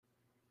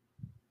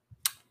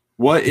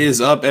What is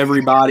up,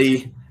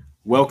 everybody?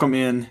 Welcome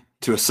in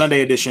to a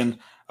Sunday edition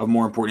of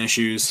More Important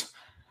Issues.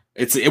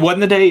 It wasn't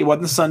the day, it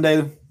wasn't the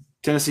Sunday.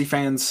 Tennessee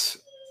fans,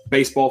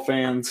 baseball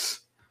fans,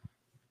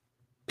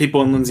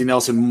 people in Lindsey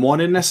Nelson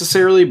wanted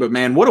necessarily, but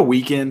man, what a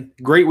weekend.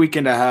 Great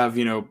weekend to have,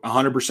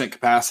 100%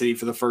 capacity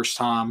for the first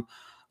time.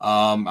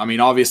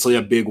 Obviously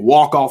a big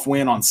walk-off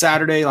win on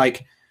Saturday.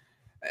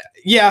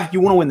 Yeah,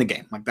 you want to win the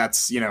game.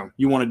 That's,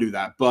 you want to do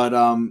that. But,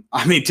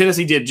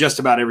 Tennessee did just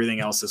about everything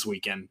else this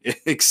weekend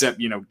except,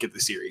 get the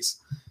series.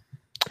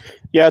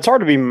 Yeah, it's hard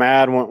to be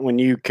mad when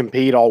you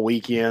compete all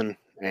weekend.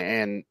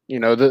 And,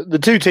 the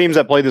two teams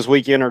that played this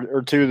weekend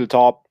are two of the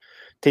top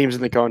teams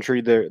in the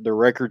country. Their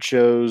record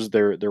shows,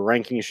 their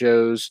ranking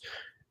shows.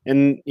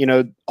 And,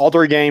 all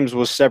three games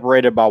was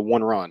separated by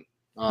one run.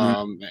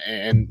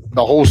 And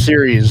the whole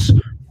series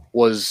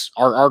was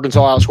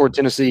Arkansas outscored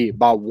Tennessee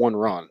by one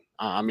run.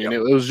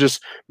 It was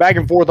just back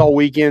and forth all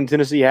weekend.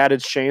 Tennessee had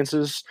its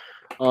chances.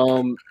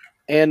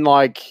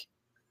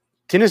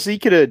 Tennessee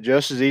could have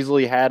just as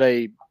easily had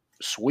a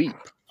sweep.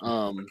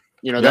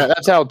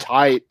 That's how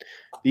tight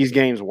these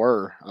games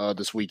were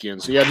this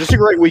weekend. So, yeah, just a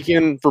great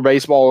weekend for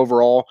baseball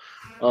overall.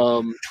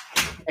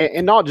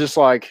 And not just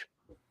it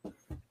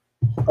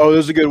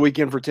was a good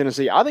weekend for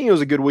Tennessee. I think it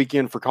was a good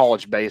weekend for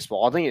college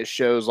baseball. I think it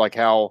shows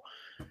how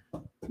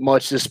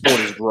much this sport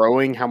is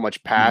growing, how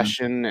much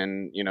passion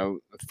and,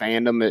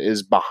 fandom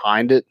is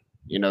behind it.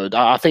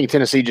 I think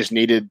Tennessee just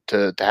needed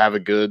to have a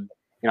good,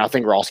 I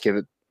think Ross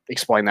Kivett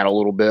explained that a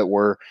little bit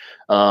where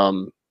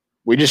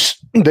they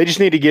just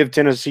need to give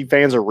Tennessee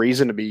fans a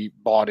reason to be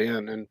bought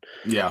in. And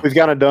we've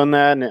kind of done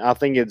that. And I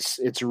think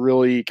it's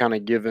really kind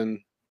of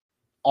given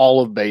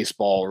all of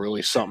baseball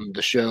really something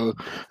to show.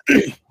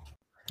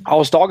 I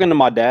was talking to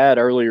my dad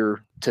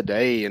earlier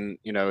today and,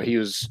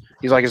 he's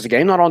like, is the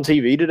game not on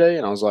TV today?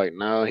 And I was like,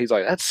 no. He's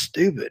like, that's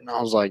stupid. And I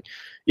was like,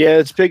 yeah,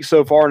 it's picked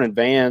so far in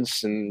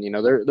advance. And,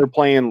 they're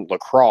playing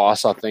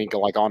lacrosse, I think,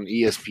 on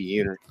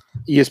ESPN or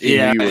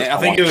ESPN. Yeah,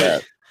 I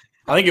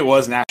think it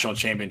was national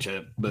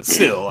championship, but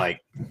still,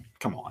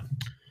 come on.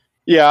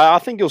 Yeah, I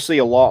think you'll see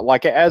a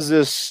lot. As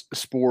this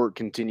sport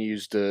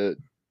continues to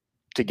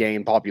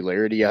gain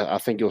popularity, I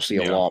think you'll see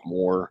a lot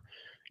more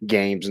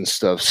games and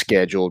stuff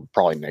scheduled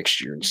probably next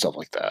year and stuff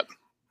like that.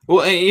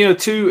 Well,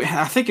 too,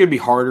 I think it'd be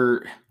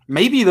harder.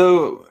 Maybe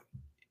though,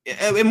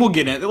 and we'll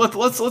get in.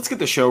 Let's get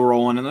the show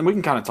rolling, and then we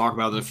can kind of talk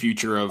about the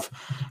future of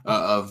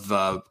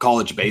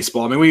college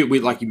baseball. We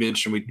like you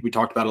mentioned, we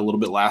talked about it a little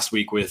bit last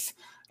week with.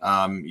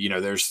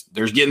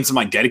 There's getting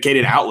some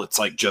dedicated outlets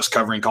just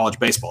covering college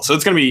baseball. So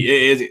it's gonna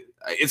be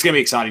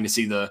exciting to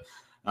see the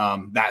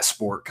that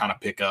sport kind of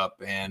pick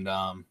up. And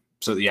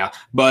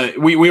but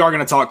we are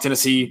gonna talk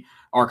Tennessee,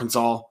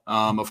 Arkansas.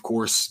 Of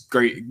course,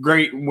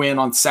 great win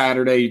on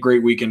Saturday,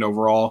 great weekend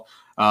overall.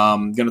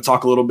 Going to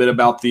talk a little bit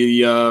about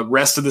the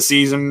rest of the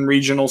season,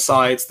 regional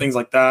sites, things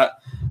like that,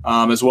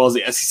 as well as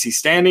the SEC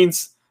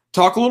standings.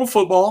 Talk a little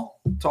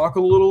football. Talk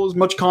a little as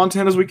much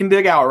content as we can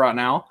dig out right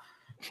now.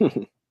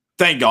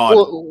 Thank God,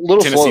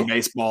 Tennessee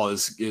baseball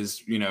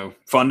is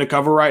fun to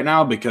cover right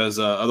now because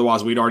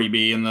otherwise we'd already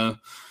be in the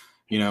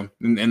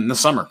in the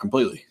summer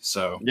completely.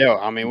 So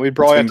yeah, we'd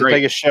probably have to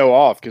take a show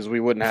off because we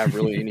wouldn't have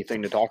really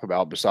anything to talk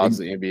about besides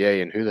the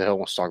NBA, and who the hell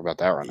wants to talk about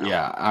that right now?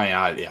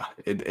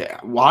 Yeah,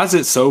 why is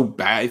it so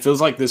bad? It feels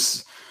like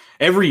this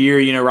every year.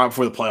 Right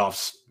before the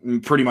playoffs,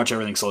 pretty much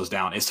everything slows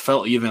down. It's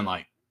felt even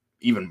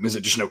is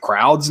it just no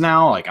crowds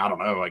now? I don't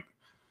know.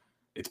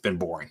 It's been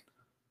boring.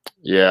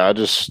 Yeah,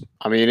 it's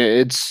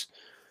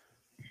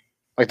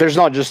there's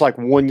not just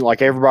one,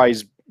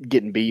 everybody's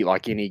getting beat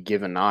any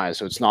given night.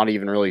 So it's not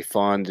even really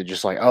fun to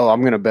just oh,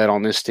 I'm going to bet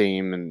on this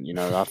team. And,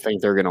 I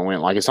think they're going to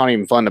win. It's not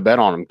even fun to bet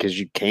on them because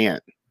you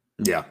can't.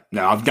 Yeah,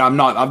 no, I've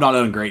not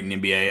done great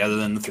in NBA other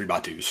than the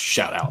 3x2s.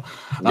 Shout out.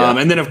 Yeah.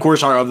 And then of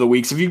course our of the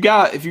weeks. If you've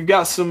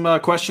got some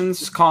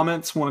questions,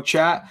 comments, want to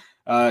chat,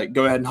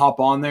 go ahead and hop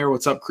on there.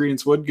 What's up,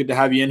 Credence Wood? Good to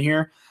have you in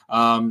here.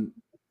 We're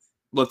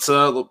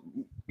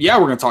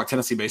going to talk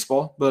Tennessee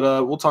baseball,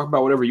 but we'll talk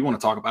about whatever you want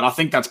to talk about. I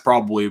think that's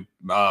probably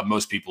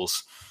most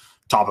people's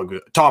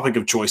topic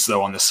of choice,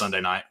 though, on this Sunday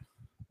night.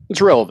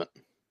 It's relevant.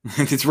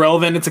 It's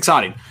relevant. It's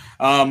exciting.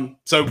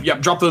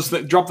 Drop this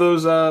in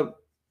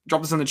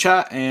the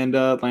chat, and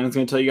Landon's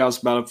going to tell you guys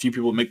about a few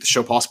people that make the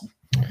show possible.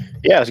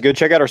 Yeah, so go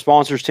check out our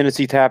sponsors,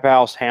 Tennessee Tap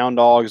House, Hound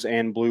Dogs,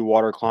 and Blue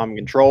Water Climate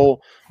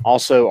Control.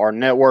 Also, our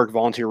network,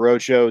 Volunteer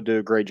Roadshow, do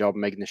a great job of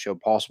making the show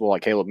possible,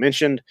 like Caleb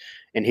mentioned.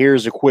 And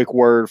here's a quick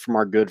word from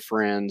our good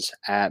friends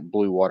at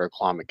Blue Water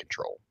Climate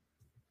Control.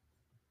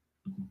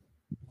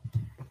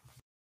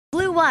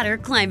 Blue Water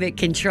Climate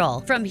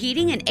Control. From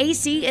heating and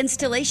AC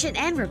installation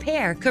and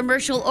repair,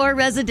 commercial or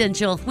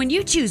residential, when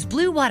you choose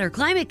Blue Water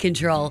Climate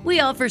Control, we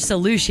offer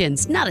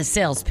solutions, not a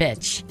sales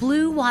pitch.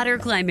 Blue Water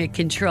Climate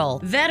Control.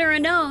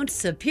 Veteran-owned,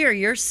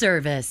 superior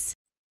service.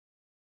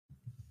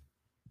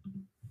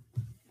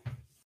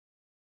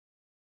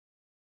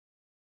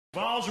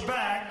 Balls are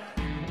back.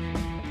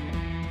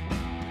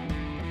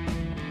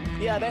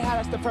 Yeah, they had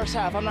us the first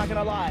half, I'm not going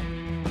to lie.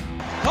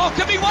 Oh,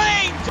 could be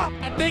Wayne!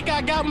 I think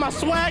I got my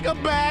swagger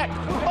back.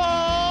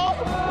 Oh!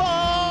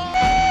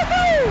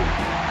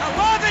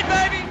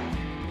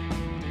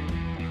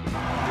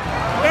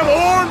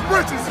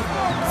 britches.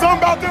 Something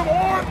about them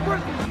orange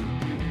britches.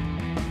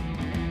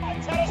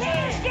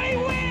 Tennessee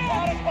wins!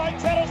 Got it by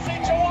Tennessee,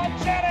 Jawan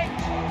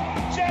Jennings.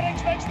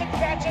 Jennings makes the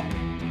catch.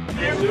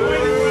 We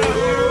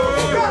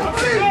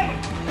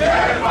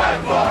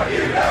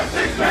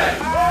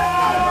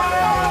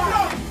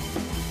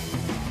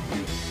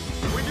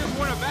just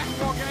won a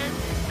basketball game,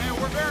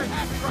 and we're very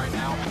happy right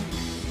now.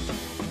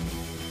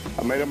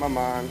 I made up my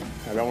mind.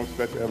 I don't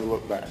expect to ever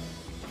look back.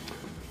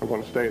 I'm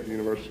going to stay at the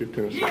University of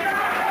Tennessee.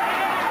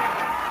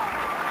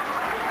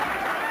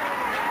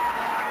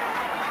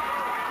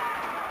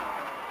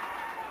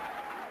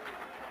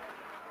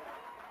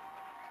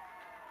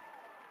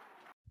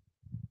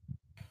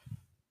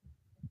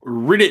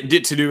 Reddit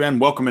did to do, and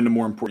welcome into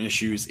More Important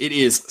Issues. It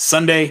is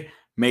Sunday,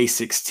 May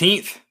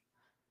 16th.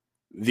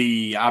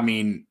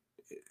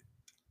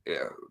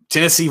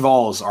 Tennessee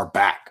Vols are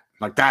back.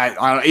 Like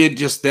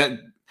that,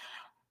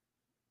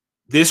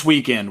 this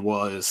weekend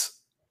was,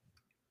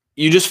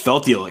 you just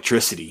felt the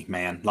electricity,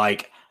 man.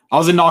 Like, I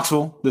was in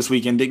Knoxville this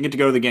weekend, didn't get to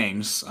go to the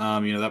games.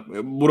 That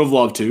would have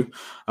loved to,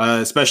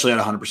 especially at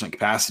 100%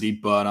 capacity.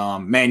 But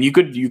man, you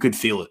could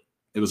feel it.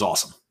 It was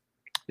awesome.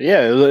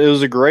 Yeah, it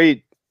was a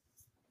great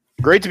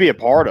to be a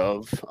part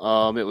of.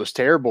 It was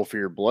terrible for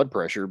your blood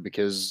pressure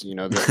because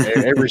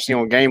every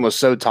single game was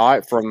so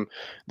tight from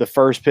the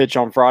first pitch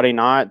on Friday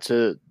night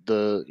to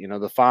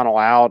the final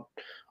out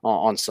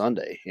on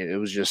Sunday. It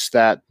was just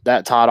that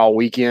tight all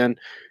weekend,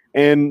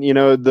 and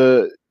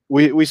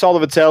we saw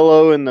the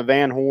Vitello and the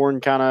Van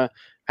Horn kind of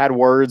had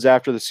words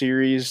after the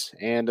series,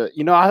 and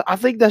I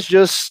think that's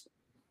just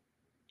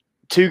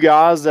two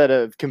guys that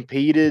have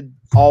competed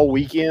all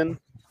weekend.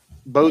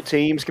 Both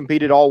teams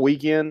competed all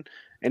weekend.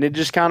 And it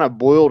just kind of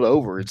boiled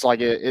over. It's like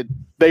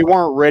they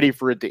weren't ready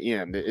for it to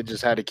end. It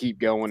just had to keep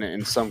going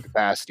in some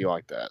capacity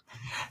like that.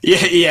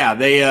 Yeah,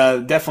 they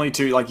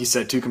definitely like you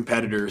said, two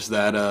competitors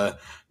that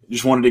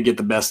just wanted to get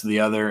the best of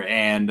the other,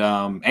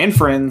 and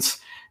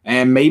friends,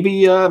 and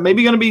maybe going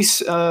to be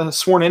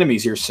sworn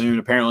enemies here soon.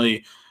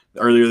 Apparently,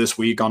 earlier this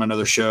week on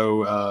another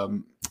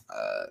show,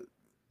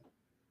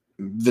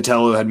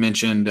 Vitello had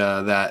mentioned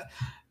that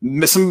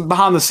some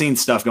behind the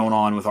scenes stuff going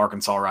on with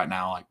Arkansas right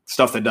now, like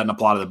stuff that doesn't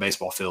apply to the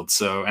baseball field.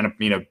 So, and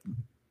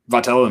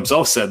Vitello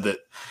himself said that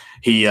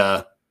he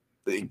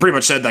pretty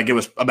much said that it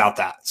was about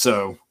that.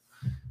 So,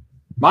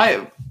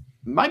 might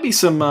be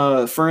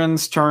some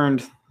friends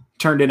turned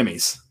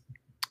enemies.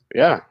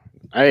 Yeah,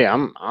 hey,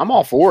 I'm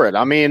all for it.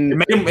 I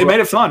mean, it made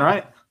it fun,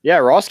 right? Yeah,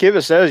 Ross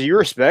Kivas says you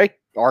respect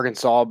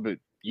Arkansas, but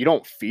you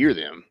don't fear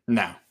them.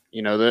 No,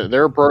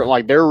 they're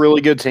a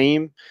really good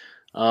team.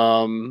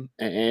 I know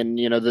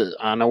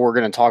we're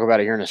going to talk about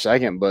it here in a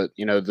second, but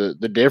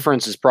the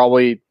difference is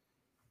probably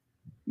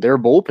their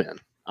bullpen.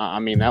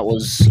 That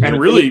was, and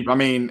really,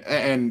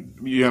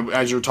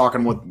 as you're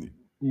talking,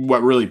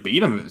 what really beat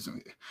them is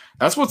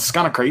that's what's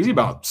kind of crazy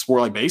about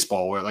sport like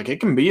baseball, where like it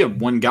can be a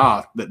one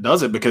guy that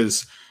does it.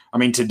 Because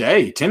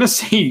today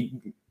Tennessee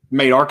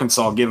made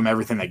Arkansas give them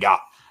everything they got.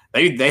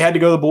 They had to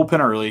go to the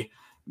bullpen early.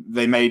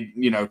 They made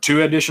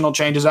 2 additional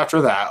changes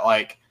after that.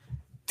 Like,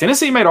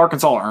 Tennessee made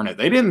Arkansas earn it.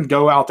 They didn't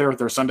go out there with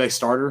their Sunday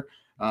starter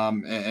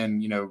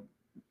and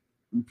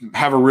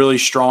have a really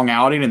strong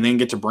outing and then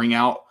get to bring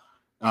out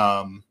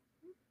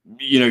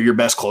your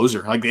best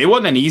closer. Like, it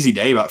wasn't an easy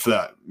day for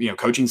that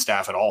coaching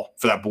staff at all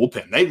for that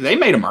bullpen. They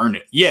made them earn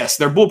it. Yes,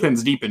 their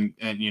bullpen's deep and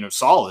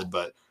solid,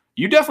 but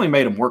you definitely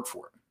made them work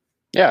for it.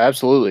 Yeah,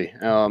 absolutely.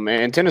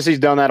 And Tennessee's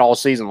done that all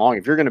season long.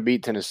 If you're going to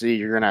beat Tennessee,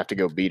 you're going to have to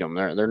go beat them.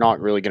 They're not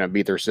really going to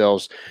beat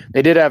themselves.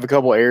 They did have a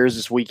couple errors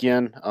this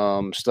weekend,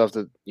 stuff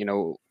that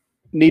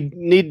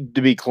need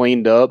to be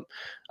cleaned up,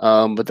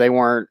 but they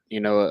weren't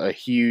a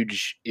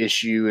huge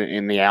issue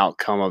in the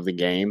outcome of the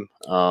game.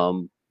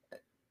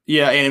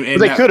 Yeah, and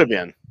they could have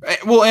been.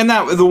 Well, and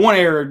that the one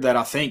error that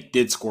I think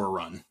did score a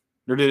run,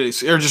 or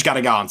just got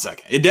a guy on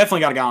second. It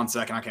definitely got a guy on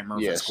second. I can't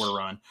remember if it scored a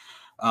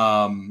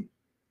run.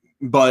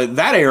 But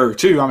that error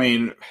too,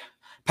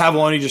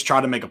 Pavloni just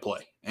tried to make a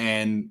play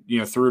and,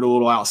 threw it a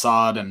little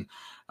outside, and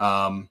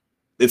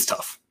it's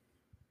tough.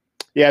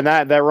 Yeah, and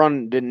that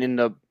run didn't end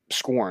up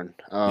scoring,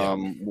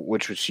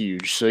 which was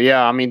huge. So,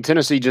 yeah,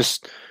 Tennessee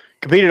just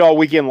competed all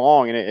weekend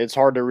long, and it's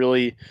hard to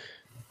really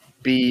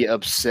be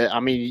upset.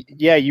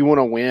 You want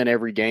to win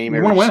every game,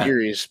 every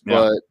series,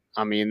 but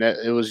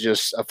it was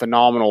just a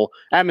phenomenal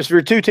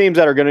atmosphere. 2 teams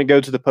that are going to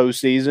go to the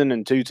postseason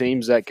and 2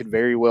 teams that could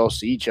very well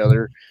see each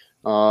other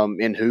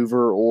in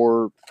Hoover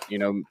or,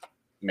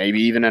 maybe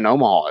even in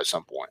Omaha at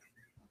some point.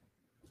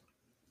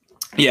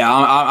 Yeah,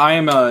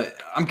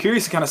 I'm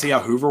curious to kind of see how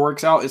Hoover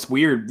works out. It's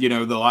weird,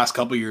 the last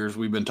couple of years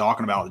we've been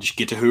talking about just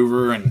get to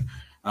Hoover and,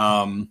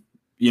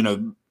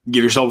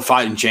 give yourself a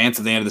fighting chance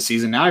at the end of the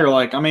season. Now you're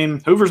like,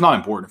 Hoover's not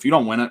important. If you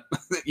don't win it,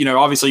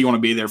 obviously you want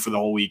to be there for the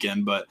whole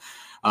weekend, but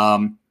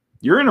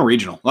you're in a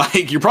regional.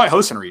 Like, you're probably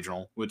hosting a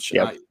regional, which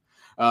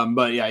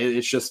but yeah,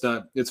 it's just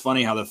it's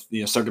funny how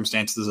the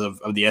circumstances of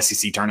the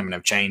SEC tournament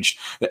have changed,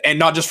 and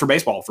not just for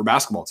baseball, for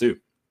basketball too.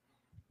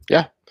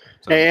 Yeah,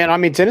 so.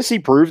 And Tennessee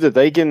proved that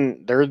they're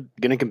going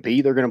to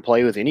compete. They're going to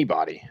play with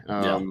anybody.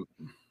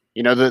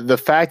 You know, the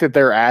fact that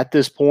they're at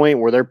this point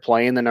where they're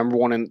playing the number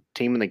one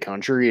team in the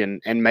country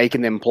and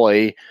making them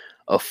play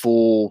a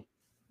full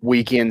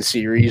weekend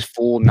series,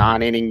 full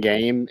 9-inning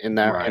game in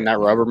that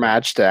rubber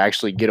match to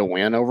actually get a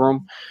win over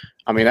them.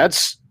 I mean,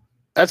 that's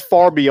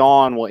far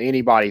beyond what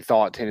anybody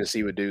thought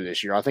Tennessee would do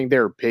this year. I think they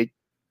were picked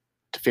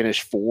to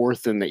finish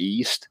 4th in the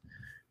East,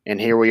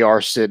 and here we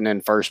are sitting in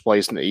first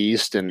place in the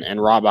East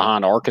and right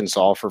behind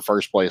Arkansas for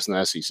first place in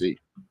the SEC.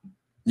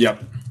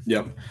 Yep.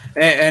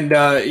 And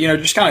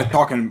just kind of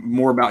talking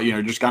more about,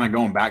 just kind of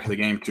going back to the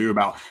game too,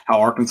 about how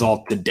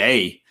Arkansas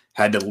today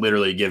had to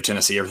literally give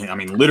Tennessee everything. I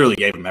mean, literally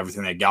gave them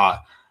everything they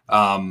got.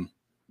 In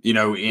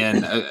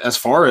as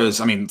far as,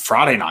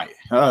 Friday night.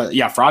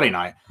 Friday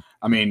night.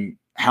 I mean,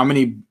 how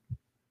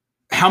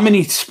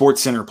many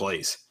Sports Center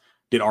plays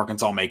did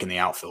Arkansas make in the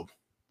outfield?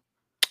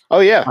 Oh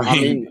yeah.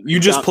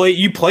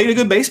 You played a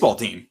good baseball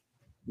team.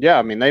 Yeah,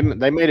 I mean they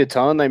made a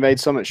ton. They made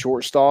some at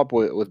shortstop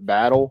with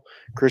Battle.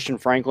 Christian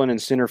Franklin in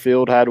center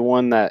field had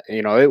one that,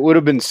 it would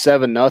have been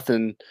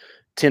 7-0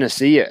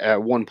 Tennessee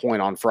at one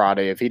point on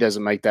Friday if he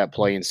doesn't make that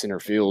play in center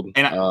field.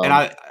 And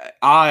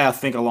I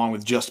think along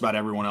with just about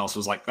everyone else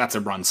was like, that's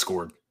a run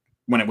scored.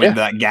 When it went to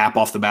that gap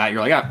off the bat,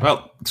 you're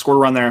like, scored a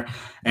run there,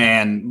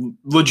 and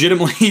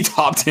legitimately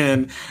top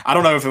 10. I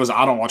don't know if it was.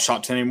 I don't watch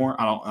top 10 anymore.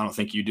 I don't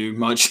think you do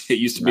much. It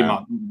used to be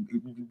my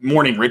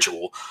morning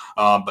ritual,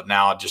 but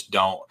now I just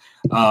don't.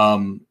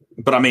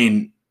 But I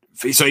mean,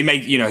 so he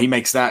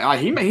makes that.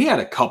 He had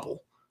a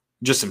couple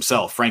just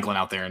himself, Franklin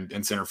out there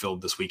in center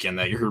field this weekend.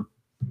 That you're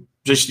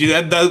just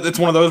that's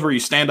one of those where you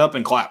stand up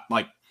and clap.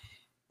 Like,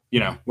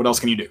 what else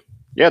can you do?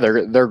 Yeah,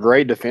 they're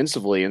great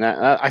defensively, and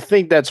I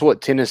think that's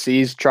what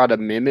Tennessee's try to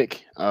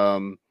mimic.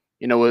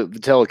 With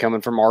Vitello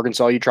coming from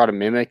Arkansas, you try to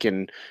mimic,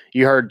 and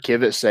you heard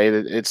Kivett say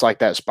that it's like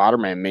that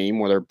Spider-Man meme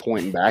where they're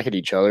pointing back at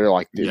each other.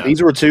 Like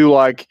these were two,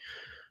 like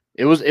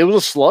it was a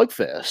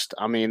slugfest.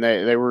 I mean,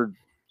 they were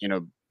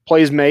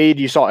plays made.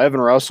 You saw Evan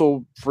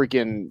Russell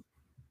freaking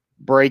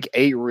break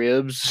 8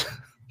 ribs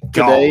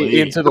today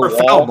into the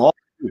wall.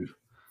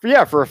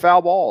 Yeah, for a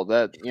foul ball.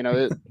 That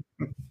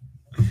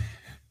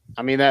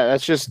I mean,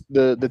 that's just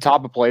the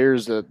type of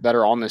players that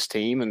are on this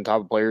team and the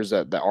type of players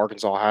that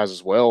Arkansas has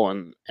as well.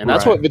 And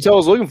that's what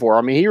Vitello's looking for.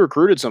 I mean, he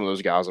recruited some of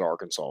those guys at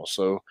Arkansas.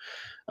 So,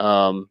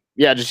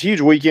 just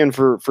huge weekend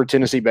for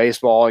Tennessee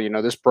baseball.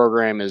 This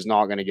program is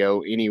not going to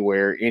go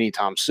anywhere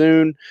anytime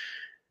soon.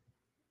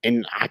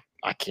 And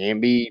I can't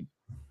be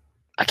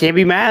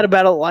mad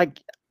about it.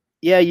 Like,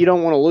 yeah, you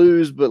don't want to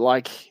lose, but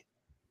like,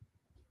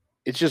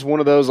 it's just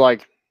one of those,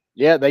 like,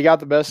 yeah, they got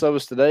the best of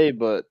us today,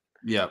 but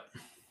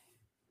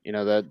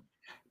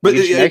but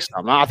next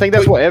time. I think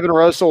that's what Evan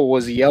Russell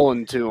was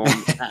yelling to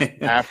him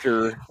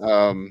after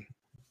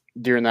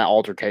during that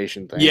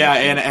altercation thing. Yeah,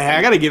 and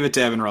I got to give it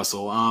to Evan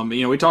Russell.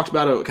 We talked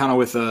about it kind of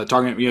with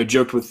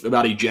joked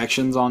about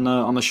ejections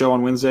on the show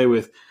on Wednesday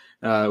with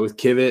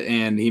Kivett,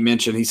 and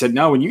he said,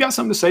 no, when you got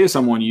something to say to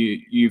someone,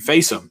 you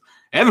face them.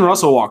 Evan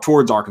Russell walked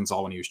towards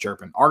Arkansas when he was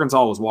chirping.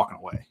 Arkansas was walking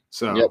away.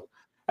 So,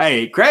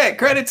 Hey,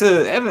 credit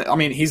to Evan. I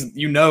mean, he's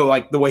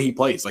like the way he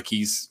plays, like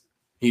he's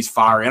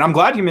fiery, and I'm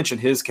glad you mentioned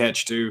his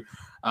catch too.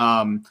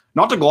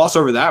 Not to gloss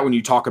over that when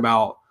you talk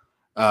about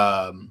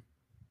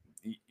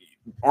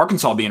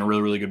Arkansas being a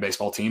really, really good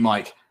baseball team.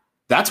 Like,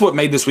 that's what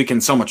made this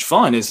weekend so much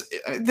fun. Is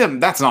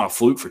that's not a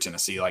fluke for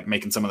Tennessee, like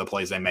making some of the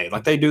plays they made.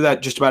 Like, they do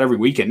that just about every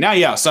weekend. Now,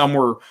 yeah, some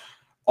were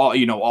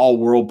all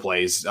world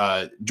plays.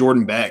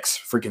 Jordan Beck's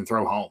freaking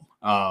throw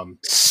home.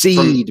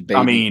 Baby.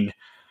 I mean,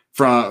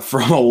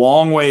 from a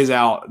long ways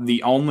out,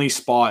 the only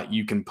spot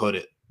you can put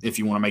it if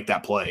you want to make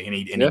that play, and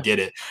he did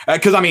it.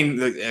 Because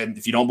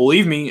if you don't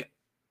believe me,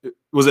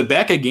 was it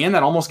Beck again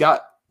that almost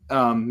got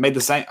made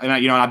the same, an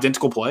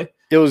identical play?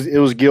 It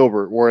was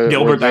Gilbert where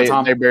that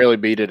time they barely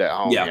beat it at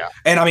home. Yeah.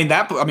 And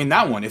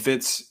that one, if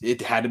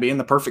it had to be in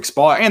the perfect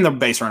spot, and the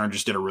base runner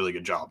just did a really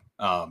good job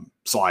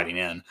sliding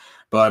in,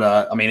 but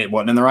it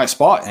wasn't in the right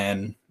spot,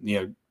 and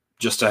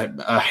just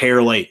a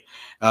hair late.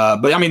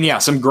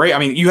 Some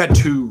great. You had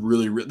two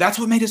really. That's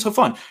what made it so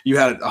fun. You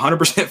had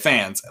 100%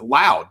 fans,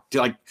 loud,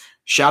 like.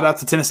 Shout out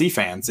to Tennessee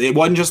fans. It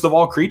wasn't just the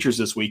Vol Creatures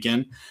this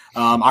weekend.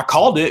 I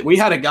called it. We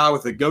had a guy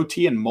with a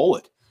goatee and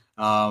mullet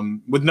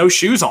with no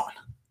shoes on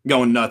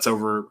going nuts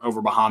over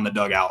behind the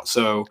dugout.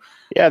 So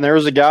yeah, and there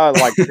was a guy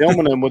like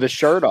filming him with his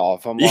shirt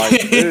off. I'm like,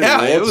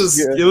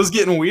 it was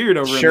getting weird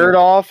over shirt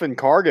off and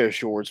cargo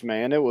shorts,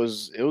 man. It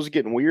was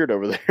getting weird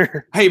over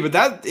there. Hey, but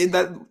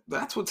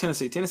that's what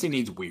Tennessee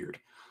needs weird.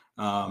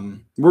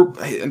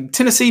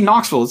 Tennessee,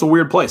 Knoxville is a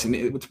weird place, and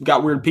it's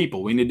got weird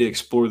people. We need to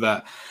explore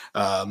that,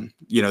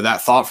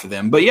 that thought for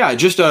them. But yeah,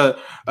 just a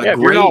if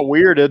you're not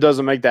weird, it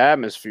doesn't make the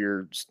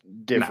atmosphere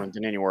different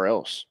than anywhere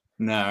else.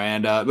 No,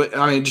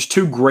 and just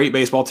two great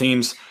baseball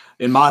teams,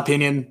 in my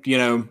opinion.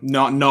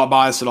 Not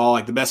biased at all.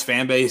 Like, the best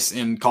fan base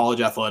in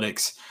college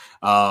athletics.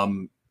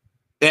 And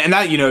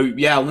that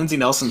Lindsey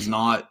Nelson's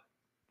not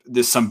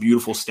some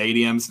beautiful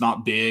stadium. It's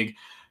not big.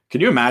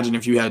 Could you imagine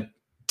if you had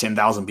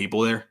 10,000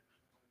 people there?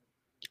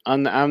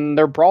 And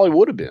there probably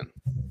would have been.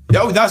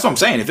 No, that's what I'm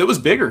saying. If it was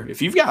bigger,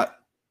 if you've got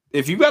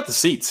if you got the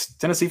seats,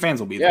 Tennessee fans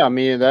will be there. Yeah, I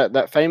mean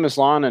that famous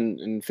line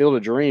in Field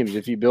of Dreams,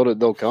 if you build it,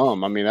 they'll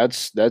come. I mean,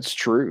 that's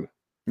true.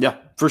 Yeah,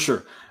 for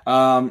sure.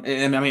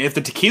 And I mean, if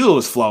the tequila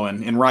was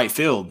flowing in right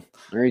field,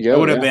 there you go. That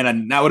would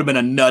have been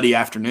a nutty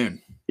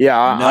afternoon. Yeah,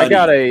 I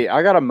got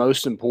a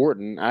most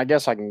important. I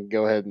guess I can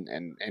go ahead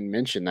and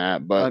mention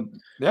that. But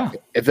yeah,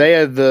 if they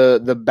had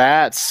the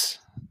bats,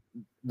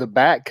 the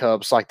bat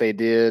cups like they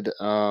did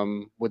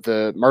with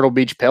the Myrtle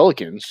Beach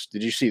Pelicans,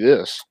 did you see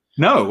this?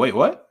 No, wait,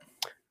 what?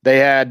 They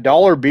had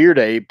Dollar Beer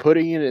Day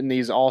putting it in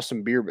these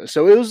awesome beer.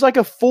 So it was like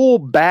a full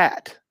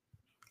bat.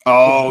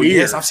 Oh,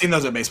 yes. I've seen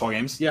those at baseball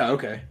games. Yeah,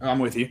 okay. I'm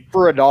with you.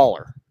 For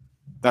 $1.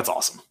 That's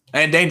awesome.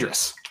 And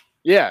dangerous.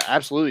 Yeah,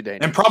 absolutely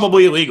dangerous. And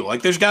probably illegal.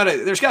 Like there's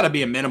gotta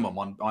be a minimum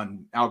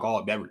on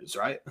alcoholic beverages,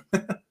 right?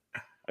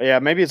 Yeah,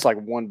 maybe it's like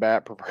one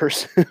bat per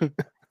person.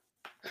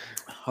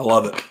 I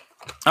love it.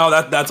 Oh,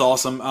 that's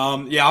awesome.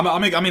 Yeah,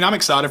 I'm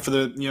excited for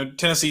the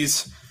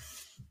Tennessee's.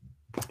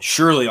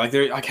 Surely,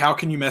 like how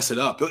can you mess it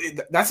up?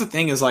 That's the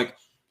thing is like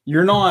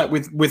you're not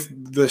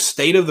with the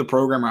state of the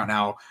program right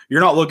now. You're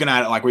not looking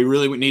at it like we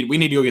need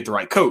to go get the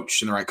right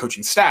coach and the right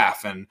coaching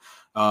staff and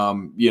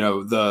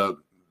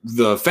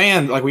the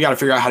fan, like we got to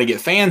figure out how to get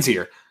fans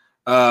here.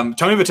 Tony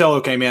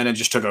Vitello came in and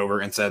just took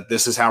over and said,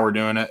 this is how we're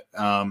doing it.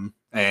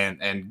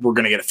 And we're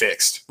going to get it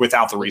fixed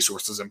without the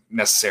resources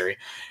necessary.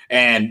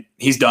 And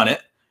he's done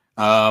it.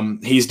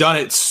 He's done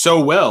it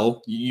so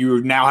well.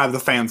 You now have the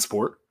fan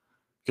support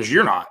because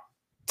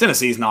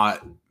Tennessee's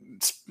not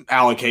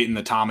allocating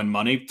the time and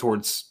money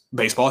towards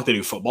baseball like they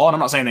do football. And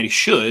I'm not saying that he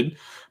should,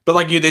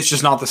 but it's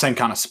just not the same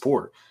kind of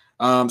support.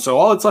 So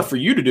all that's left for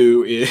you to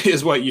do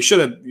is what you should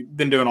have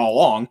been doing all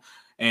along.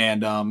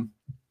 And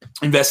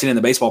investing in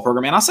the baseball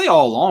program. And I say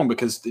all along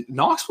because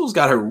Knoxville's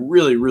got a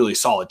really, really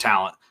solid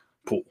talent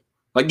pool.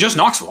 Like just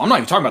Knoxville. I'm not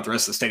even talking about the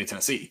rest of the state of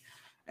Tennessee.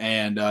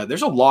 And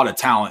there's a lot of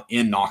talent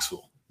in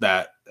Knoxville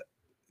that,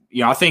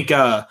 I think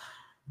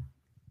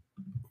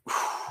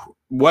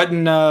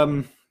wasn't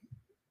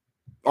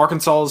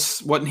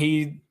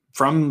he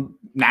from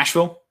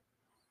Nashville?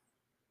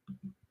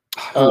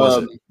 Who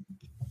was it?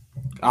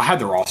 I had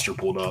the roster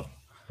pulled up.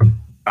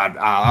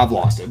 I've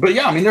lost it, but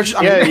yeah,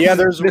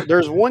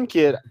 there's one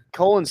kid,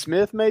 Colin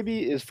Smith,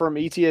 maybe is from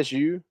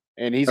ETSU,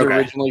 and he's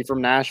originally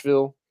from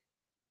Nashville.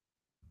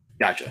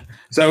 Gotcha.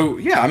 So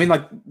yeah,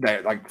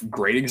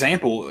 great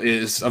example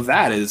is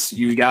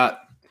you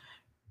got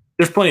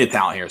there's plenty of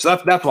talent here, so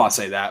that's why I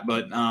say that.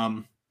 But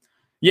I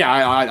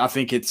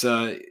think it's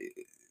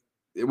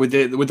with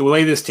the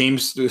way this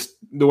team's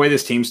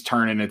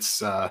turning,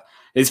 it's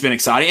been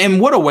exciting, and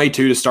what a way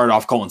to start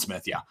off Colin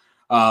Smith. Yeah.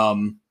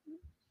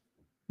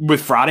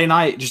 With Friday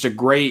night, just a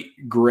great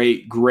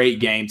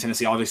game.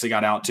 Tennessee obviously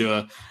got out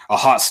to a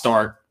hot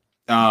start.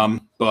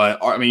 But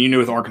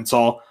with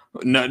Arkansas,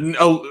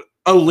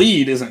 a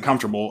lead isn't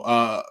comfortable.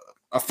 A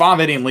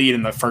 5-inning lead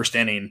in the first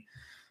inning,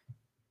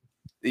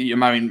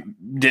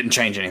 didn't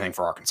change anything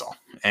for Arkansas.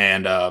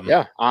 And no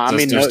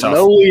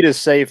lead is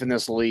safe in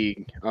this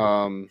league.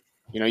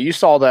 You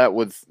saw that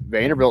with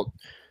Vanderbilt.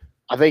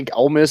 I think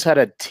Ole Miss had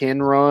a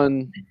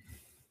 10-run.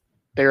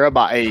 They were up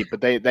by 8, but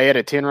they had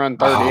a 10-run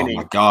third inning.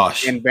 Oh, my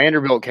gosh. And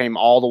Vanderbilt came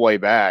all the way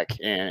back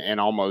and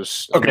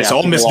almost – Okay, so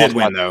Ole Miss did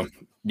win, though.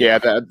 Yeah,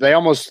 they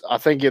almost – I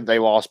think they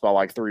lost by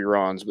like 3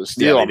 runs. But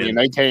still, they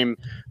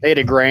had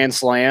a grand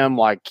slam.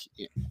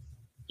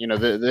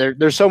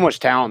 There's so much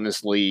talent in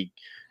this league.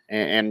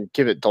 And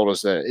Kivett told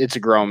us that it's a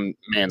grown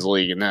man's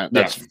league, and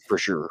that's for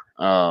sure.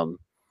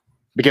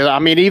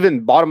 Because,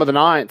 even bottom of the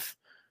ninth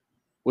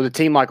with a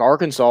team like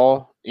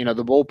Arkansas,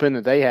 the bullpen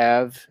that they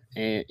have,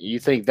 and you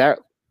think that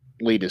 –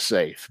 lead is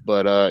safe,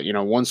 but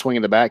one swing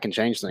in the bat can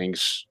change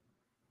things.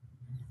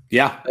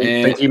 Yeah,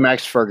 thank you,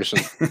 Max Ferguson.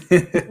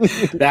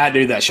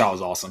 That shot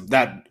was awesome.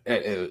 But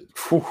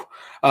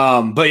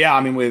yeah,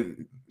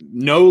 with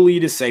no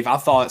lead is safe. I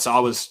thought so. I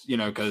was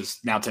because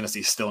now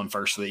Tennessee's still in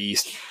first for the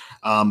East.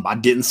 I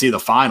didn't see the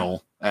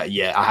final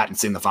yet. I hadn't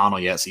seen the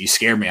final yet, so you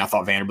scared me. I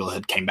thought Vanderbilt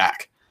had came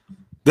back.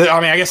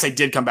 I guess they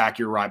did come back.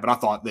 You're right, but I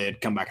thought they had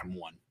come back and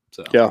won.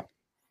 So yeah.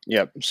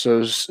 Yep.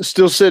 So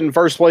still sitting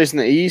first place in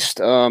the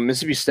East.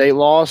 Mississippi State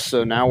lost,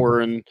 so now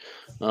we're in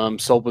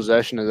sole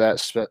possession of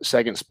that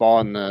second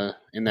spot in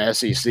the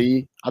SEC.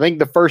 I think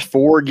the first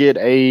 4 get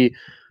a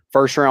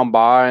first round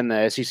bye in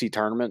the SEC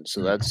tournament,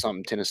 so that's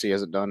something Tennessee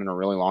hasn't done in a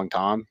really long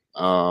time.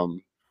 So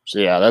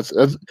yeah, that's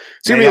it's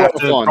gonna be a lot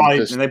of fun.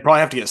 And they probably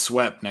have to get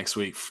swept next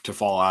week to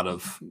fall out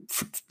of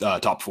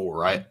top 4,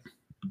 right?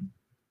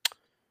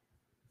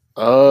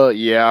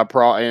 Yeah,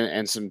 probably,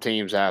 and some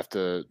teams have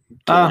to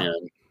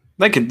win.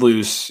 They could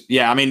lose.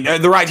 Yeah,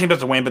 the right team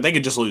doesn't win, but they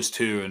could just lose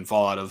 2 and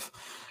fall out of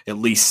at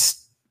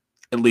least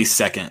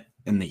second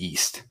in the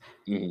East.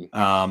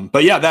 Mm-hmm.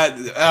 But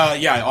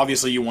yeah,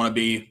 obviously you want to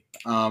be,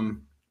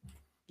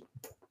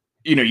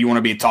 you want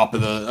to be top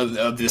of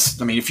this.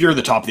 If you're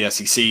the top of the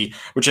SEC,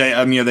 which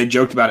they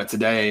joked about it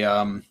today.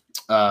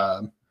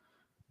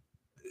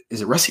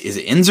 Is it Rusty? Is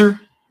it Inzer?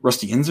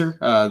 Rusty Inzer?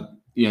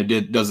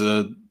 Does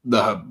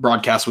the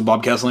broadcast with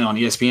Bob Kesling on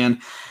ESPN.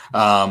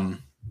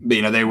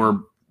 But they were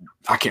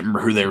I can't remember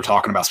who they were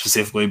talking about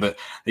specifically, but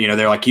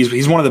they're like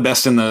he's one of the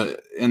best in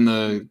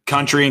the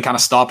country, and kind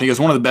of stopped. He goes,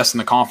 one of the best in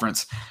the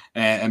conference,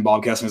 and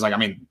Bob Keston was like, I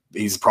mean,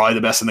 he's probably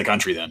the best in the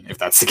country then, if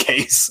that's the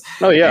case.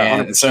 Oh yeah,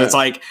 and so it's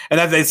like, and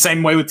that's the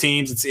same way with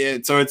teams.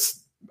 It's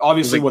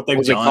obviously what they've done.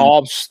 Was it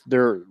Cobbs,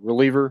 their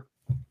reliever?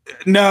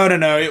 No.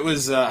 It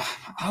was. I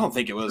don't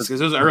think it was, because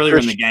it was earlier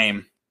in the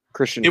game.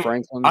 Christian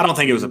Franklin. I don't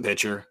think it was a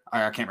pitcher.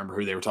 I can't remember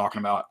who they were talking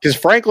about. Because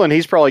Franklin,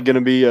 he's probably going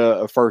to be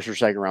a first or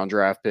second round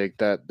draft pick.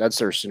 That's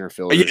their center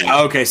fielder.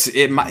 Yeah, okay. So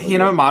it might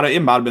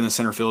have been the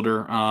center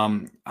fielder.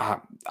 I'm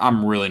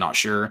really not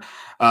sure.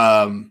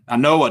 I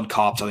know what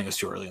Cops. I think it was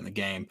too early in the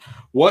game.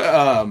 What?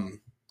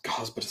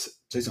 But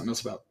say something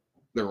else about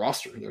their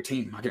roster, their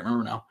team. I can't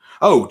remember now.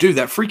 Oh, dude,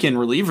 that freaking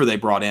reliever they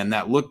brought in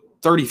that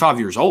looked 35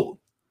 years old.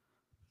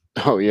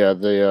 Oh yeah,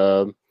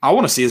 I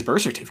want to see his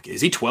birth certificate. Is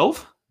he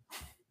 12?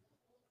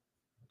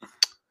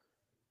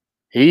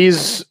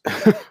 He's,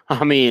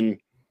 I mean,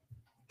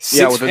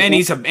 and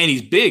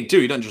he's big too.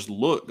 He doesn't just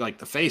look like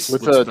the face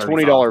with a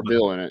 $20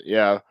 bill in it.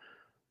 Yeah,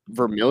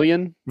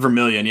 Vermillion.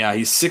 Yeah,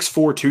 he's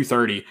 6'4",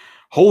 230.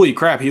 Holy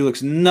crap, he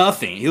looks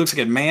nothing. He looks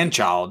like a man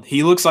child.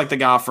 He looks like the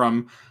guy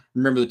from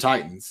Remember the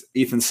Titans,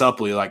 Ethan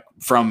Suplee, like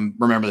from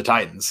Remember the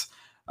Titans,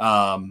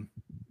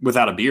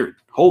 without a beard.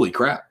 Holy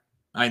crap!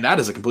 I mean, that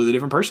is a completely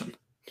different person.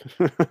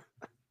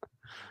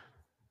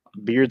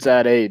 Beard's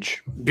at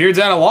age. Beard's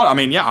at a lot. I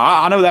mean, yeah,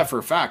 I know that for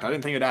a fact. I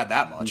didn't think it'd add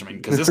that much. I mean,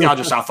 because this guy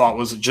I thought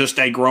was just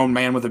a grown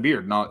man with a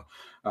beard, not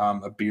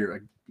a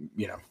beard.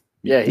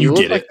 Yeah, he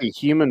looked like the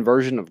human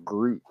version of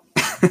Groot.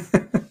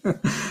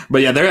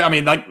 But yeah,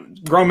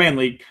 like grown man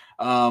league.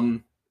 A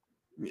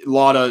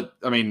lot of,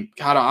 I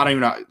don't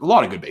even know, a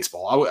lot of good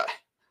baseball.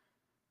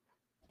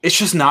 It's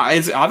just not.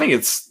 I think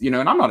it's and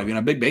I'm not even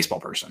a big baseball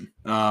person.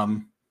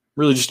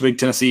 Really, just a big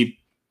Tennessee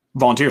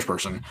Volunteers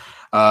person.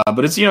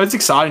 But it's it's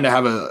exciting to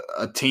have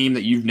a team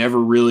that you've never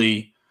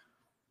really,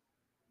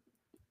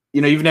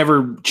 you've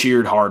never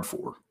cheered hard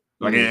for.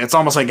 Like it's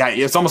almost like I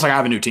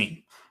have a new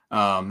team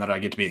that I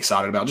get to be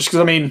excited about. Just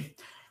because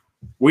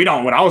when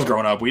I was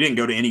growing up, we didn't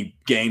go to any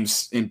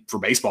games for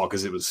baseball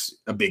because it was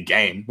a big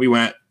game. We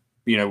went,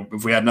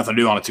 if we had nothing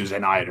to do on a Tuesday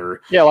night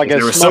or like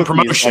there was some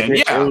promotion.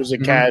 Like it was a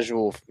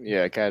casual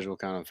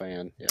kind of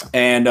fan. Yeah,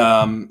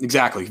 and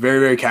exactly,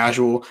 very very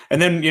casual.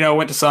 And then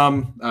went to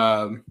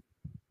some.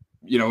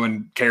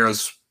 When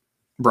Kara's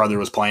brother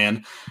was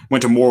playing,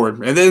 went to more.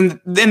 And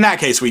then in that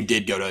case, we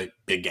did go to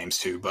big games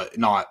too, but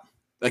not,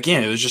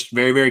 again, it was just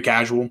very, very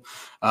casual.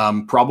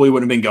 Probably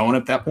wouldn't have been going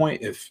at that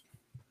point if,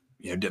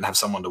 didn't have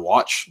someone to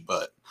watch.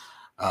 But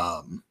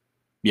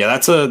yeah,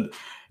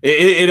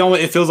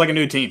 it feels like a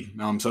new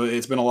team. So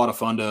it's been a lot of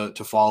fun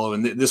to follow.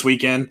 And this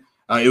weekend,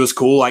 it was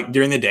cool, like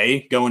during the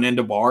day, going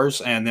into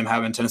bars and them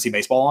having Tennessee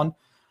baseball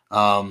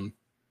on.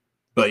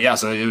 But yeah,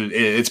 so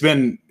it's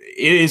been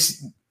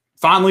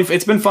fun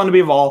to be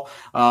involved,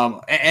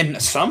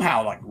 and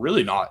somehow like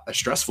really not as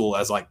stressful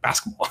as like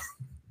basketball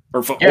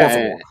or football.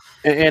 Yeah,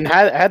 and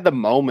had the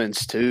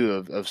moments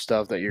too of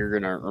stuff that you're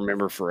gonna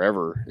remember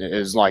forever.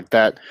 Is like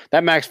that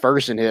Max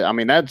Ferguson hit. I'm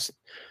not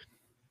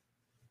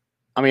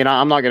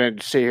gonna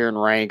sit here and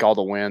rank all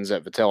the wins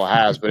that Vitello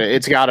has, but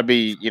it's got to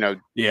be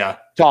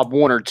top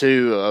one or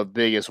two of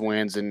biggest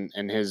wins in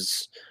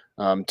his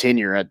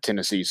tenure at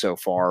Tennessee so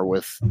far.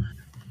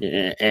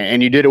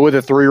 And you did it with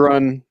a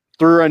three-run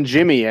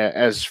Jimmy,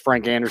 as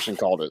Frank Anderson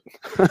called it.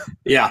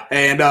 Yeah,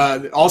 and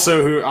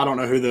also I don't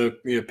know who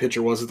the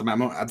pitcher was at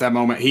that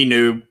moment. He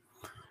knew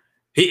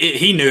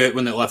it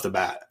when they left the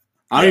bat.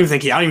 I don't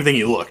even think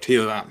he looked. He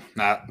was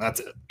that's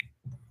it.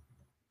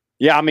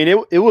 Yeah, I mean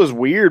it was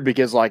weird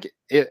because like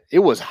it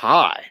was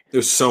high. It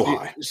was so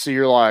high. So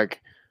you're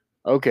like,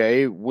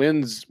 okay,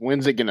 when's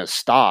it gonna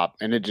stop?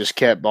 And it just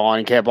kept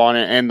on,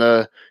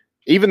 and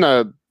even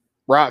the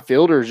right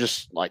fielder is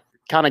just like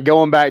kind of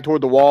going back toward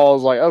the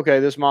walls, like,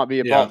 okay, this might be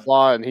a pop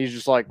fly, and he's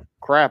just like,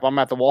 crap, I'm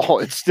at the wall,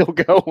 it's still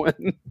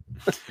going.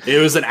 It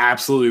was an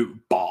absolute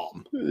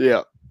bomb.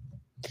 Yeah,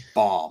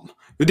 bomb.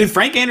 Did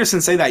Frank Anderson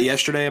say that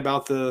yesterday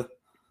about the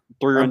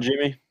three-run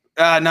Jimmy?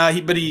 No,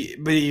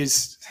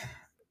 he's.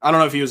 I don't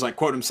know if he was like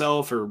quoting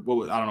himself or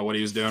what. I don't know what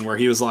he was doing. Where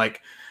he was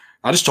like,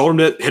 "I just told him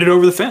to hit it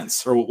over the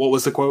fence," or what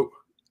was the quote?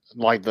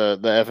 Like the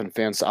effing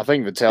fence. I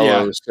think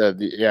Vitello said,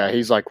 "Yeah."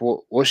 He's like,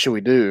 "What should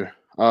we do?"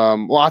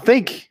 Well, I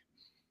think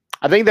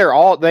they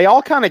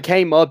all kind of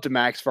came up to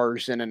Max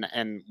Ferguson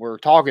and were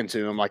talking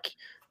to him, like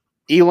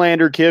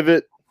Elander,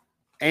 Kivett,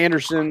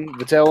 Anderson,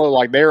 Vitello,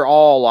 like they're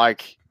all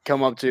like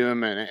come up to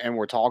him and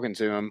were talking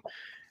to him,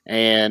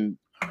 and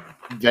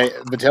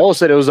Vitello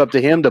said it was up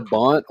to him to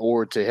bunt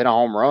or to hit a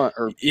home run.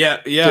 Or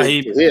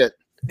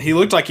he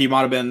looked like he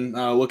might have been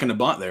looking to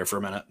bunt there for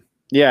a minute.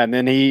 Yeah, and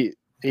then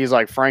he's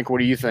like, Frank, what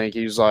do you think?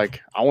 He's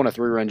like, I want a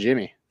 3-run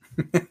Jimmy.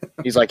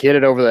 He's like, hit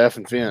it over the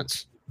effing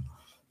fence.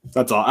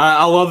 That's all.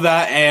 I love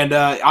that, and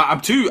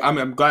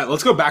I'm glad.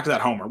 Let's go back to that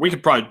homer. We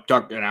could probably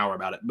talk an hour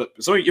about it, but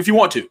so if you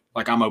want to,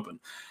 like, I'm open.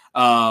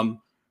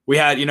 We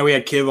had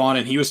Kiv on,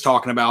 and he was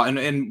talking about,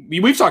 and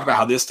we've talked about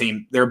how this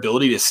team, their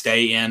ability to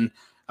stay in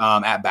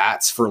at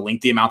bats for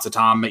lengthy amounts of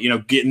time. You know,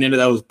 getting into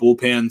those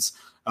bullpens.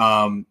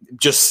 And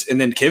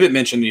then Kivett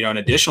mentioned, you know, an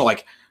additional,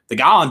 like the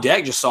guy on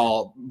deck just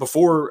saw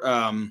before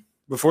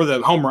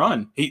the home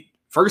run,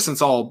 Ferguson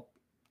saw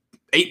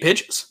 8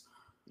 pitches.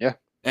 Yeah.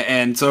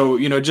 And so,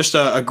 you know, just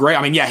a great,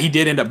 I mean, yeah, he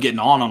did end up getting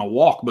on a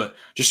walk, but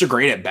just a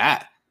great at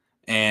bat,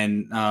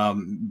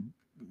 and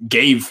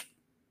gave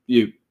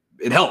you,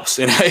 it helps.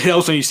 It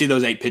helps when you see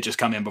those 8 pitches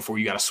come in before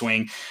you got to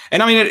swing.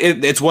 And I mean,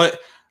 it's what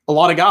a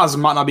lot of guys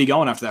might not be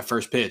going after that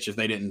first pitch if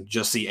they didn't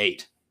just see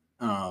 8.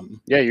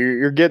 Yeah,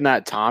 you're getting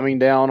that timing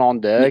down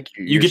on deck.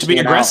 You get to be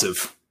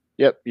aggressive.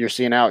 Yep, you're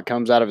seeing how it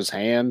comes out of his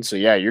hand. So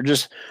yeah,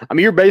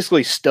 you're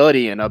basically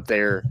studying up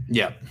there.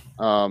 Yeah.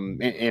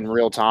 In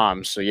real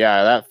time. So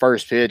yeah, that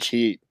first pitch,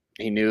 he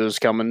knew it was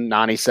coming,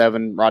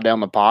 97 right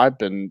down the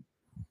pipe, and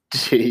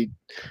he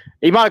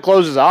might have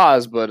closed his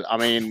eyes, but I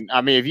mean,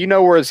 if you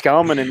know where it's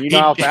coming and you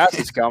know how fast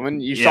it's coming,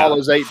 you saw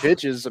those 8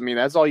 pitches. I mean,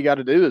 that's all you got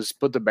to do is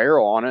put the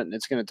barrel on it, and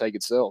it's going to take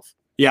itself.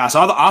 Yeah,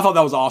 so I thought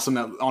that was awesome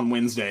that on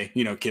Wednesday,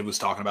 you know, Kid was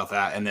talking about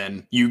that, and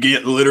then you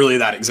get literally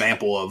that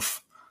example of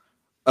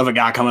a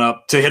guy coming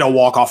up to hit a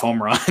walk-off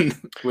home run.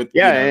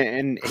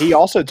 And he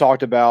also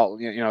talked about,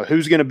 you know,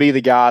 who's going to be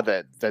the guy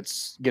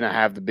that's going to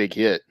have the big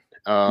hit.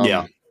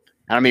 I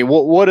mean,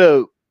 what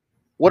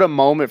a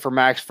moment for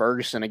Max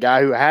Ferguson, a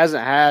guy who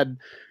hasn't had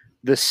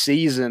the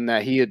season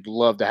that he'd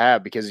love to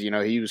have, because, you know,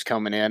 he was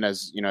coming in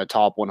as, you know, a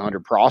top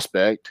 100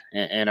 prospect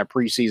and a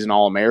preseason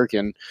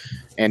All-American.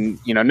 And,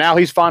 you know, now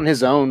he's finding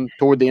his own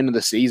toward the end of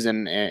the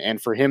season. And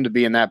for him to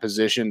be in that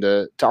position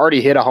to already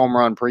hit a home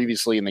run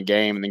previously in the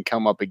game and then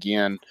come up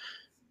again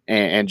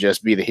and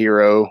just be the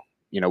hero,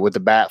 you know, with the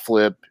bat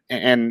flip.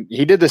 And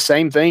he did the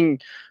same thing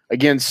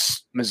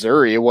against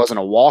Missouri. It wasn't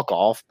a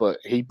walk-off, but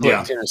he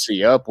put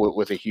Tennessee up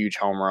with a huge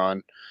home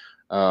run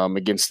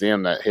against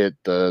them that hit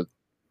the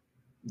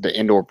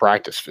indoor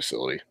practice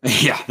facility.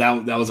 Yeah,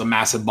 that was a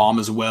massive bomb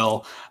as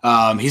well.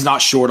 He's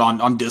not short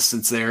on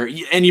distance there.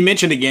 And you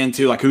mentioned again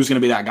too, like, who's going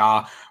to be that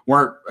guy?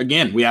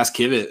 We asked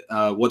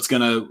Kivett, what's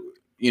going to,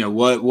 you know,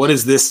 what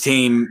is this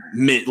team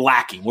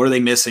lacking? What are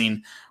they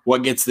missing?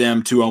 What gets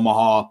them to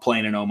Omaha,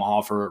 playing in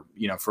Omaha for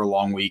a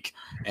long week?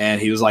 And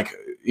he was like,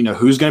 you know,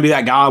 who's going to be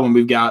that guy when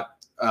we've got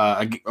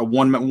a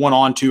one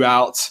on, 2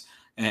 outs,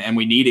 and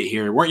we need it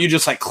here? Weren't you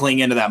just like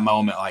clinging to that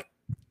moment, like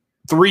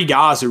 3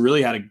 guys who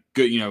really had a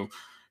good, you know,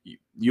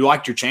 you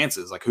liked your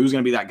chances. Like, who's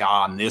going to be that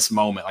guy in this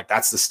moment? Like,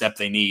 that's the step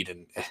they need.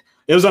 And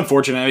it was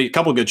unfortunate. I mean, a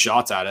couple of good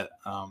shots at it.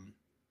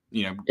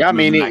 You know, yeah, I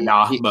mean,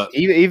 but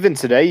even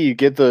today you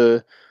get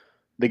the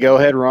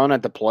go-ahead run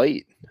at the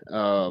plate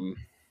in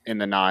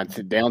the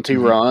 9th. Down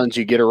 2 runs,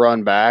 you get a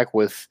run back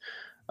with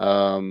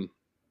who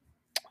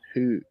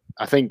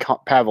I think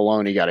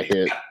Pavelloni got a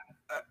hit.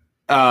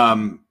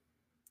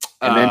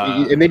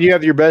 And then you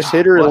have your best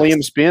hitter,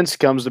 Liam Spence,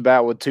 comes to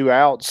bat with 2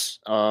 outs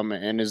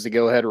and is the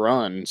go-ahead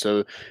run.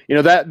 So, you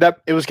know,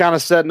 that it was kind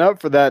of setting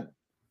up for that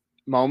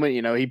moment.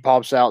 You know, he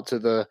pops out to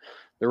the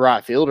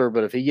right fielder,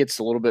 but if he gets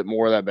a little bit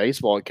more of that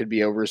baseball, it could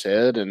be over his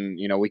head, and,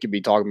 you know, we could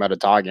be talking about a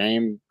tie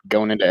game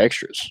going into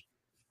extras.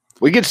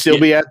 We could still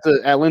be at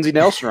Lindsey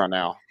Nelson right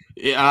now.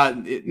 Yeah.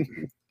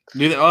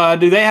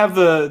 Do they have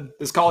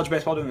is college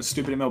baseball doing the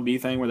stupid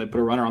MLB thing where they put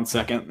a runner on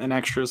second in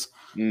extras?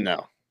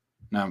 No,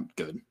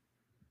 good.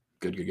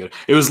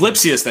 It was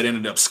Lipsius that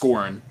ended up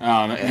scoring.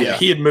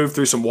 He had moved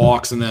through some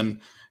walks and then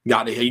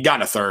got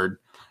in a third.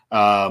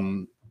 But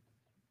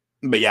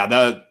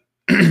yeah,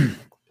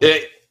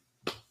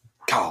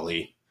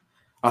 golly,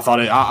 I thought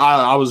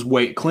I was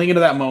clinging to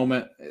that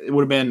moment. It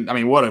would have been, I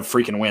mean, what a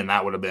freaking win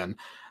that would have been.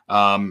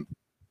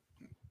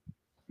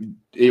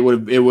 It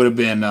would have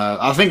been.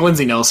 I think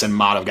Lindsey Nelson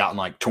might have gotten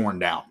like torn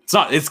down.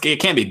 It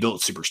can't be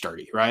built super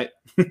sturdy, right?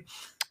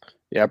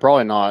 Yeah,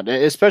 probably not.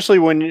 Especially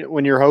when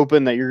you're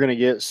hoping that you're going to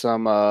get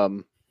some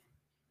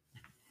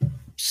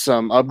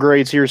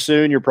upgrades here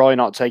soon. You're probably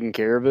not taking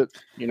care of it.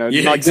 You know,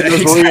 you're not getting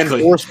those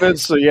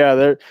reinforcements. So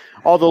yeah,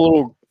 all the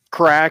little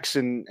cracks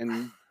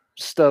and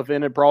stuff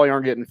in it probably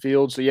aren't getting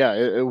filled. So yeah,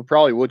 it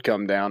probably would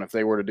come down if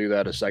they were to do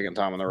that a second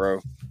time in a row.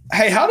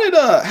 Hey, how did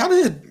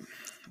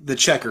the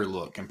checker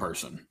look in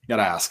person?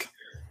 Gotta ask.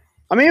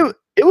 I mean,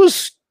 it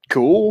was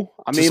cool.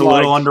 I mean, just a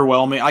little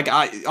underwhelming.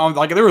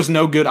 Like there was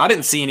no good. I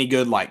didn't see any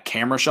good like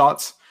camera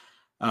shots.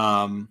 You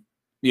know,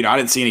 I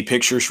didn't see any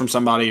pictures from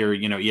somebody, or,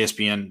 you know,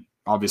 ESPN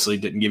obviously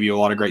didn't give you a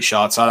lot of great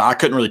shots. I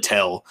couldn't really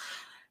tell.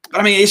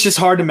 But I mean, it's just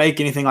hard to make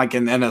anything like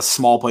in a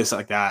small place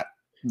like that.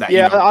 Yeah, you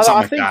know,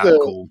 I think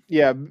cool.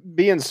 Yeah,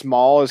 being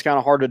small is kind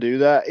of hard to do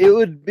that. It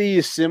would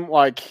be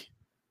like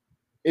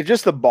if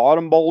just the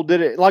bottom bowl did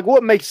it. Like,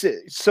 what makes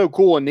it so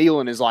cool in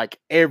Neyland is like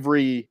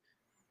every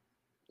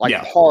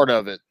part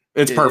of it.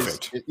 It's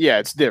perfect.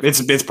 It's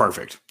different. It's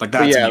perfect. Like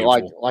that's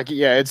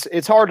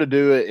it's hard to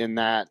do it in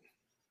that.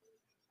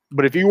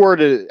 But if you were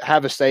to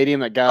have a stadium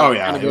that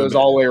goes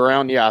all the way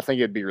around, yeah, I think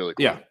it'd be really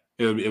cool. Yeah,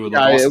 it would. Look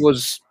awesome. It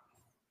was.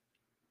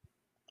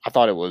 I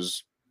thought it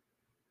was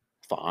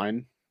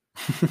fine.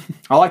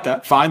 I like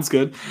that. Fine's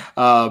good.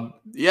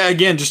 Yeah,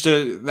 again, just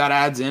that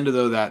adds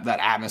into that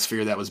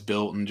atmosphere that was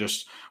built, and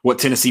just what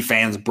Tennessee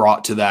fans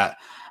brought to that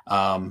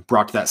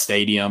brought to that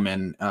stadium.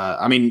 And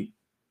I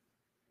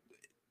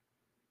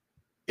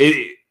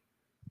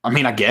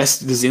guess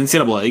does the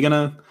NCAA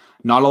gonna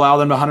not allow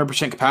them to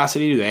 100%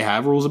 capacity? Do they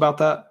have rules about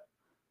that?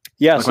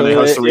 Yeah, like so when they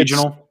host the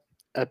regional.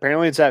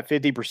 Apparently, it's at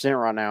 50%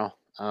 right now,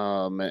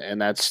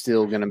 and that's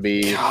still going to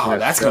be.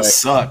 That's going to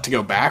suck to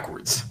go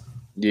backwards.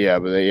 Yeah,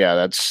 but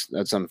that's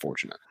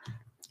unfortunate.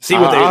 See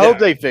what I hope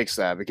they fix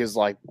that because,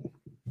 like,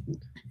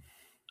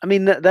 I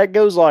mean that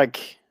goes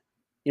like,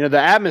 the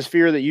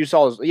atmosphere that you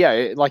saw is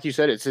like you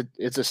said,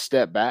 it's a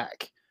step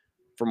back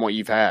from what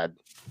you've had.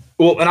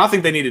 Well, and I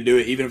think they need to do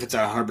it even if it's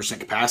at 100%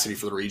 capacity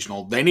for the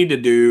regional. They need to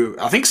do.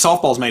 I think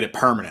softball's made it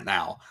permanent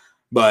now,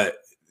 but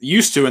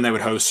used to when they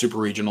would host super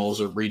regionals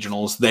or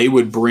regionals, they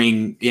would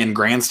bring in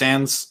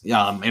grandstands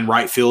in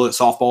right field at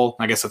softball.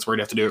 I guess that's where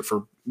you'd have to do it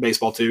for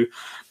baseball too.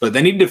 But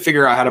they need to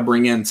figure out how to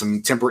bring in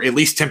some at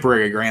least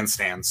temporary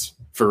grandstands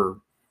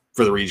for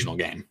the regional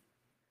game.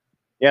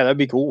 Yeah, that'd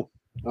be cool.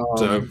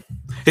 So,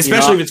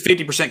 especially if it's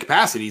 50%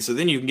 capacity, so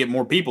then you can get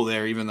more people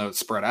there, even though it's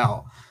spread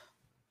out.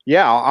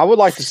 Yeah, I would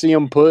like to see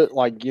them put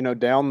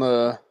down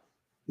the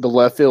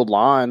left field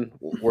line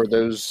where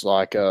those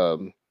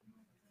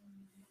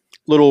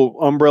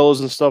little umbrellas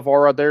and stuff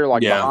are right there,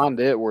 behind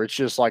it, where it's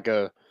just like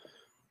a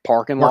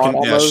parking lot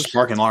almost. Yeah, it's just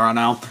parking lot right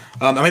now.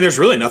 There's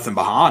really nothing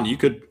behind. You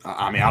could,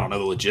 I don't know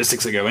the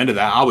logistics that go into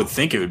that. I would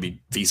think it would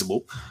be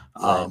feasible.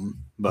 Right.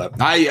 But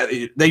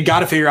they got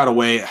to figure out a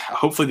way.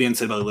 Hopefully the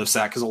NCAA lifts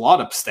that because a lot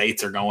of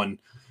states are going,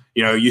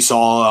 you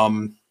saw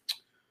who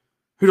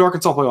did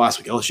Arkansas play last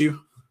week? LSU?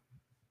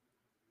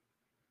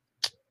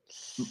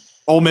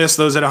 Ole Miss,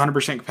 those at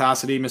 100%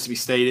 capacity. Mississippi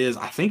State is.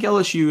 I think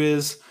LSU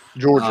is.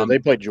 Georgia. They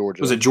played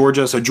Georgia. Was it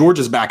Georgia? So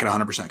Georgia's back at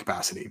 100%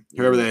 capacity.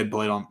 Whoever they had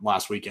played on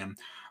last weekend.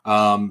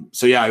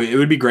 So yeah, it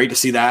would be great to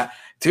see that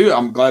too.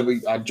 I'm glad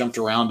I jumped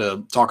around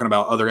to talking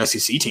about other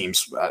SEC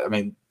teams.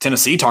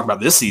 Tennessee talked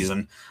about this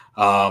season.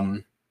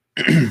 You've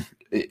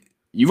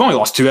only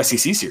lost 2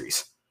 SEC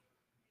series.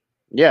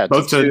 Yeah,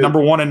 both to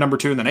number 1 and number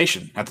 2 in the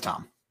nation at the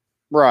time.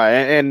 Right,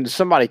 and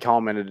somebody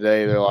commented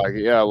today. They're like,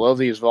 "Yeah, I love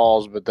these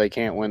Vols, but they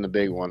can't win the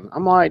big one."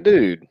 I'm like,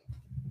 dude.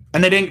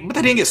 And they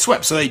didn't get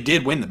swept, so they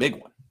did win the big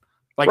one.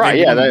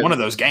 One of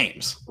those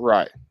games.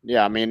 Right.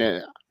 Yeah,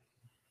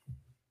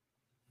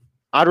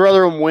 I'd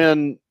rather them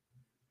win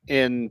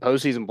in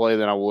postseason play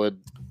than I would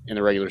in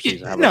the regular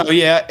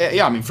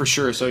season. For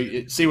sure.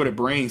 So see what it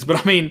brings.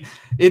 But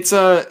it's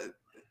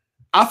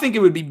I think it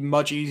would be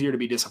much easier to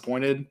be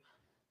disappointed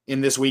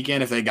in this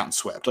weekend if they had gotten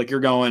swept. Like you're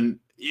going,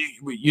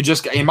 you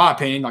just, in my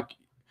opinion, like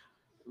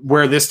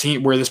where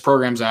this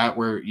program's at,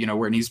 where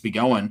it needs to be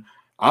going.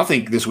 I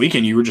think this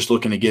weekend you were just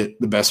looking to get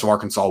the best of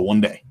Arkansas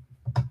one day.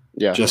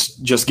 Yeah,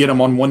 just get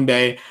them on one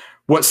day.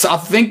 I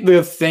think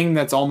the thing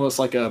that's almost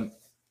like it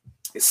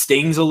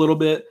stings a little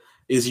bit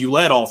is you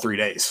led all 3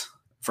 days.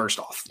 First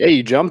off, yeah,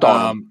 you jumped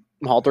on them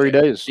all 3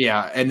 days.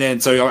 Yeah, and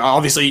then so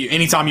obviously,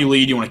 anytime you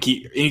lead, you want to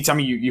keep. Anytime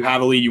you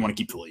have a lead, you want to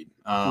keep the lead.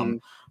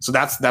 So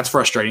that's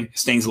frustrating. It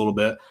stings a little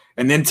bit.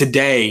 And then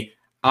today,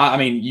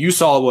 you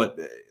saw what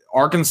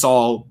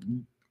Arkansas.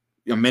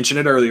 Mentioned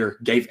it earlier.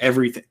 Gave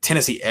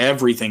Tennessee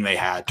everything they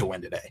had to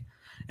win today,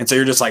 and so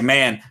you're just like,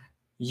 man,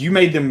 you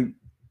made them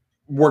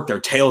work their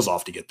tails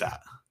off to get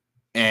that,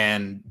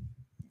 and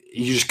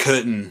you just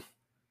couldn't.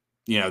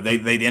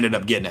 They ended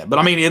up getting it.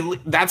 But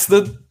that's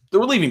the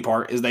relieving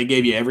part is they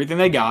gave you everything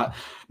they got,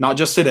 not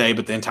just today,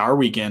 but the entire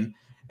weekend.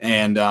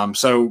 And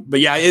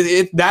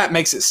that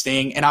makes it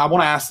sting. And I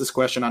want to ask this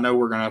question. I know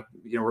we're gonna,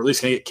 we're at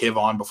least gonna get Kiv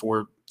on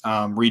before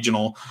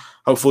regional.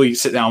 Hopefully,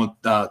 sit down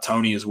with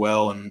Tony as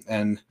well.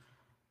 And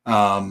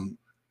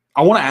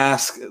I want to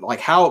ask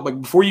how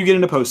before you get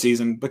into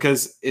postseason,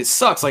 because it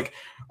sucks.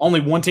 Only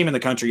one team in the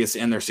country gets to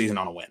end their season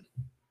on a win.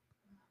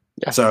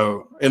 Yeah.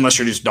 So unless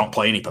you just don't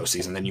play any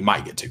postseason, then you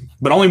might get to.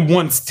 But only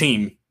one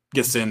team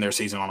gets to end their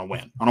season on a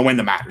win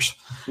that matters.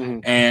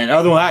 Mm-hmm. And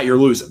other than that, you're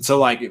losing.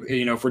 So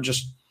if we're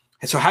just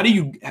how do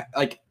you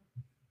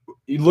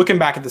looking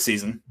back at the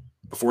season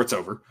before it's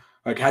over?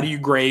 How do you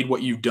grade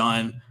what you've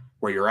done,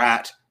 where you're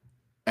at,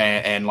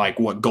 and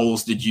what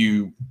goals did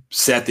you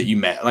set that you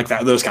met,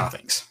 those kind of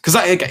things? Because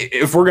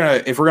if we're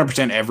gonna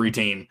pretend every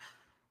team,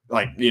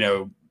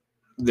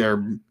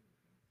 their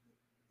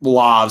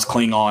lives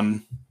cling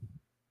on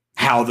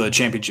how the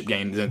championship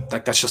game,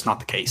 that's just not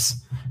the case.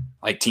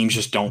 Teams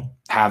just don't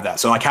have that.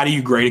 So how do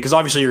you grade it? Because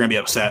obviously you're going to be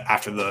upset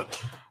after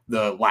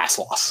the last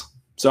loss.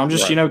 So I'm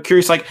just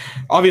curious.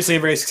 Obviously a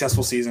very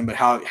successful season, but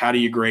how do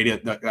you grade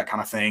it? That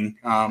kind of thing.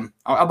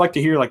 I'd like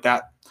to hear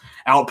that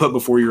output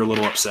before you're a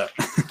little upset.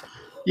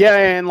 Yeah,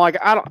 and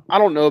I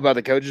don't know about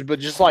the coaches, but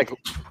just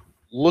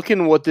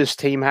looking what this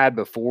team had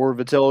before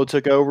Vitello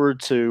took over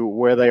to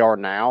where they are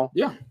now.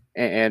 Yeah,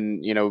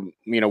 and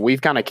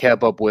we've kind of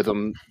kept up with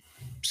them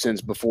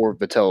since before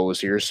Vitello was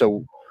here.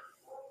 So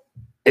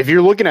if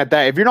you're looking at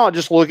that, if you're not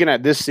just looking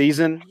at this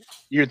season,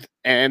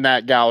 and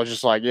that guy was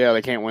just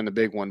they can't win the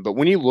big one. But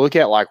when you look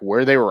at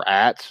where they were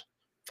at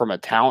from a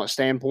talent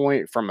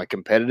standpoint, from a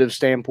competitive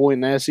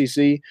standpoint in the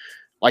SEC,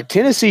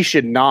 Tennessee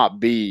should not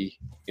be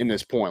in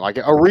this point.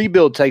 A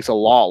rebuild takes a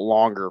lot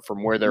longer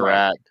from where they're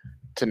at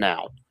to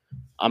now.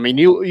 I mean,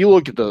 you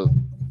look at the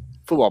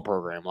football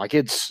program, like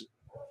it's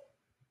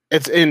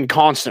in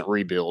constant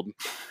rebuild.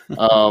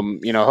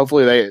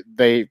 Hopefully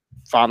they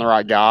find the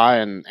right guy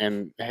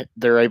and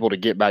they're able to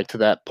get back to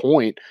that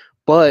point.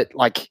 But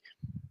like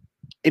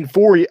in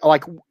 4 years,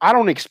 like I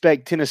don't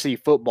expect Tennessee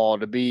football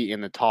to be in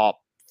the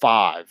top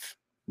 5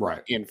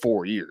 in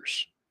 4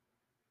 years.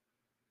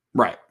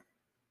 Right.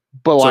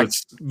 But like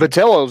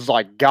Vitello's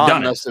like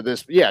gotten us to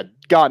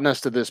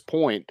this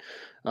point.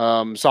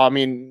 So I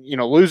mean,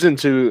 losing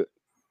to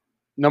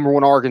number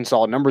 1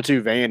 Arkansas, number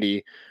 2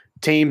 Vandy,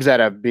 teams that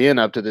have been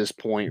up to this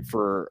point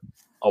for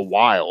a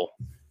while.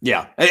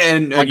 Yeah,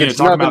 and like it's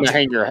nothing to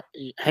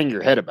hang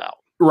your head about.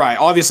 Right.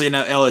 Obviously,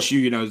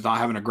 LSU, is not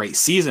having a great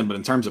season, but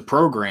in terms of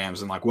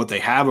programs and like what they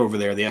have over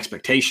there, the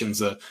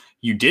expectations,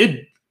 you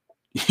did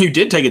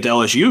take it to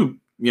LSU,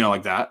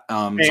 like that.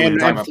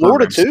 And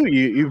Florida too.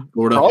 You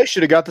probably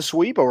should have got the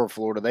sweep over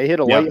Florida. They hit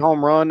a late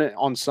home run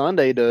on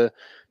Sunday to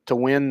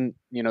win,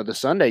 the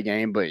Sunday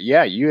game. But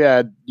yeah, you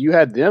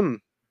had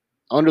them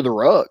under the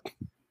rug.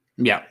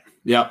 Yeah.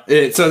 Yeah.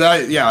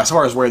 As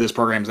far as where this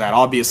program's at,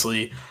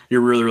 obviously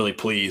you're really, really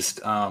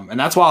pleased. And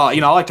that's why,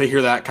 I like to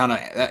hear that kind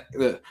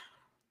of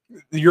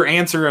your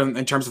answer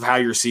in terms of how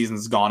your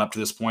season's gone up to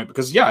this point,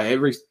 because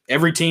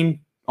every team,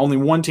 only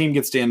one team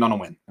gets to end on a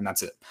win, and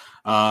that's it.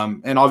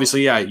 And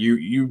obviously,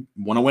 you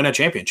want to win a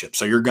championship,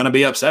 so you're going to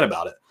be upset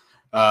about it.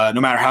 No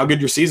matter how good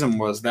your season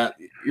was, that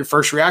your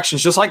first reaction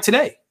is just like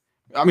today.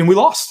 I mean, we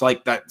lost.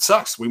 Like, that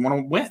sucks. We want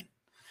to win.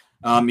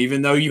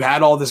 Even though you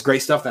had all this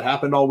great stuff that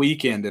happened all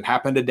weekend and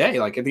happened today,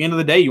 like at the end of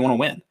the day, you want to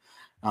win.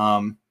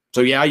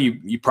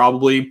 You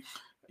probably,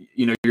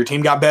 your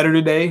team got better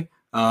today.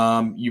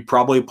 You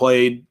probably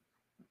played,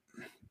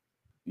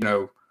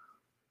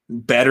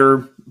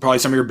 better, probably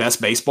some of your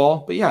best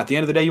baseball. But at the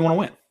end of the day, you want to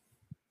win.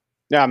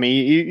 Yeah, I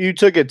mean, you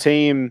took a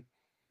team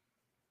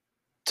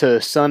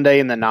to Sunday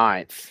in the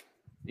 9th,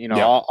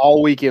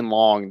 all weekend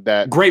long.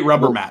 That great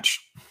rubber match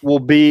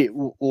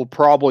will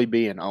probably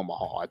be in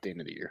Omaha at the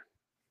end of the year.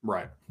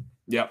 Right.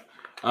 Yep.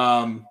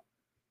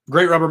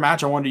 Great rubber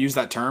match. I wanted to use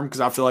that term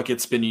because I feel like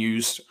it's been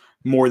used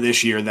more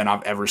this year than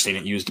I've ever seen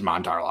it used in my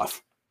entire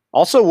life.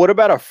 Also, what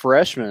about a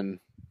freshman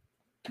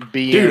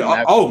being? Dude,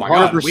 oh my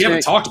God, we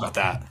haven't talked about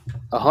that.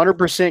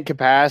 100%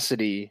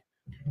 capacity,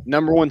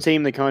 number 1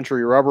 team in the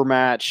country, rubber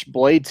match.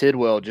 Blade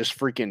Tidwell just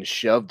freaking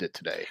shoved it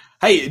today.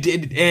 Hey,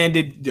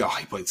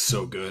 he played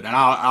so good, and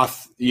I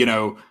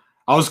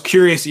was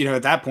curious.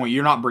 At that point,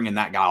 you're not bringing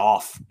that guy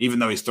off, even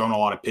though he's thrown a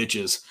lot of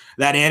pitches.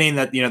 That inning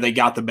that they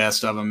got the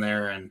best of him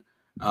there, and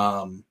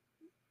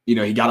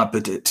he got up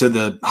to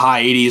the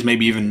high 80s,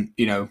 maybe even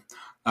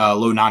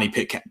low 90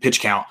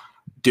 pitch count.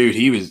 Dude,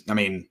 he was.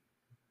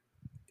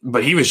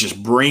 But he was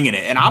just bringing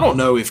it. And I don't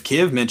know if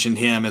Kiv mentioned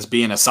him as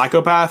being a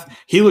psychopath.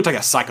 He looked like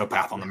a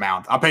psychopath on the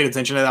mound. I paid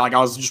attention to that. Like,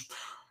 I was just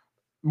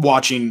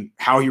watching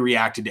how he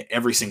reacted to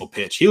every single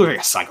pitch. He looked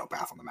like a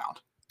psychopath on the mound.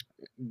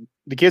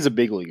 The kid's a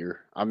big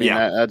leaguer. I mean,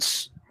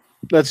 that's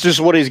just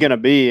what he's going to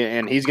be,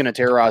 and he's going to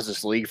terrorize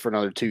this league for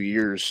another 2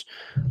 years.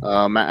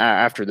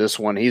 After this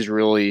one, he's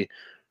really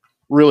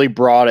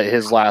brought it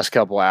his last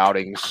couple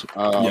outings.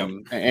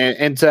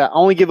 And to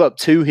only give up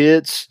 2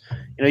 hits,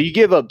 you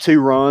give up 2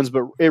 runs,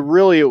 but it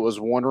was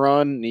 1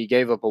 run, and he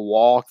gave up a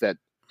walk that,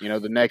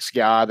 the next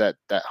guy that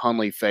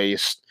Hundley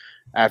faced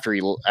after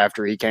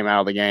he came out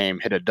of the game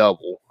hit a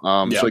double.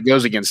 So it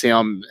goes against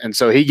him, and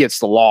so he gets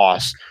the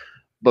loss.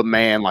 But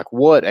man, like,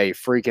 what a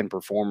freaking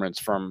performance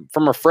from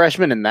a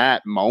freshman in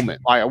that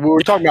moment. Like, we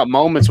were talking about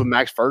moments with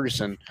Max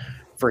Ferguson.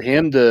 For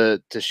him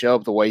to show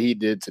up the way he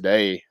did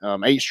today, 8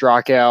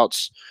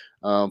 strikeouts,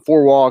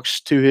 4 walks,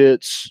 2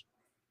 hits,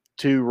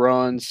 2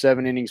 runs,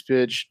 7 innings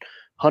pitched,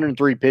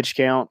 103 pitch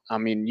count. I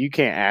mean, you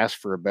can't ask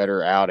for a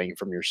better outing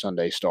from your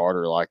Sunday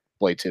starter like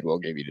Blade Tidwell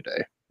gave you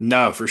today.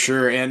 No, for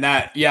sure. And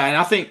and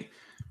I think,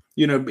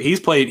 he's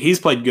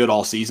played good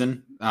all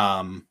season.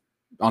 On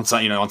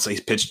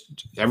he's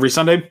pitched every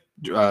Sunday,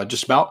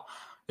 just about,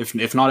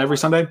 if not every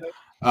Sunday.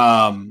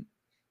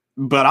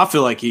 But I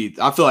feel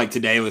like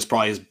today was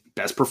probably his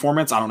best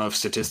performance. I don't know if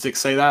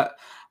statistics say that,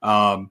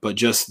 but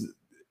just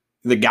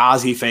the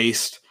guys he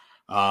faced,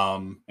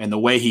 and the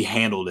way he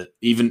handled it,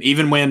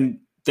 even when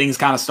things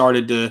kind of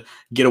started to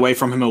get away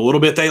from him a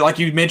little bit. They, like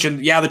you mentioned,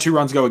 the 2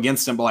 runs go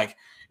against him, but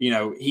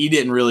he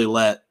didn't really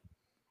let,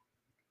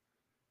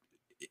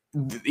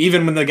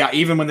 even when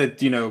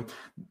the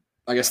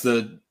I guess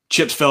the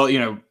chips fell,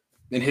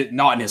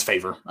 not in his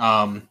favor.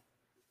 I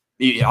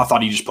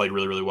thought he just played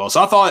really, really well.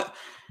 So I thought,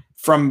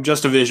 from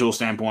just a visual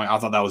standpoint, I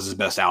thought that was his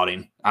best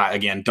outing. I,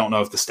 again, don't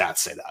know if the stats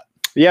say that.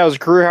 Yeah, it was a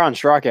career high in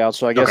strikeouts,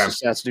 so I guess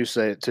the stats do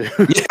say it too.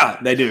 Yeah,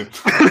 they do.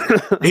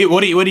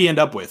 What did he end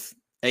up with?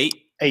 8?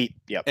 8,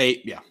 yep.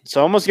 8, yeah.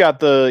 So almost got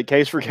the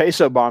case for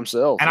queso by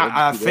himself. And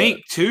I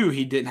think, too,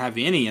 he didn't have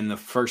any in the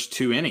first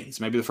 2 innings,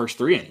 maybe the first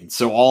 3 innings.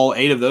 So all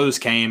 8 of those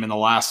came in the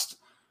last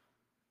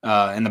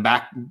in the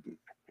back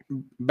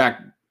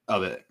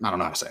of it. I don't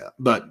know how to say that,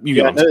 but you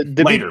get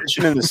later.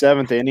 Pitching in the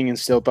 7th inning and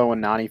still throwing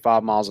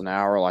 95 miles an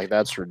hour, like,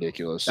 that's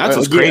ridiculous. That's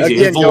what's crazy.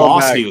 His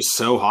velocity was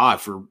so high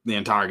for the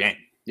entire game.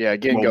 Yeah,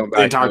 again, well, going back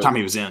the entire to- time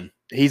he was in.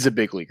 He's a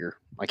big leaguer.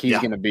 Like he's Yeah.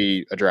 going to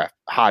be a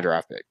high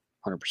draft pick,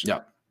 100%. Yeah.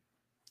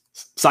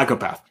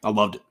 Psychopath. I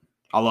loved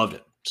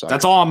it. So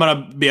That's all I'm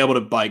going to be able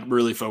to like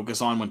really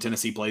focus on when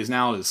Tennessee plays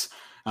now is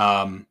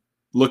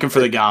looking for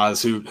the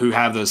guys who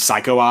have those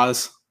psycho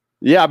eyes.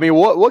 yeah. I mean,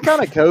 what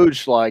kind of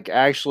coach like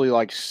actually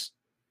like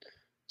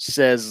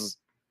says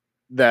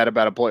that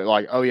about a player?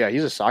 Like, oh yeah,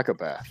 he's a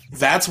psychopath.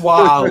 That's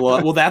why I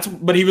love. Well,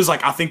 but he was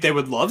like, I think they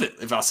would love it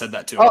if I said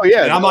that to him. Oh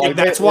yeah, and I'm like,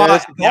 that's yeah, why.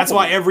 that's the That's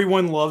why compliment.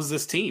 everyone loves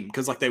this team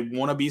because like they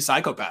want to be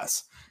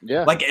psychopaths.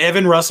 Yeah, Like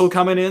Evan Russell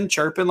coming in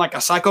chirping like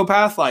a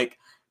psychopath, like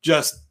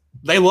just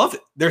they love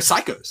it. They're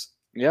psychos.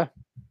 yeah.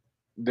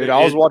 Dude,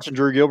 I was watching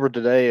Drew Gilbert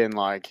today, and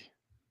like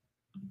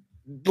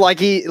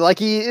he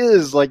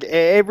is like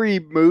every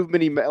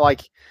movement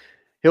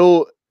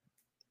he'll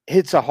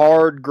hits a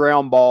hard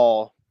ground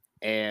ball,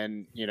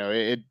 and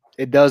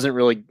it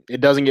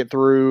doesn't get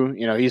through.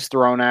 He's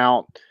thrown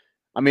out.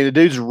 I mean, the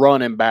dude's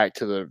running back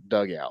to the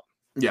dugout.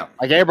 Yeah.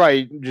 Like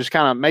everybody just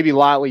kind of maybe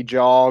lightly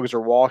jogs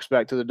or walks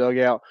back to the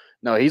dugout.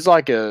 No, he's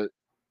like in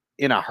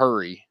a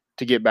hurry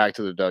to get back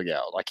to the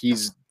dugout. Like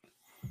he's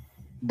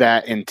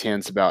that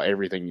intense about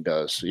everything he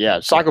does. So,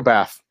 yeah,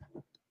 psychopath.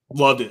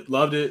 Loved it.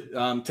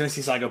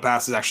 Tennessee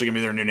Psychopaths is actually going to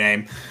be their new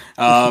name.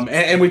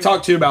 And we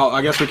talked too about,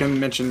 I guess we can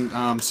mention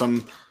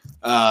some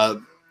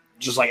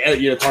just like,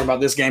 talk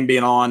about this game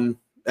being on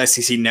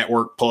SEC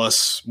Network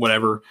Plus,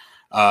 whatever.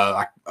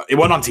 It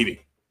wasn't on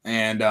TV.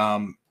 And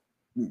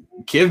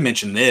Kiv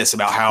mentioned this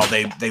about how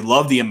they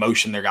love the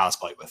emotion their guys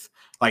play with.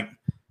 Like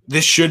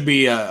this should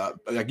be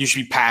like you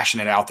should be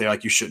passionate out there.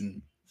 Like you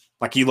shouldn't.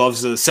 Like he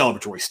loves the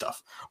celebratory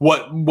stuff.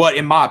 What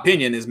in my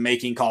opinion is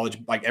making college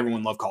like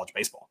everyone love college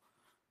baseball.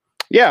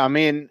 Yeah, I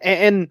mean,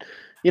 and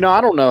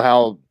I don't know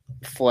how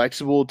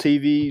flexible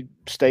TV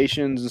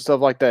stations and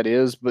stuff like that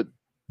is, but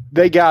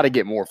they got to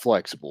get more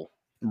flexible.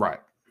 Right.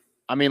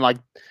 I mean, like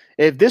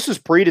if this was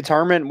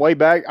predetermined way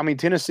back, I mean,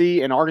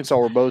 Tennessee and Arkansas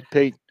were both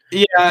picked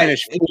to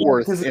finish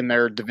fourth in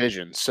their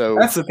division. So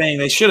that's the thing;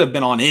 they should have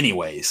been on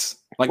anyways.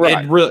 Like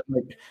Right. it really,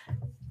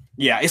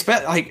 yeah. It's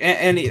like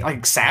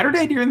like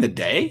Saturday during the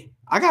day.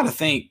 I got to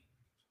think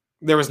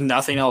there was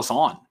nothing else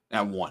on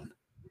at 1.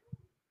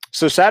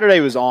 So Saturday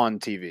was on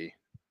TV.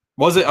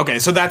 Was it? Okay,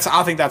 so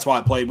I think that's why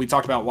it played. We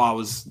talked about why it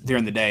was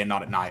during the day and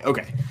not at night.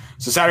 Okay,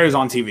 so Saturday was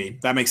on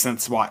TV. That makes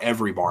sense why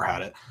every bar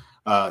had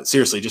it.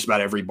 Seriously, just about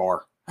every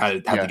bar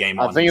had the game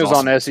on. I think it was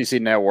on SEC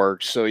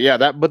Network. So yeah,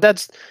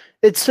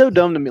 it's so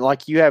dumb to me.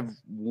 Like you have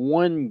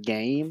one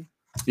game.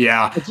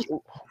 Yeah.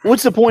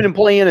 What's the point in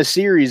playing a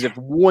series if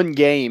one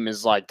game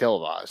is like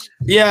televised?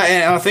 Yeah,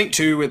 and I think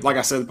too, with like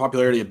I said, the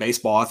popularity of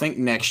baseball. I think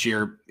next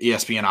year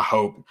ESPN, I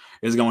hope,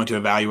 is going to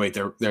evaluate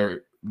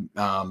their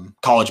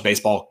college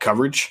baseball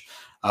coverage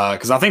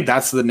because I think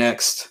that's the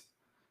next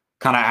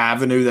kind of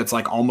avenue that's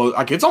like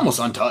it's almost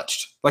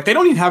untouched. Like they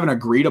don't even have an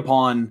agreed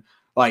upon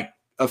like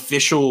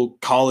official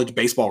college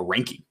baseball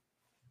ranking.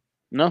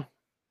 No.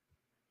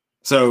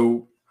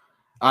 So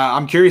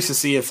I'm curious to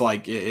see if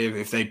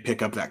they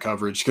pick up that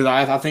coverage because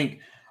I think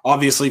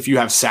obviously if you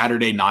have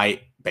Saturday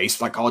night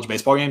like college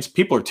baseball games,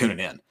 people are tuning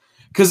in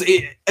because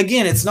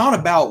it's not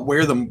about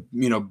where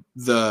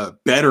the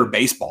better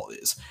baseball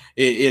is.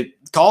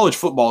 College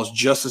football is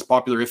just as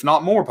popular, if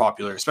not more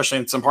popular, especially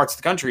in some parts of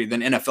the country,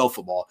 than NFL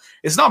football.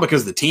 It's not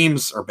because the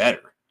teams are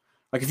better.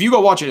 Like if you go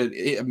watch an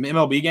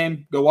MLB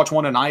game, go watch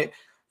one tonight,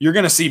 you're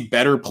going to see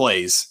better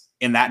plays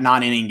in that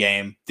 9-inning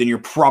game than you're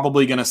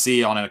probably going to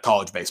see on a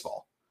college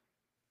baseball.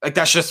 Like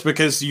that's just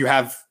because you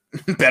have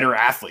better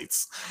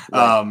athletes,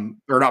 Right.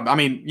 or not. I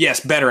mean, yes,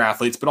 better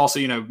athletes, but also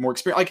more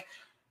experience. Like,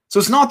 so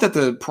it's not that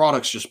the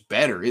product's just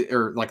better,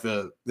 or like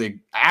the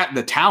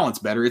talent's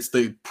better. It's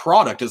the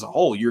product as a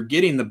whole. You're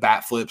getting the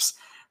bat flips,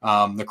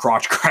 the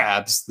crotch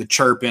grabs, the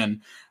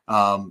chirping,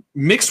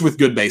 mixed with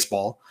good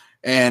baseball,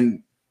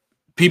 and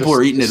people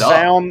are eating it up.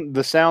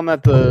 The sound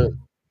that the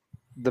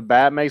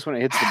bat makes when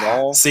it hits the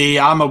ball. See,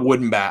 I'm a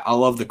wooden bat. I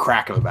love the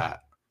crack of a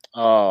bat.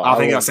 I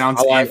think that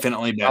sounds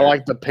infinitely better. I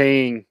like the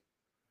ping.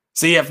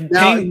 See, if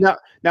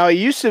now it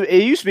used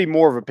to be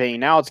more of a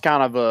ping. Now it's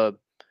kind of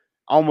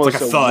almost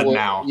like a thud wood,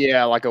 now.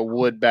 Yeah, like a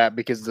wood bat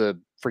because the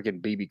freaking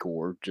BB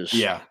core just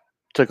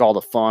took all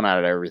the fun out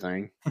of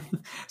everything.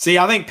 See,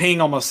 I think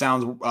ping almost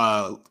sounds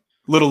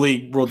Little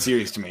League World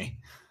Series to me.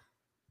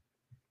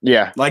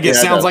 Yeah, like it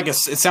sounds like it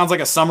sounds like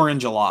a summer in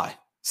July,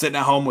 sitting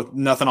at home with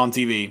nothing on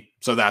TV,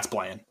 so that's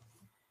playing.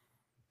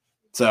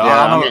 So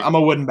I'm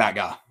a wooden bat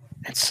guy.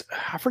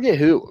 I forget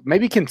who.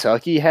 Maybe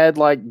Kentucky had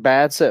like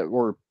bats that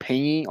were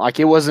pinging. Like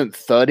it wasn't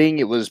thudding,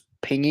 it was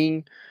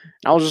pinging.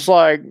 I was just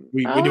like, do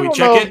we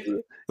check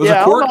it?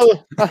 I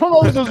don't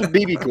know if those was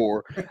BB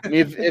core. I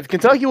mean, if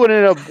Kentucky would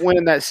end up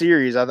winning that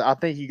series, I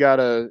think you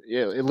gotta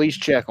at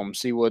least check them,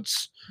 see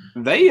what's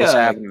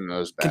happening in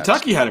those bats.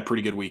 Kentucky had a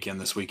pretty good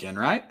weekend this weekend,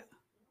 right?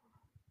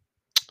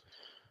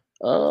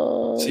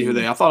 See who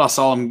I thought I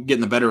saw them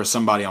getting the better of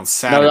somebody on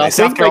Saturday.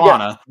 South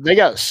Carolina. They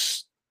got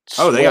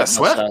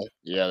swept.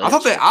 Yeah, I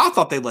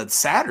thought they led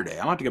Saturday.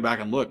 I might have to go back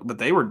and look, but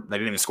they didn't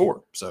even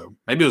score. So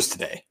maybe it was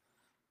today.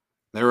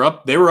 They were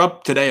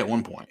up today at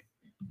one point.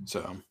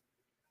 So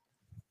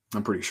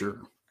I'm pretty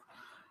sure.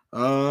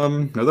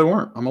 No, they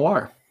weren't. I'm a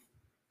liar.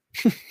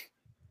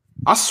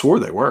 I swore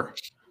they were.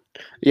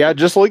 Yeah,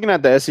 just looking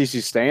at the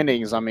SEC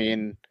standings, I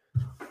mean,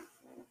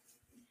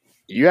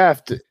 you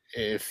have to,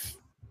 if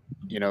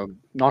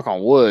knock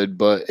on wood,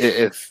 but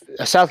if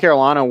South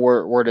Carolina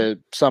were to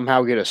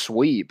somehow get a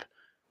sweep,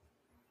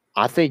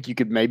 I think you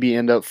could maybe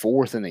end up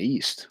 4th in the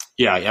East.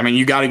 Yeah, I mean,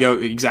 you got to go –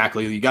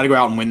 exactly. You got to go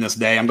out and win this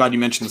day. I'm glad you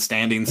mentioned the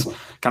standings.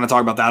 Kind of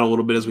talk about that a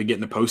little bit as we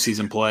get into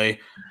postseason play.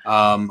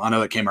 I know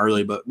that came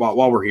early, but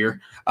while we're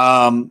here,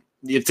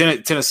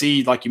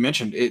 Tennessee, like you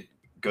mentioned, it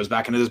goes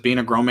back into this being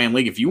a grown man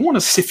league. If you want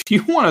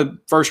a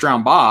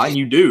first-round bye, and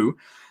you do,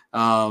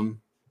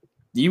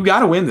 you got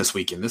to win this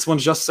weekend. This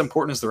one's just as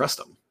important as the rest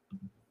of them.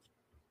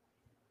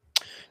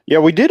 Yeah,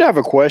 we did have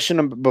a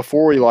question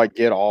before we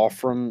get off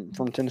from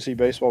Tennessee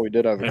baseball. We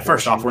did have.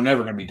 First off, we're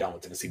never going to be done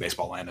with Tennessee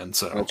baseball, Landon.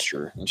 So that's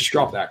true. Just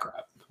drop that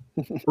crap.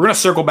 We're going to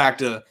circle back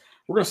to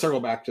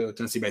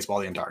Tennessee baseball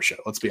the entire show.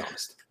 Let's be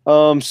honest.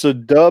 So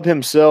Dub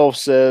himself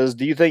says,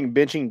 "Do you think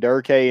benching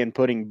Durkee and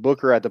putting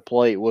Booker at the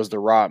plate was the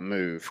right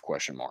move?" ?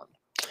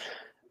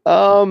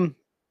 I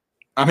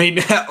mean,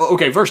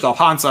 okay. First off,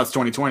 hindsight's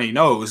 2020.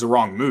 No, it was the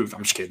wrong move.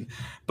 I'm just kidding,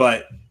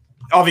 but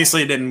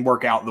obviously it didn't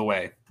work out the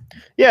way.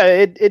 Yeah,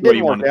 it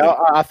didn't work out.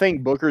 I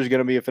think Booker is going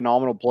to be a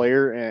phenomenal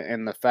player,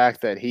 and the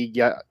fact that he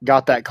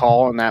got that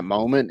call in that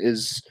moment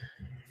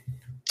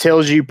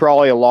tells you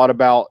probably a lot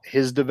about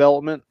his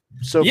development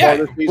so far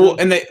this season. Well,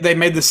 and they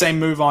made the same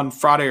move on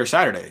Friday or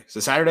Saturday. So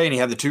Saturday, and he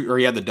had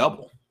the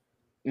double.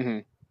 Mm-hmm.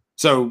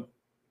 So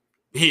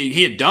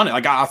he had done it.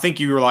 I think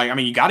you were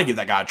you got to give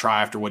that guy a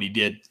try after what he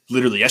did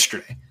literally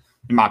yesterday.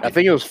 In my opinion. I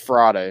think it was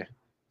Friday.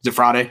 Is it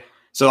Friday?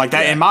 So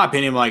that, in my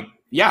opinion,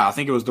 yeah, I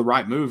think it was the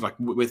right move.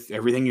 With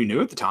everything you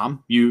knew at the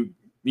time, you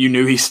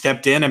knew he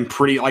stepped in and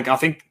I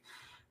think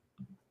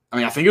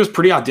it was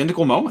pretty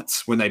identical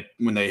moments when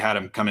they had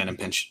him come in and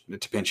pinch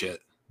hit.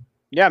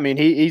 Yeah, I mean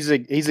he's a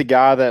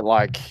guy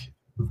that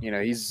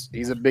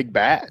he's a big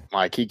bat.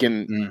 He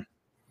can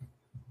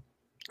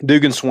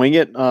Duke can swing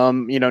it.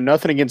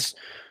 Nothing against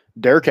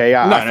Durkee.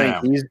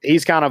 I think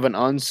he's kind of an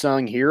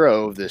unsung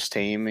hero of this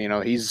team.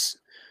 He's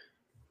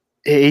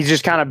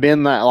just kind of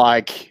been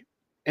that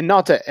and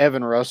not to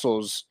Evan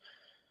Russell's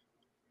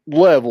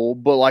level,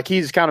 but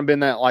he's kind of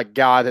been that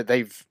guy that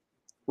they've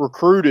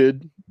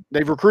recruited.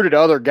 They've recruited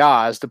other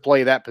guys to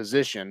play that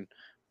position,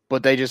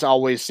 but they just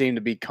always seem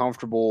to be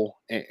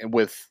comfortable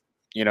with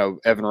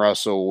Evan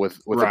Russell, with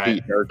a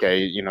Pete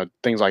Durkee,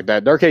 things like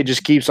that. Durkee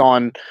just keeps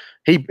on.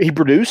 He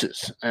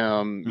produces.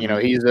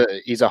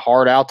 He's a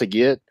hard out to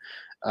get.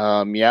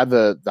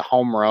 The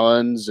home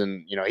runs,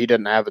 and he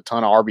doesn't have a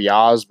ton of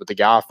RBIs, but the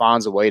guy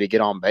finds a way to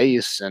get on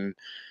base. And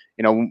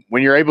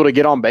when you're able to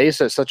get on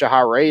base at such a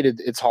high rate,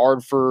 it's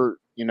hard for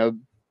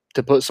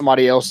to put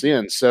somebody else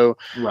in. So,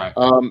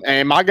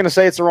 am I going to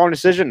say it's the wrong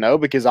decision? No,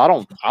 because I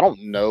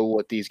don't know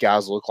what these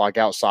guys look like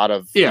outside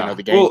of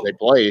the games they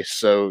play.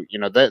 So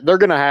they're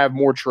going to have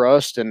more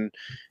trust and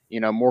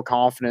more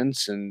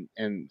confidence in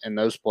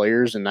those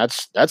players, and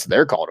that's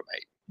their call to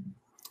make.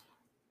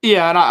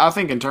 Yeah, and I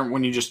think in terms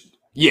when you just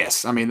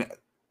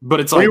but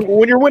it's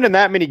when you're winning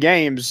that many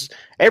games,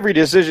 every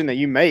decision that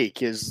you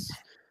make is,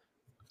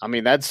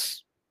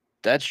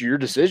 that's your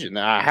decision.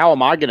 How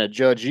am I going to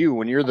judge you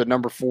when you're the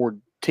number 4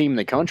 team in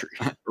the country?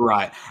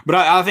 Right. But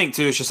I think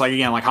too, it's just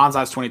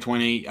hindsight's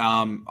 2020.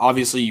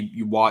 Obviously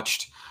you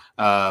watched,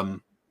 where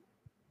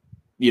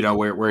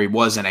he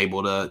wasn't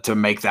able to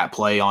make that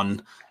play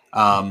on,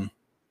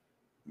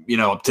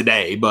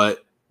 today,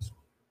 but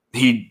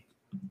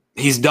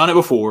he's done it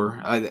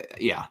before.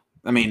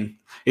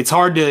 It's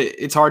hard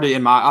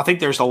to, I think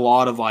there's a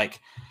lot of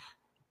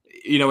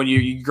when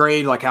you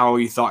grade how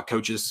you thought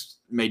coaches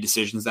made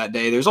decisions that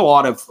day, there's a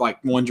lot of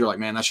ones you're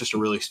man, that's just a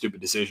really stupid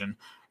decision.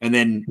 And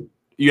then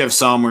you have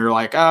some where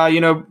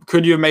you're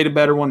could you have made a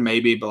better one?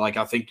 Maybe. But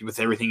I think with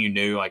everything you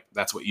knew,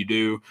 that's what you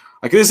do.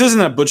 This isn't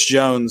a Butch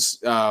Jones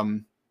not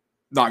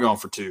going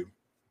for 2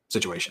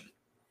 situation.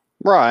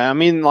 Right.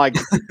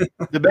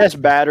 The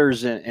best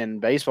batters in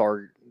baseball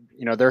are,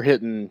 they're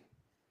hitting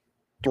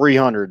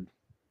 300,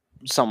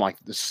 something like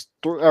this,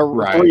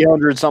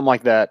 300, something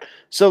like that.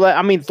 So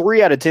that,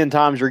 3 out of 10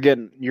 times you're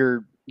getting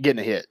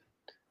a hit.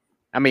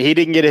 He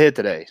didn't get a hit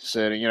today.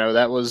 So,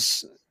 that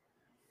was,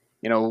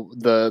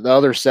 the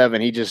other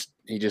 7, he just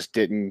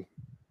didn't,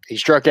 he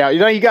struck out.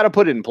 You got to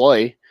put it in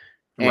play.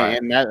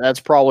 And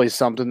that's probably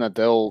something that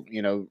they'll,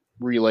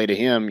 relay to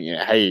him.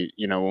 Hey,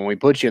 when we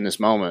put you in this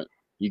moment,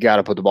 you got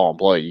to put the ball in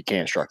play. You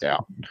can't strike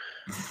out.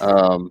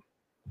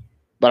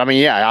 But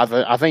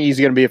I think he's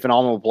going to be a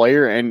phenomenal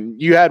player.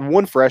 And you had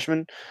one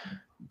freshman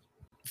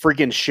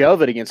freaking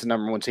shove it against the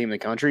number 1 team in the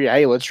country.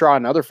 Hey, let's try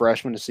another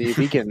freshman to see if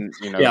he can,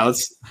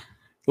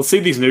 Let's see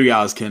if these new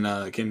guys can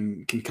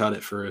cut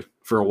it for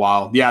a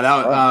while.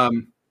 Yeah,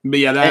 and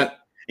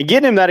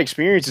getting him that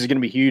experience is going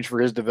to be huge for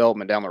his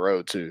development down the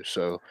road too.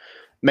 So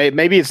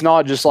maybe it's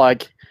not just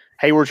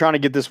hey, we're trying to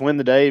get this win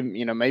today.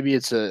 Maybe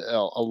it's a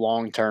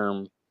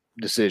long-term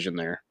decision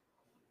there.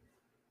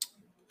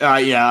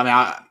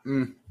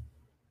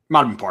 Might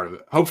have been part of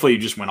it. Hopefully, you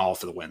just went all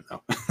for the win,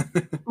 though.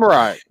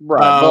 Right.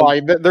 But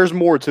like, there's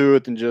more to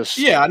it than just.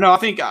 Yeah, no,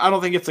 I don't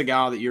think it's a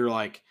guy that you're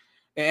like,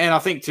 and I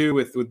think too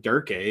with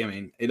Durkee. I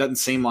mean, it doesn't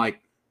seem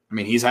like. I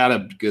mean, he's had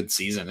a good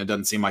season. It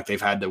doesn't seem like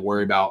they've had to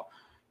worry about,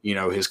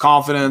 his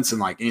confidence and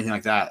like anything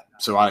like that.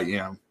 So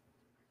Yeah,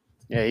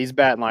 he's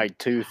batting like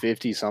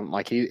 250 something.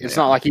 Like it's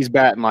not like he's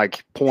batting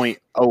like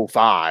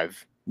 .05.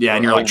 Yeah,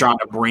 and you're trying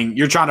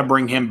to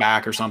bring him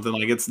back or something.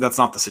 Like that's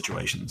not the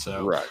situation.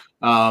 So right.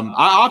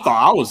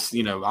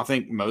 I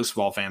think most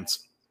Vol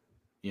fans,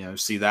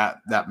 see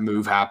that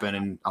move happen,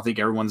 and I think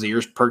everyone's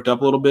ears perked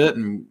up a little bit,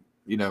 and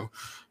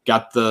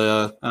got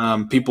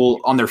the people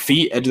on their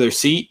feet, edge of their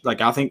seat.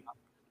 Like I think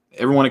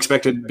everyone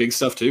expected big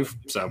stuff too.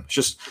 So it's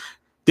just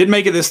didn't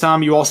make it this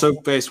time. You also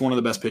faced one of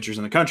the best pitchers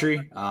in the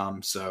country.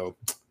 So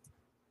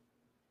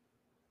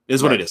it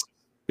is what it is.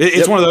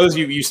 It's one of those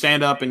you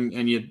stand up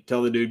and you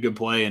tell the dude good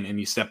play and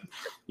you tip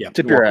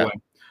your hat.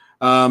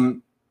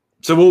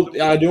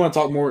 So I do want to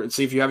talk more and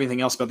see if you have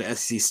anything else about the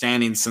SEC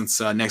standings since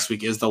next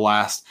week is the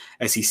last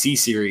SEC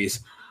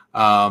series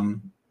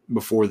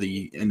before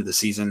the end of the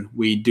season.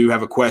 We do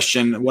have a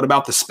question. What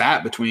about the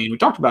spat between – we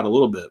talked about it a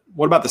little bit.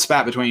 What about the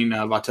spat between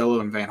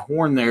Vitello and Van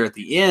Horn there at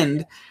the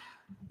end?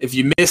 If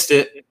you missed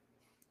it,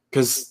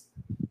 because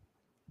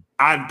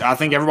I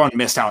think everyone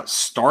missed how it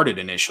started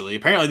initially.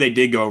 Apparently they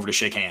did go over to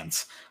shake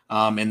hands.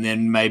 And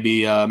then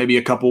maybe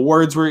a couple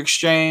words were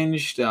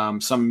exchanged. Some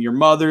of your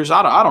mothers,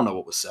 I don't know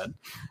what was said,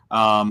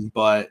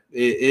 but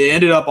it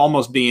ended up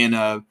almost being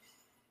a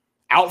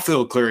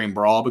outfield clearing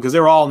brawl because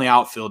they were all in the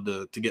outfield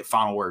to get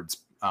final words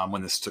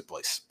when this took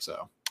place.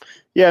 So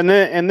yeah, and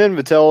then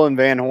Vitello and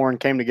Van Horn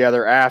came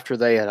together after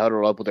they had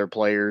huddled up with their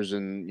players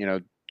and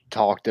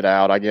talked it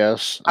out. I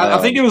guess I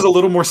think it was a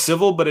little more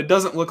civil, but it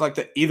doesn't look like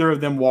that either of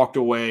them walked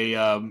away.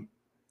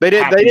 They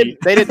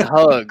didn't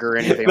hug or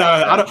anything. No,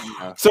 like that.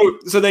 I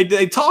don't. So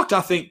they talked, I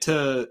think,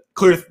 to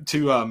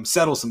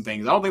settle some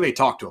things. I don't think they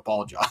talked to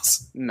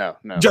apologize. No.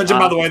 Judging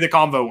by the way the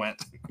convo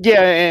went.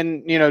 Yeah,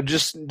 and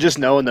just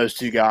knowing those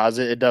two guys,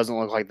 it doesn't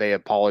look like they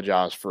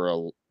apologized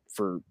for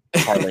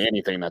hardly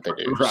anything that they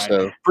do. Right.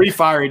 So pretty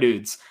fiery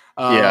dudes.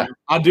 Yeah,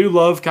 I do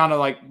love kind of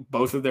like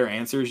both of their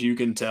answers. You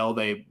can tell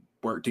they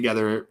worked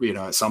together,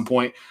 at some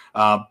point.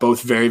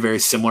 Both very, very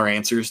similar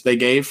answers they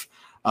gave.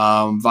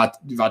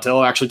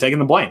 Vitello actually taking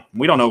the blame.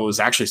 We don't know what was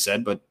actually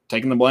said, but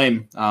taking the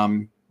blame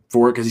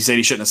for it because he said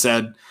he shouldn't have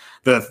said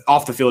the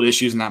off the field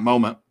issues in that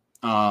moment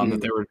that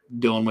they were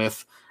dealing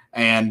with.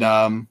 And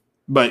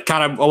but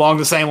kind of along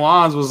the same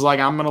lines was like,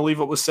 I'm going to leave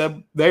what was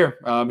said there.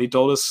 He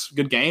told us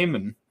good game,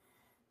 and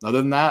other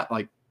than that,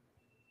 like.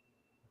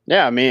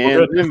 Yeah, I mean,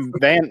 and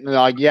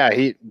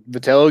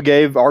Vitello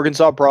gave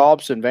Arkansas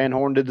props, and Van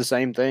Horn did the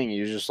same thing. He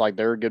was just like,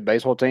 they're a good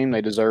baseball team.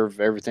 They deserve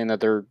everything that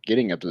they're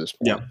getting up to this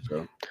point. Yeah.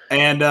 So.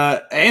 And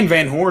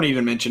Van Horn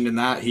even mentioned in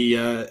that he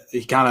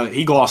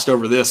glossed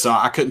over this, so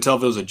I couldn't tell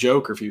if it was a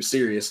joke or if he was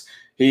serious.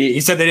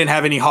 He said they didn't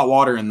have any hot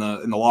water in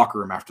the locker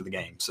room after the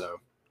game. So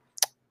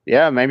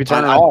yeah, maybe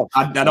turn it off.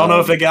 I don't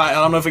know if it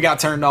got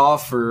turned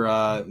off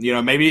or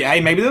maybe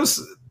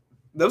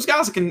those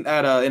guys in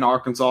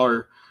Arkansas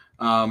are.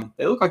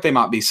 They look like they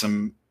might be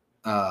some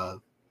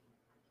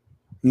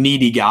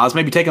needy guys,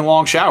 maybe taking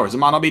long showers. It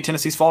might not be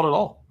Tennessee's fault at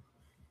all.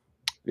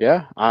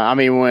 Yeah, I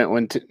mean,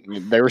 when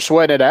they were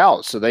sweating it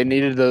out, so they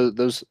needed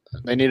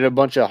they needed a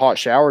bunch of hot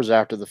showers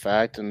after the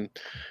fact, and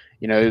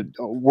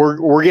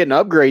we're getting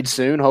upgrades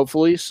soon,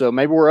 hopefully. So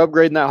maybe we're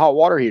upgrading that hot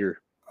water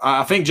heater.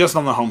 I think just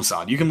on the home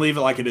side, you can leave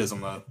it like it is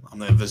on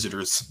the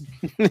visitors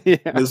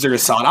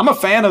visitors side. I'm a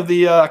fan of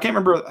the. I can't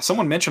remember.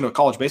 Someone mentioned a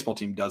college baseball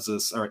team does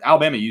this, or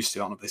Alabama used to.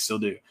 I don't know if they still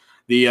do.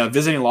 The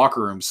visiting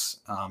locker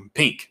rooms,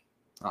 pink.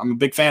 I'm a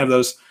big fan of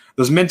those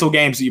mental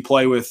games that you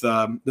play with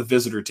the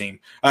visitor team.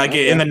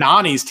 In the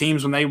 90s,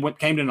 teams when they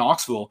came to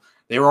Knoxville,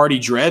 they were already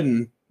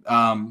dreading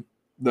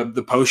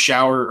the post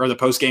shower or the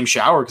post game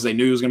shower because they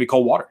knew it was going to be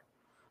cold water.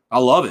 I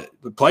love it.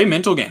 But play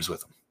mental games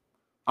with them.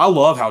 I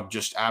love how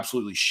just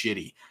absolutely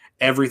shitty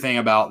everything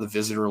about the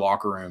visitor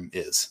locker room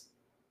is.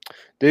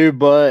 Dude,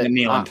 but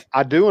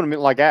I do want to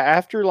like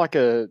after like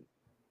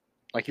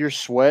you're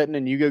sweating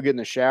and you go get in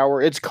the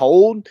shower, it's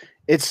cold.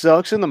 It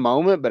sucks in the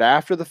moment, but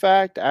after the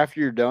fact, after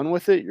you're done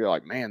with it, you're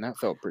like, man, that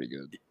felt pretty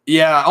good.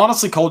 Yeah,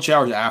 honestly, cold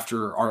showers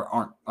after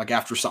aren't like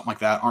after something like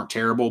that aren't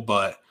terrible,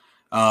 but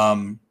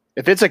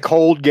if it's a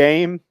cold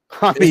game,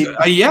 I mean,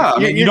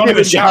 you don't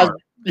even shower.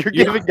 You're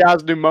giving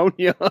guys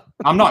pneumonia.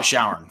 I'm not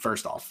showering,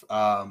 first off.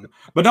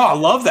 But no, I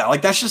love that.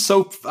 Like, that's just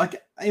so,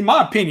 like, in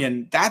my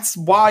opinion, that's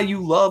why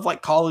you love,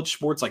 like, college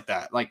sports like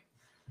that. Like,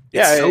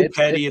 it's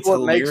petty. It's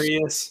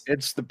hilarious.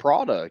 It's the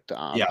product.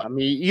 Yeah. I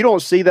mean, you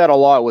don't see that a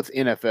lot with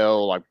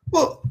NFL. Like,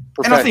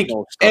 and I think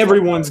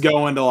everyone's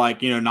going to,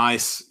 like,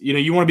 nice,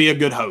 you want to be a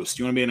good host.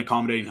 You want to be an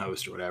accommodating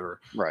host or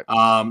whatever. Right.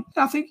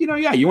 I think, you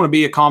want to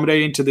be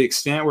accommodating to the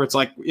extent where it's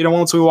like,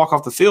 once we walk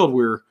off the field,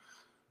 we're,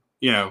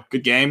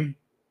 good game.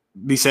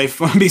 Be safe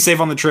on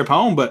the trip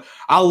home. But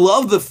I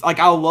love that.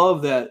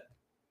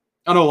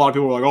 I know a lot of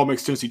people are like, oh, it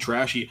makes Tennessee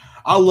trashy.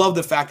 I love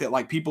the fact that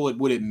like people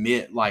would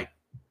admit, like,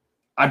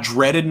 I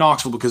dreaded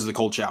Knoxville because of the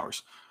cold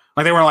showers.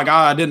 Like they weren't like,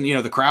 I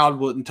didn't, the crowd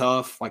wasn't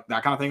tough, like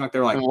that kind of thing. Like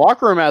they're like, And the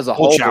locker room as a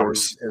cold whole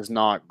showers. is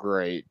not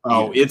great.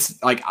 Oh,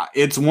 it's like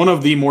it's one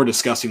of the more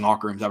disgusting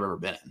locker rooms I've ever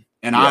been in,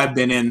 and I've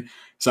been in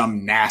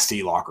some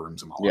nasty locker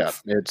rooms in my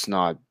life. Yeah, it's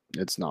not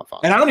fun.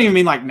 And I don't even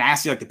mean like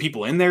nasty, like the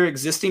people in there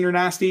existing are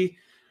nasty.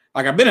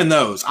 Like I've been in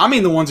those. I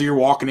mean the ones that you're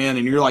walking in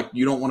and you're like,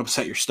 you don't want to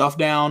set your stuff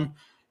down.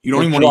 You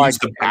don't even want to use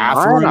the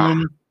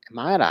bathroom. Am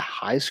I at a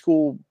high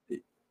school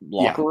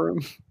locker room?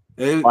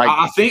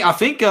 I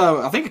think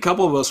a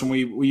couple of us when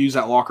we use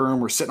that locker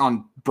room, we're sitting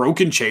on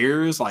broken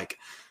chairs, like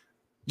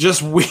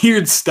just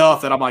weird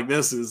stuff that I'm like,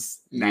 this is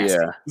nasty.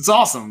 Yeah. It's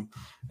awesome.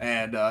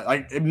 And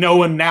like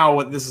knowing now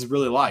what this is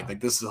really like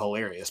this is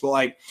hilarious. But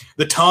like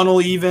the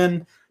tunnel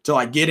even to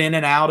like get in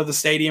and out of the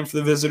stadium for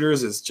the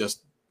visitors is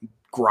just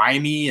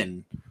grimy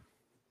and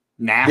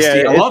nasty.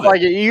 Yeah, I love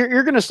like it.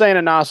 You're going to stay in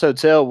a nice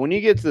hotel. When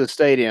you get to the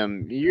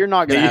stadium, you're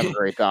not going to have a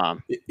great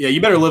time. Yeah,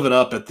 you better live it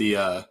up at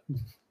the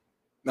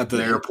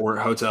airport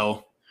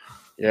hotel.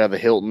 Yeah, the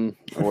Hilton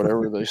or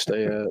whatever they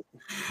stay at.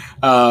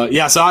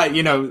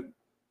 So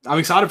I'm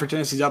excited for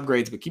Tennessee's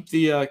upgrades, but keep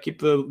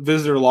the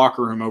visitor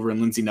locker room over in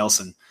Lindsey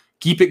Nelson.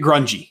 Keep it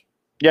grungy.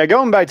 Yeah,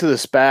 going back to the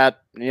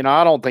spat, I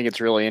don't think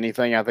it's really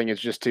anything. I think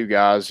it's just two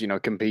guys,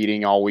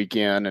 competing all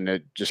weekend, and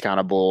it just kind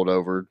of boiled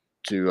over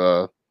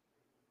to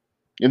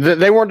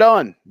they weren't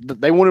done.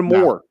 They wanted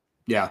more.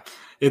 Yeah,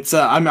 it's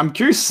I'm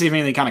curious to see if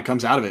anything kind of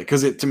comes out of it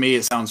because to me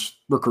it sounds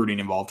recruiting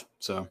involved.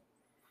 So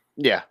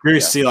yeah,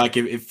 curious to see like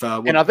if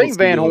and I think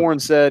Van Horn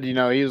said he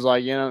was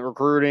like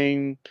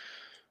recruiting.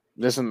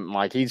 This and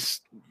like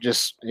he's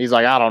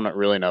like I don't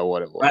really know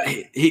what it was.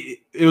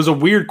 It was a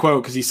weird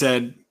quote because he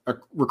said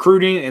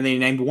recruiting and then he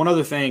named one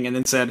other thing and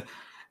then said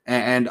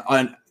and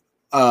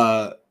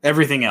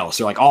everything else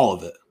or like all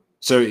of it.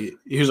 So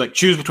he was like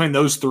choose between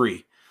those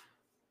three.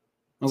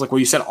 I was like, well,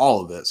 you said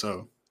all of it,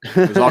 so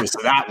it was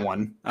obviously that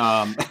one.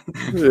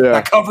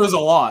 That covers a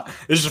lot.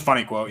 It's just a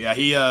funny quote. Yeah,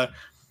 he that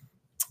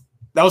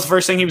was the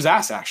first thing he was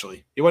asked.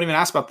 Actually, he wasn't even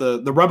asked about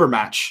the rubber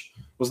match.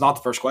 Was not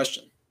the first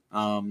question.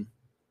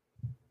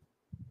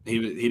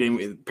 He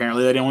didn't.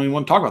 Apparently, they didn't even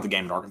want to talk about the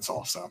game at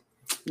Arkansas. So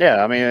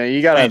yeah, I mean,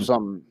 you got to have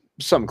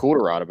something cool to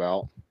write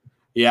about.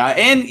 Yeah,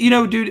 and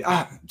dude,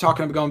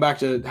 talking about going back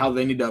to how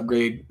they need to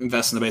upgrade,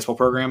 invest in the baseball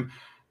program.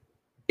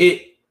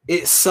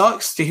 It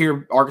sucks to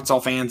hear Arkansas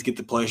fans get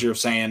the pleasure of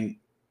saying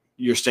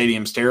your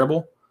stadium's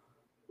terrible,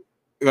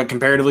 like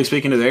comparatively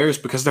speaking to theirs,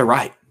 because they're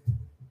right.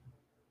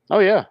 Oh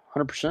yeah,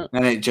 100%.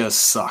 And it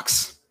just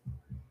sucks.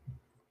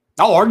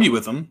 I'll argue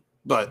with them,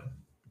 but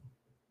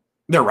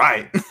they're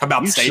right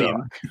about the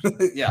stadium.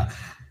 Yeah,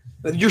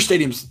 your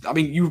stadium's. I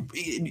mean,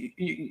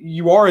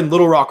 you are in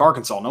Little Rock,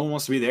 Arkansas. No one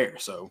wants to be there,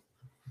 so.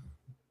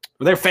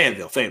 But they're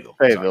Fayetteville.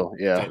 Yeah. Fayetteville.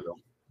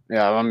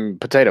 Yeah, I mean,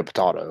 potato.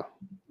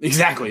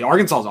 Exactly.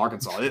 Arkansas is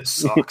Arkansas. It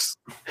sucks.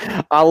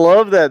 I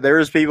love that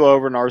there's people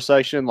over in our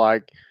section,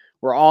 like,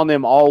 we're on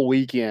them all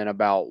weekend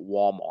about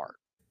Walmart.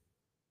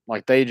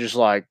 Like, they just,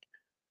 like,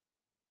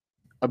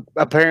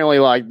 apparently,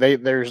 like,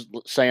 they're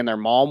saying their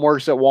mom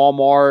works at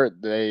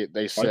Walmart.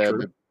 They said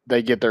that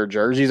they get their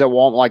jerseys at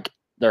Walmart, like,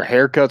 their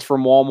haircuts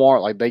from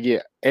Walmart. Like, they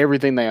get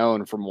everything they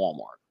own from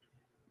Walmart.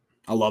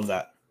 I love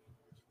that.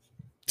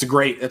 It's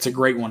a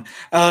great one.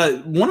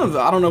 One of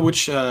I don't know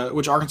which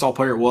Arkansas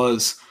player it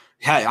was.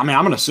 I'm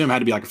going to assume it had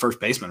to be like a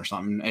first baseman or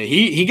something.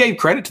 He gave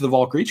credit to the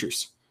Vol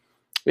Creatures.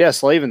 Yeah,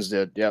 Slavens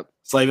did. Yep.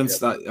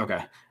 Slavens. Yep.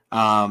 Okay.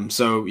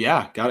 So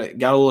yeah, got a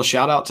little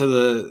shout out to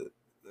the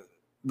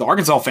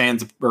Arkansas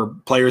fans or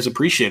players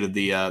appreciated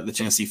the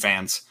Tennessee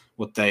fans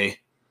what they.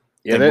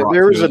 Yeah,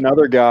 there was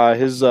another guy.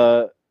 His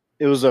it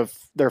was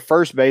their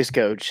first base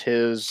coach.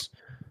 His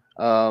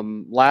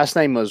last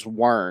name was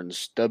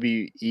Wernes,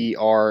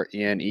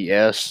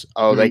 Wernes.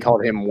 Oh, they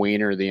called him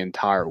Wiener the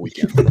entire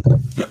weekend.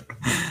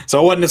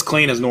 So it wasn't as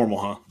clean as normal,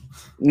 huh?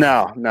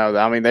 No.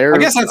 I mean, I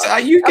guess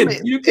that's you could.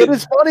 It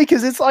is funny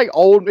because it's like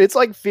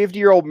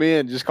 50-year-old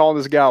men just calling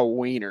this guy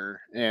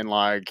Wiener, and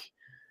like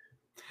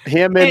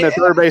him and the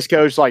third base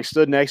coach like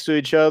stood next to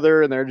each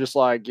other, and they're just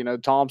like,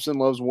 Thompson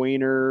loves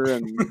Wiener,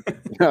 and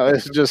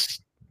it's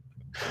just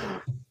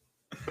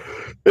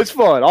it's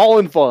fun, all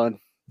in fun.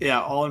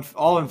 Yeah, all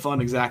in fun.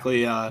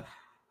 Exactly.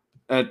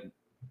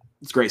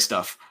 It's great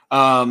stuff.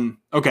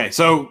 Okay,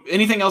 so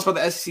anything else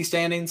about the SEC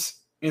standings?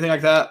 Anything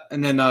like that?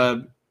 And then,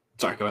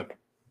 sorry, go ahead.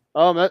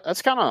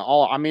 That's kind of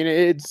all. I mean,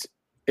 it's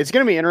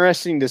going to be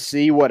interesting to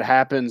see what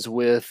happens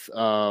with,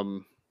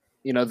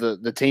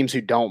 the teams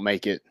who don't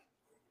make it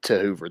to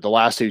Hoover, the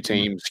last two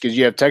teams, because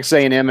you have Texas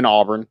A&M and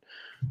Auburn.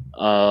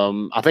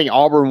 I think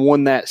Auburn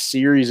won that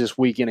series this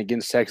weekend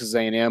against Texas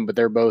A&M, but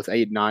they're both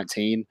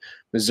 8-19.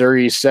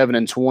 Missouri is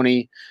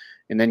 7-20,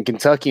 and then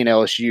Kentucky and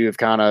LSU have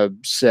kind of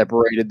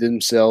separated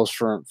themselves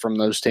from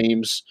those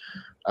teams.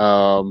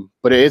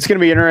 But it's going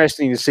to be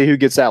interesting to see who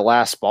gets that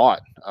last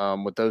spot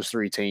with those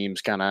three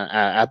teams kind of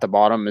at the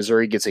bottom.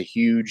 Missouri gets a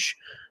huge,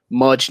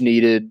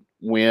 much-needed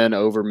win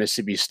over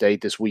Mississippi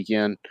State this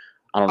weekend.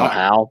 I don't know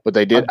how, but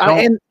they did.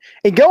 And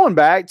going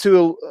back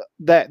to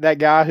that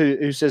guy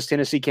who says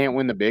Tennessee can't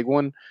win the big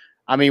one,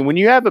 I mean, when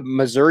you have a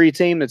Missouri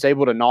team that's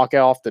able to knock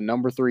off the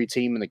number 3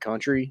 team in the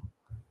country,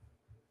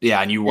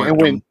 yeah, and you worked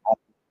them.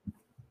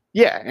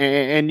 Yeah,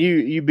 and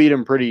you beat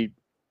them pretty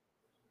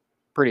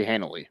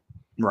handily,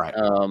 right?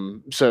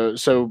 So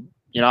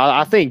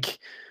I think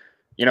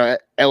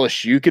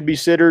LSU could be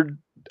considered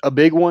a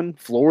big one.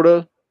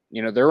 Florida,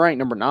 they're ranked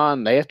number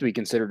 9. They have to be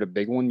considered a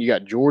big one. You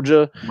got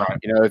Georgia, right?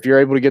 If you're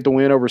able to get the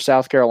win over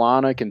South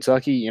Carolina,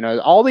 Kentucky,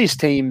 all these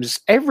teams,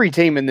 every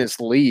team in this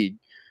league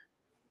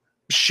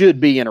should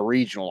be in a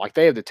regional. Like,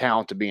 they have the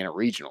talent to be in a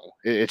regional.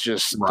 It's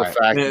just the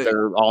fact that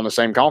they're all in the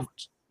same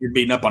conference. You're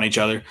beating up on each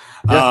other.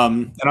 Yeah.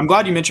 And I'm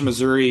glad you mentioned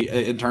Missouri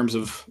in terms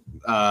of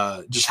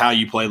just how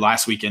you played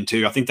last weekend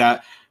too. I think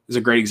that is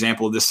a great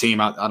example of this team.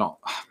 I can't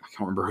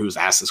remember who was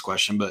asked this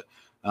question, but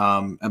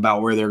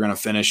about where they're going to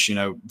finish.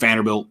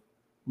 Vanderbilt,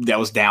 that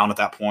was down at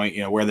that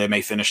point, where they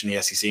may finish in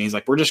the SEC. And he's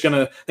like, I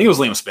think it was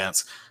Liam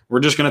Spence. We're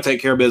just going to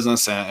take care of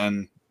business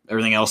and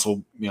everything else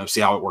will, see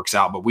how it works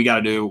out. But we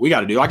got to do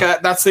like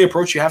that's the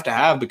approach you have to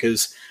have,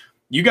 because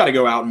you got to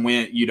go out and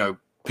win,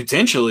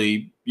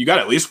 potentially you got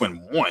to at least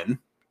win one,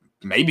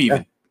 maybe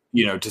even,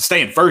 to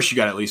stay in first, you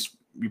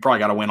probably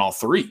got to win all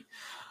 3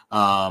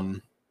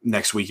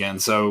 next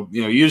weekend. So,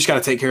 you just got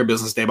to take care of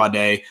business day by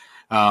day.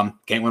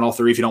 Can't win all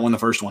 3 if you don't win the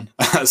first one.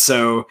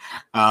 So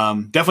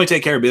definitely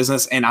take care of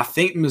business. And I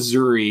think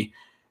Missouri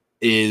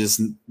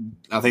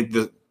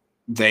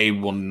they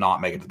will not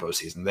make it to the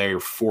postseason. They're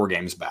 4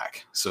 games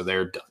back, so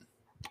they're done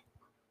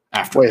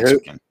after this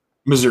weekend.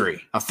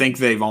 Missouri, I think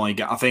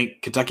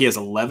Kentucky has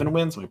 11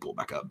 wins. Let me pull it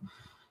back up.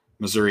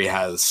 Missouri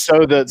has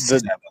 7.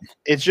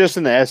 It's just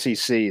in the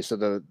SEC, so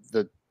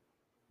the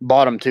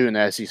bottom 2 in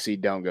the SEC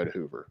don't go to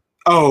Hoover.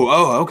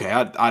 Oh, okay.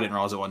 I didn't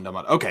realize it wasn't done.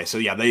 Okay, so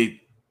yeah, they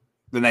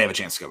have a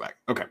chance to go back.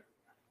 Okay,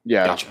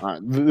 yeah, gotcha.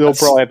 They'll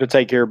probably have to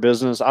take care of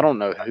business. I don't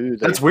know who.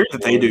 That's weird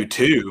that they do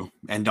 2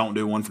 and don't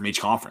do 1 from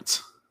each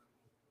conference.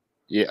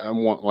 Yeah,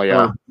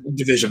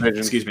 division.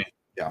 Excuse me.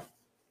 Yeah,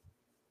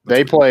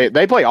 they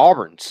play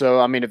Auburn. So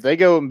I mean, if they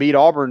go and beat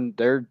Auburn,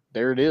 there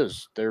it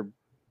is.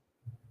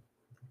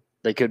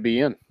 They could be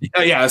in.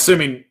 Yeah,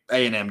 assuming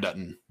A&M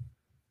doesn't.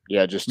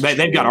 Yeah,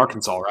 they've got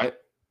Arkansas, right?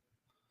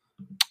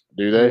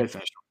 Do they?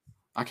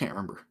 I can't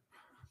remember.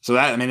 So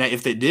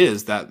if it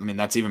is that,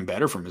 that's even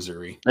better for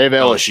Missouri. They have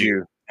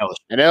LSU.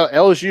 And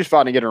LSU's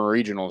fighting to get in a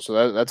regional,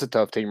 so that's a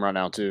tough team right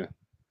now too.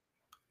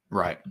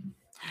 Right.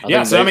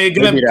 Gonna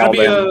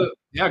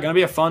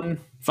be a fun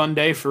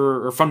day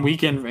or fun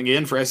weekend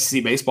again for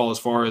SEC baseball as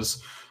far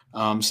as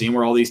seeing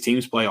where all these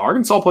teams play.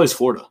 Arkansas plays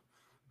Florida,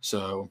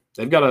 so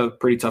they've got a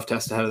pretty tough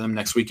test ahead of them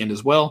next weekend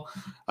as well.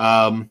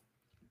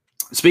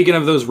 Speaking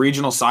of those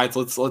regional sites,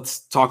 let's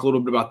talk a little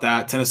bit about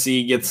that.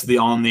 Tennessee gets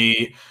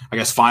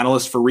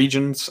finalists for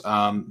regions.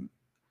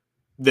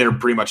 They're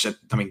pretty much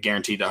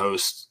guaranteed to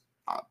host,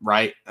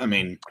 right?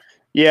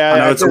 Yeah, I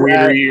know it's a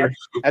weird year.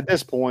 At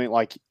this point,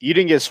 you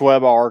didn't get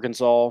swept by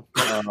Arkansas.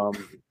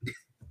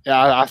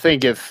 I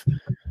think if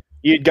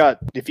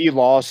you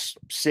lost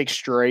 6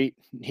 straight,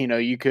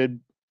 you could,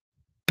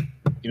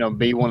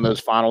 be one of those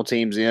final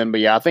teams in.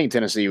 But yeah, I think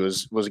Tennessee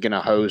was going to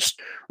host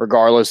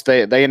regardless.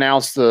 They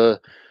announced the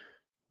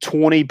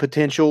 20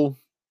 potential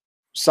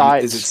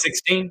sites. Is it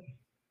 16?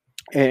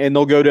 And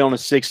they'll go down to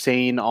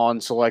 16 on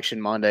Selection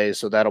Monday.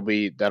 So that'll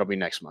be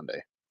next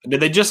Monday.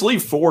 Did they just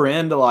leave 4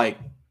 in to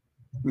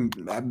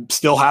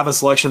still have a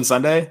Selection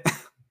Sunday?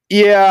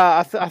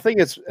 Yeah, I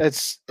think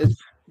it's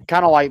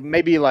kind of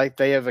maybe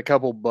they have a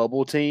couple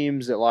bubble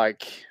teams that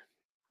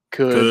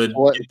could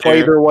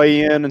play their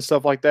way in and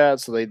stuff like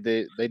that. So they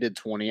did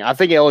 20. I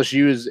think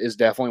LSU is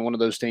definitely one of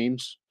those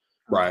teams.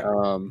 Right.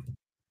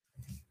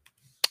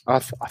 I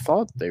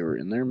thought they were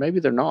in there. Maybe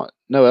they're not.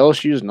 No,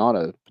 LSU is not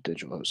a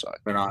potential host site.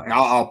 They're not.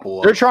 I'll pull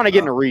up. They're trying to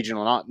get in a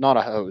regional, not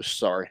a host.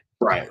 Sorry.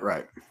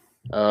 Right.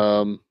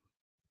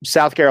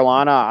 South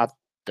Carolina,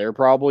 they're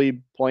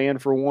probably playing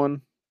for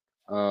one.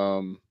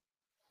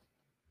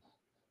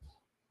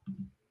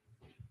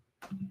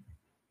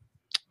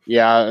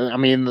 Yeah,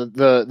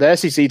 the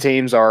SEC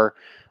teams are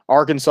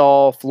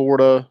Arkansas,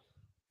 Florida,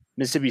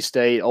 Mississippi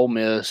State, Ole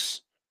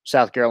Miss,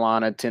 South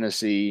Carolina,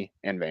 Tennessee,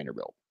 and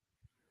Vanderbilt.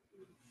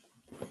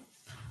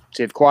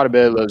 So you have quite a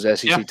bit of those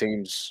SEC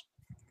teams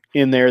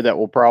in there that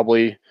will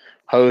probably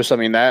host.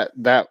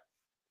 That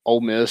Ole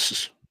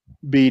Miss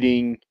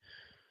beating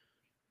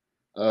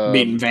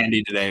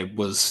Vandy today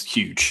was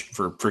huge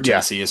for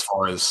Tennessee as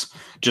far as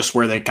just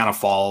where they kind of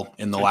fall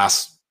in the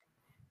last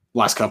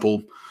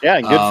couple. Yeah,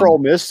 and good for Ole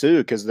Miss too,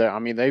 because they're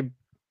going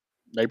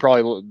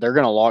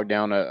to lock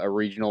down a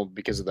regional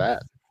because of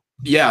that.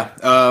 Yeah,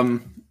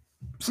 some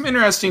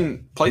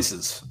interesting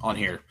places on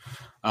here.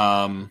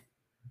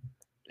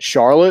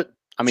 Charlotte.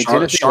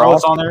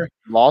 Charlotte's on there.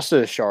 Lost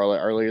to Charlotte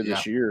earlier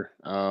this year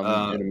in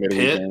a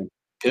midweek game.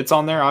 Pitt's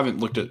on there. I haven't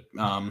looked at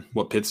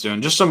what Pitt's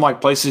doing. Just some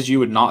places you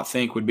would not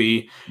think would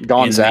be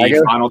Gonzaga. In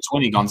the final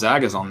 20.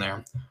 Gonzaga's on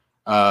there.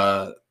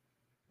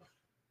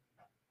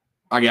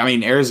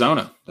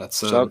 Arizona.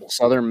 That's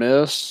Southern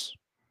Miss.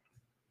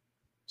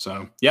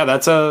 So yeah,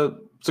 it's a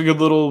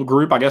good little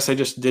group. I guess they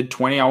just did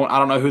 20. I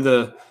don't know who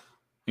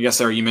I guess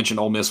there you mentioned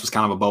Ole Miss was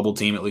kind of a bubble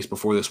team at least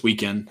before this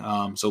weekend,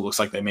 so it looks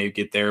like they may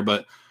get there.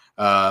 But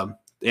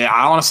yeah,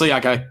 I honestly,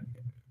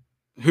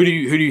 who do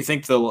you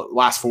think the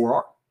last four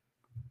are?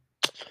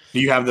 Do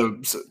you have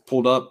the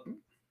pulled up?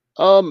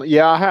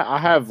 Yeah, I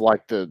have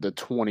like the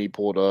 20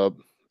 pulled up.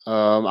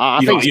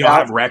 I think you don't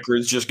have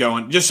records just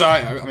going. Just so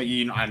I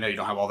mean, I know you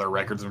don't have all their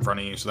records in front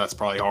of you, so that's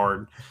probably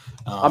hard.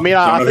 I mean,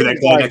 don't I know who think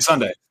they play like, next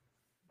Sunday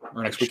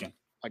or next weekend.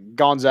 Like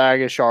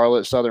Gonzaga,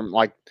 Charlotte, Southern,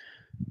 like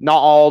not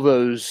all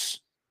those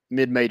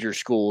mid-major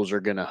schools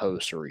are going to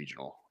host a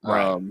regional.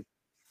 Right.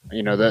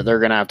 You know, they're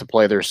going to have to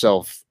play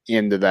themselves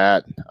into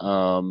that.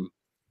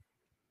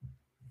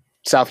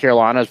 South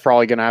Carolina is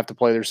probably going to have to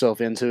play themselves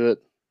into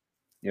it.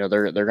 You know,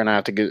 they're going to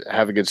have to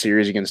have a good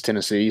series against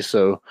Tennessee.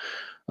 So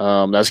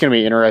that's going to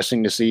be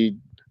interesting to see.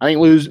 I think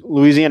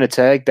Louisiana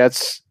Tech, I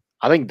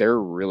think they're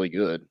really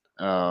good.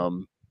 I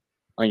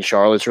think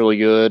Charlotte's really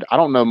good. I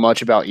don't know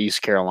much about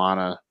East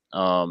Carolina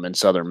and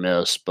Southern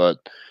Miss,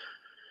 but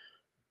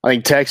I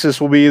think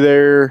Texas will be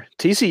there.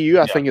 TCU,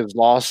 I think, has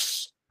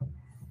lost,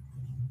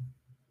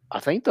 I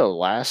think, the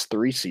last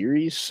 3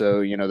 series. So,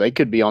 you know, they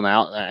could be on the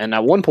out. And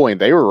at one point,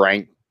 they were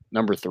ranked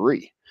number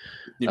 3.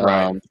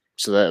 Right.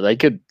 So that they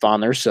could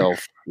find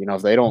themselves, you know,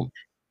 if they don't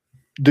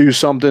do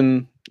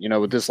something, you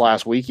know, with this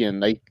last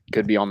weekend, they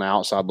could be on the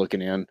outside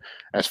looking in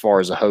as far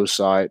as a host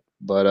site.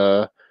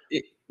 But,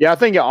 yeah, I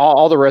think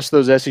all the rest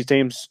of those SEC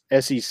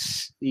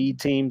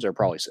teams are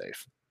probably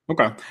safe.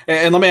 Okay,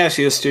 and let me ask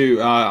you this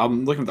too.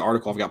 I'm looking at the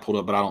article I've got pulled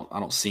up, but I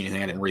don't see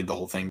anything. I didn't read the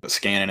whole thing, but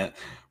scanning it.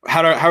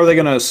 How are they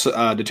going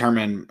to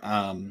determine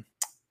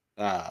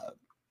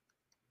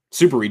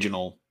super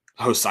regional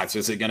host sites?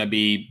 Is it going to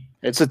be?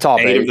 It's the top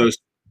 8 of those.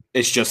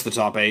 It's just the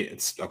top 8.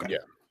 It's okay. Yeah.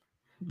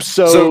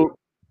 So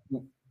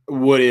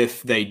what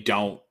if they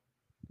don't?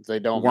 If they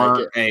don't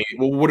weren't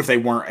what if they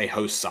weren't a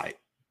host site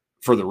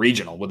for the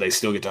regional? Would they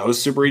still get to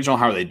host super regional?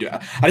 How are they doing?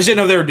 I just didn't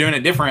know if they were doing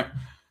it different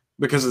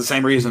because of the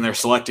same reason they're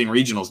selecting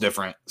regionals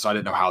different. So I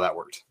didn't know how that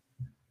worked.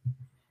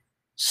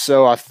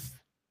 So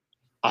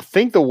I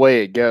think the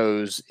way it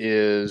goes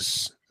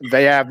is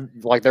they have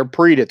they're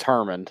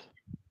predetermined.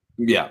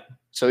 Yeah.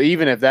 So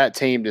even if that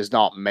team does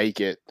not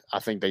make it, I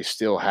think they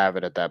still have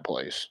it at that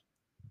place.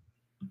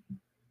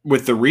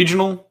 With the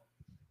regional?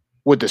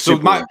 With the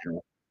super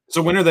regional.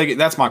 So when are they?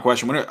 That's my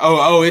question.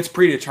 It's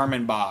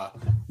predetermined by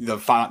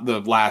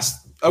the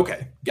last.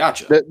 Okay,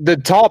 gotcha. The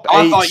top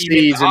 8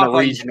 seeds in the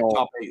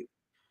regional.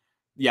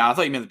 Yeah, I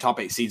thought you meant the top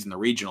 8 seeds in the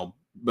regional,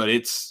 but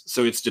it's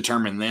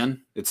determined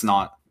then. It's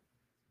not.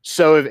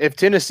 So if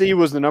Tennessee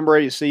was the number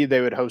 8 seed,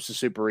 they would host the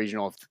super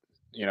regional. If,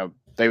 you know,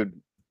 they're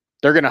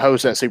going to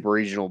host that super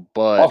regional,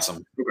 but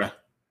awesome. Okay.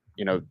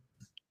 You know,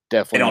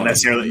 definitely. They don't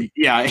necessarily.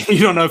 Yeah, you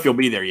don't know if you'll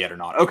be there yet or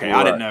not. Okay,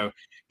 right. I didn't know.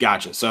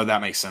 Gotcha. So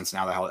that makes sense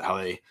now.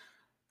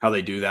 How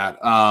they do that.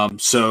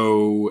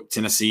 So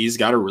Tennessee's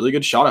got a really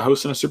good shot at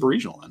hosting a super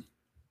regional then.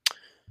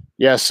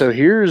 Yeah. So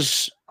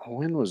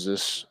when was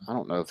this? I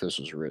don't know if this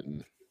was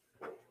written.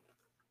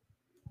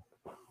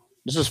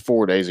 This is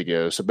 4 days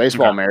ago. So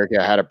Baseball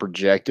America had it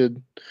projected.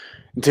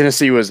 And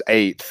Tennessee was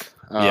 8th,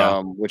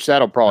 which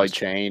that'll probably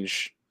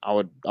change. I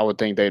would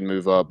think they'd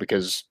move up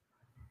because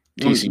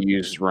TCU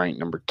is ranked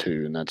number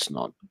 2, and that's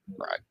not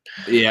right.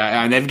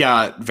 Yeah, and they've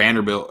got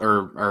Vanderbilt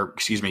or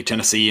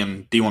Tennessee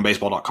and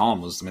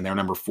D1Baseball.com they're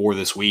number 4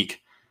 this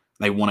week.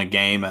 They won a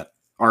game at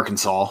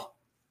Arkansas.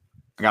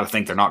 I got to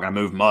think they're not going to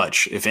move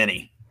much, if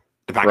any.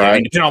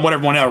 Depending on what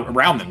everyone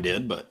around them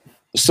did, but.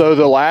 So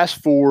the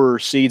last 4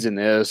 seeds in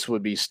this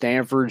would be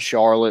Stanford,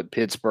 Charlotte,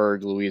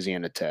 Pittsburgh,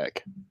 Louisiana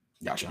Tech.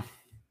 Gotcha.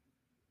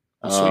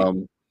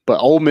 But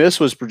Ole Miss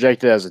was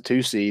projected as a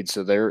 2 seed,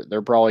 so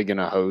they're probably going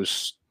to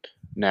host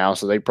now.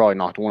 So they probably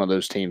knocked one of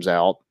those teams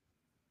out.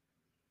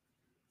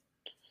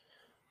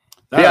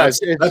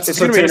 It's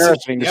going to be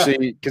interesting to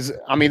see because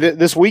I mean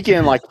this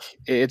weekend,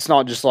 it's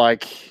not just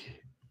like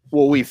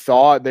what we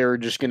thought they were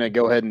just going to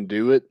go ahead and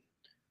do it.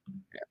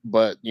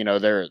 But you know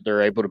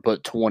they're able to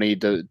put 20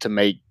 to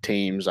make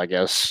teams, I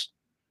guess.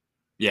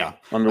 Yeah,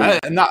 I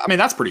mean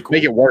that's pretty cool.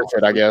 Make it worth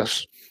it, I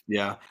guess.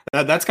 Yeah,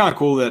 that's kind of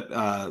cool. That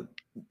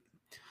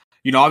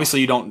obviously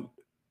you don't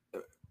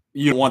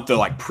want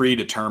the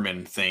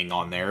predetermined thing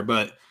on there,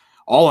 but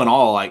all in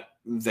all,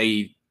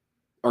 they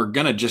are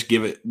gonna just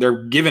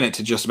they're giving it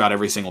to just about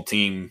every single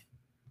team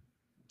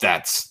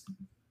that's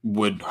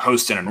would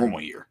host in a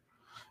normal year,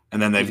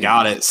 and then they've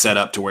got it set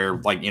up to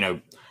where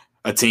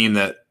a team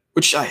that.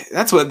 I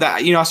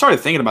started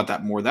thinking about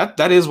that more.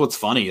 That is what's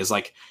funny is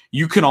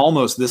you can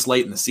almost this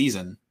late in the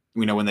season,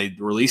 when they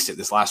released it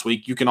this last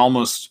week, you can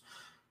almost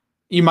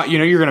you're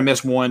going to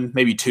miss 1,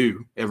 maybe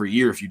 2 every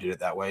year if you did it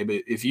that way.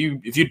 But if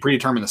you'd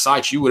predetermined the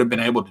sites, you would have been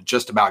able to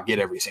just about get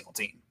every single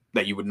team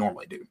that you would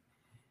normally do.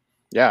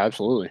 Yeah,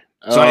 absolutely.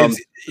 So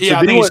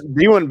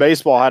D1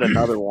 Baseball had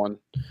another one,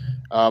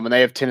 and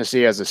they have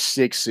Tennessee as a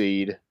 6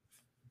 seed.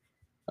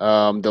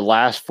 The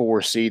last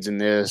 4 seeds in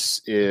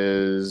this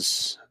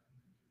is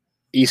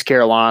East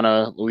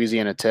Carolina,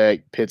 Louisiana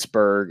Tech,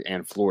 Pittsburgh,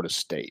 and Florida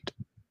State.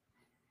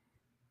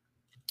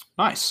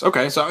 Nice.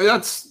 Okay,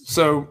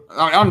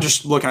 I'm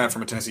just looking at it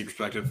from a Tennessee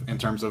perspective in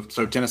terms of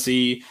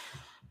Tennessee.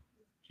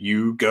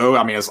 You go.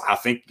 I mean, I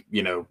think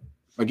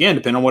again,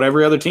 depending on what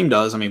every other team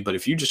does. I mean, but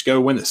if you just go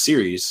win the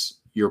series,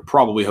 you're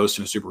probably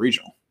hosting a super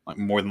regional, like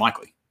more than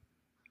likely.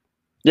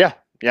 Yeah.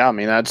 I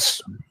mean,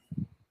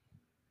 you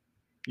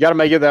got to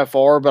make it that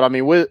far. But I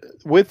mean,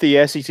 with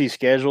the SEC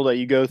schedule that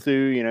you go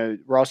through,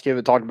 Ross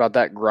Kivitt talked about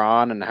that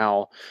grind and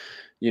how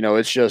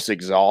it's just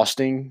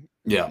exhausting.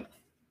 Yeah.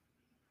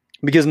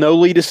 Because no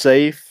lead is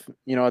safe,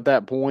 at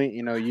that point,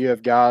 you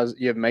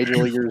have major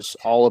leaguers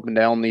all up and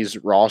down these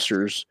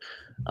rosters.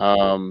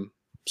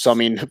 So, I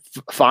mean,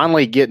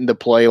 finally getting to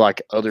play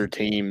like other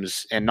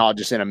teams and not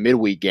just in a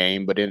midweek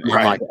game, but in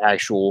like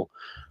actual,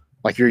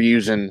 like you're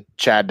using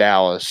Chad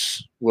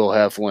Dallas, Will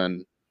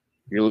Heflin,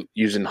 you're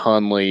using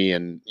Hundley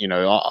and,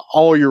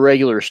 all your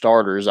regular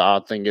starters. I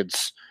think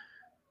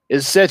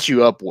it sets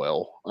you up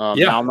well.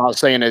 Now I'm not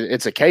saying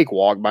it's a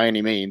cakewalk by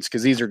any means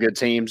because these are good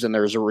teams and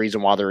there's a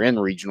reason why they're in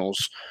regionals.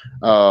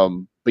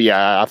 But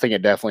yeah, I think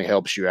it definitely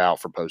helps you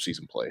out for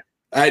postseason play.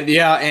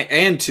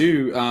 And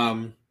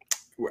too,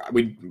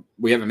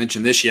 we haven't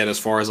mentioned this yet as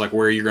far as like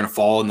where you're going to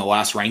fall in the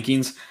last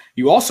rankings.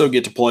 You also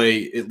get to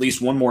play at least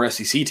one more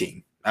SEC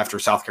team after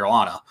South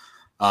Carolina.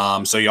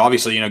 So you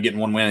obviously, getting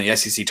one win in the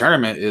SEC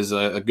tournament is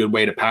a good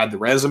way to pad the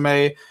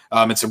resume.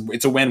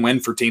 It's a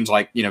win-win for teams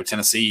like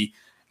Tennessee.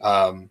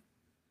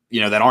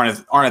 That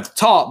aren't at the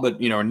top,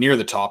 but near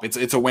the top.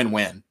 It's a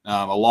win-win.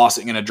 A loss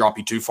isn't going to drop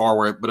you too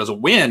far. But as a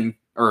win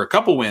or a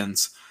couple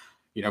wins,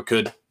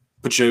 could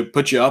put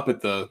you up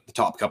at the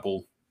top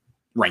couple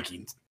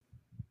rankings.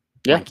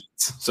 Yeah.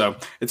 Rankings. So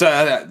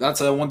that's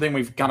one thing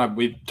we've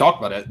talked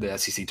about at the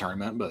SEC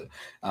tournament. But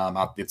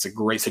it's a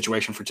great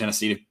situation for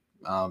Tennessee to.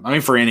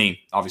 For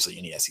any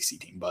SEC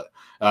team, but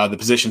the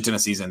position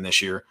Tennessee's in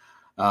this year.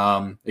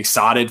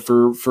 Excited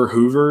for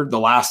Hoover. The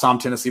last time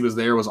Tennessee was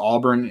there was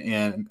Auburn,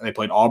 and they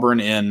played Auburn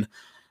in,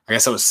 I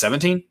guess that was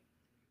 17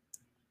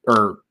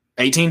 or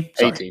 18.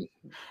 Sorry. 18.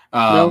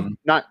 No,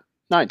 not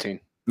 19.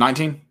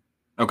 19.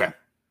 Okay.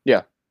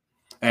 Yeah.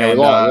 And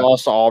we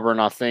lost to Auburn,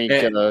 I think.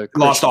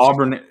 Lost to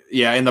Auburn.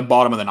 Yeah, in the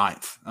bottom of the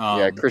ninth.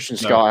 Christian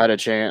Scott had a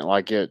chance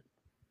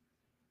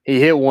He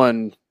hit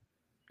one.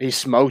 He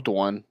smoked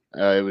one.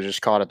 It was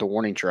just caught at the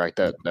warning track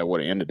that would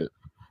have ended it.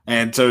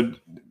 And so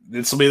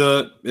this will be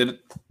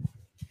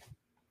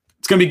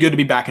it's going to be good to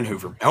be back in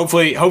Hoover.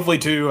 Hopefully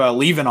to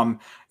leaving on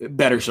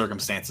better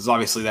circumstances.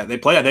 Obviously that they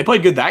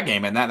played good that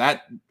game, and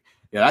that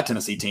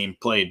Tennessee team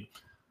played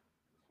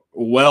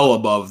well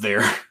above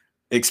their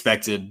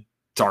expected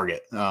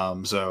target.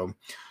 So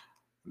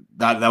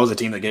that was a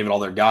team that gave it all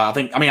their guy. I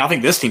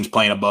think this team's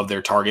playing above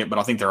their target, but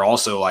I think they're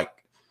also like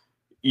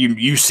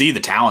you see the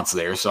talents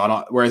there.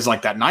 So whereas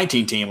like that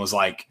 19 team was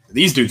like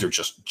these dudes are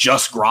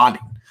just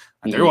grinding.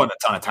 And there wasn't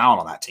a ton of talent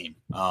on that team.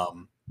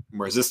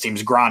 Whereas this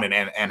team's grinding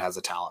and has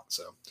a talent.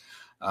 So,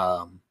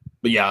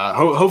 but yeah,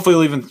 hopefully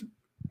leaving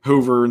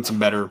Hoover in some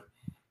better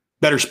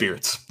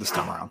spirits this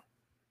time around.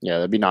 Yeah,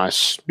 that'd be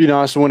nice. Be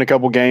nice to win a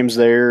couple games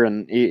there,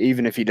 and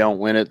even if you don't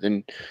win it,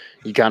 then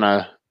you kind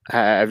of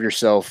have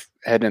yourself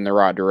heading in the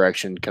right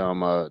direction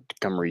come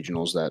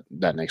regionals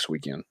that next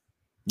weekend.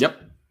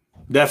 Yep,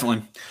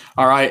 definitely.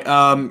 All right.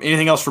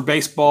 Anything else for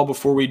baseball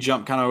before we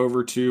jump kind of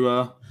over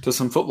to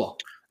some football?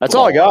 That's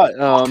all I got.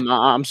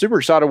 I'm super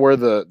excited where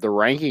the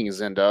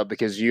rankings end up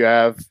because you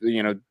have,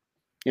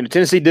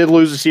 Tennessee did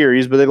lose the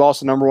series, but they lost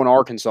to number one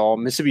Arkansas.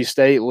 Mississippi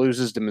State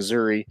loses to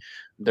Missouri.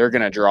 They're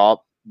going to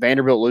drop.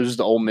 Vanderbilt loses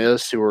to Ole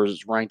Miss, who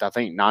was ranked, I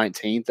think,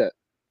 19th. I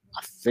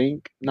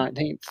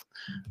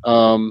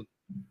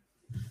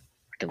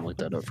can look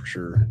that up for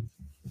sure.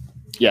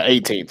 Yeah,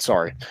 18th,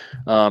 sorry,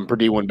 per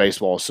D1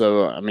 baseball.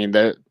 So, I mean,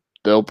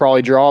 they'll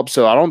probably drop.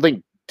 So I don't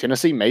think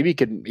Tennessee maybe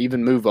could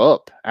even move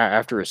up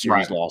after a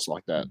series loss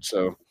like that.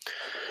 So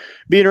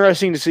be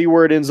interesting to see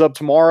where it ends up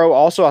tomorrow.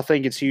 Also, I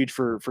think it's huge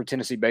for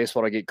Tennessee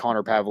baseball to get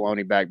Connor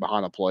Pavoloni back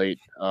behind the plate.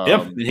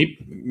 He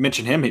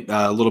mentioned him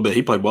a little bit.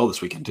 He played well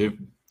this weekend too.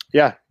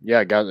 Yeah,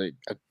 got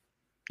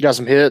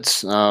some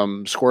hits,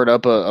 squared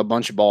up a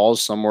bunch of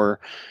balls. Some were,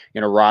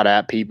 right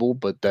at people,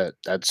 but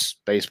that's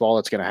baseball.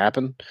 That's going to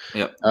happen.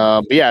 Yep.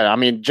 But yeah, I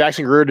mean,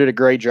 Jackson Greer did a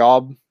great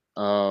job.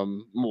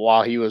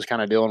 While he was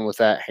kind of dealing with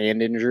that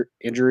hand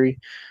injury.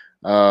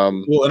 I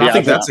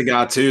think that's a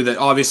guy too that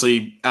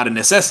obviously out of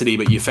necessity,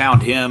 but you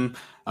found him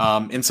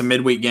in some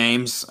midweek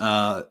games.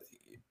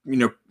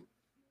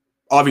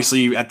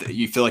 Obviously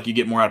you feel like you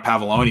get more out of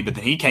Pavoloni, but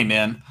then he came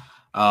in,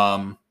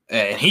 and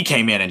he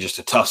came in just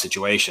a tough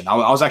situation. I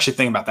was actually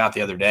thinking about that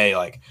the other day,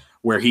 like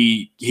where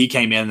he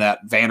came in that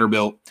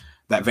Vanderbilt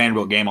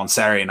game on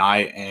Saturday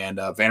night, and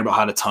Vanderbilt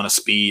had a ton of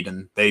speed,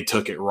 and they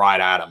took it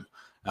right at him.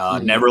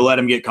 Never let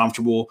him get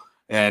comfortable.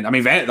 And I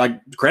mean,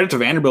 credit to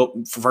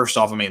Vanderbilt. First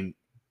off, I mean,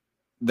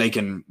 they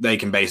can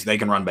run bases. They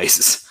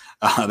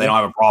don't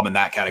have a problem in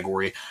that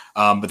category.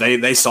 But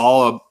they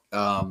saw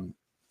I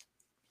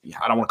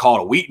don't want to call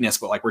it a weakness,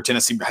 but like where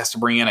Tennessee has to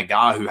bring in a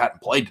guy who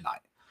hadn't played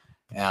tonight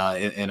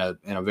in a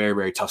very,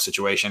 very tough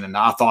situation. And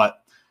I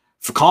thought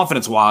for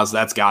confidence wise,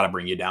 that's got to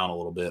bring you down a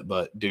little bit.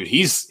 But dude,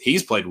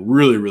 he's played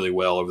really, really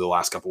well over the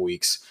last couple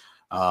weeks.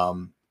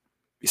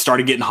 He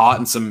started getting hot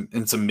in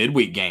some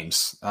midweek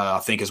games. I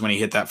think is when he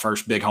hit that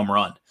first big home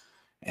run.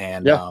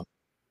 And I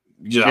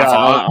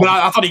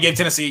thought he gave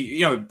Tennessee,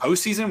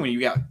 postseason when you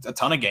got a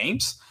ton of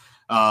games.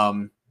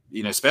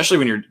 Especially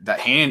when you're that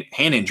hand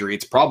injury,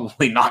 it's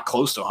probably not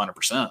close to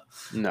 100%.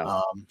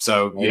 No.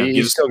 So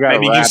he's still got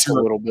a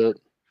little bit.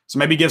 So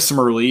maybe give some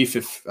relief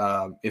if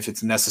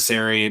it's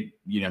necessary,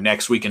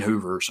 next week in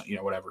Hoover or something,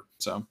 whatever.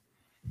 So,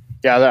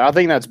 yeah, I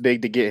think that's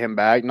big to get him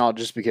back, not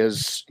just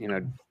because,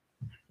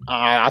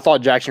 I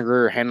thought Jackson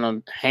Greer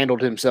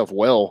handled himself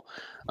well.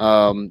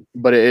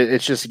 But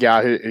it's just a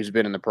guy who's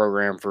been in the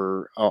program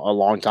for a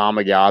long time,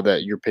 a guy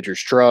that your pitchers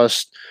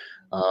trust.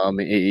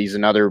 He's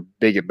another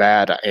big at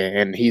bat,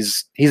 and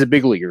he's a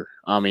big leaguer.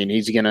 I mean,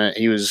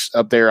 he was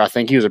up there. I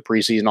think he was a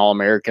preseason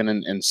All-American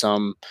in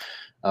some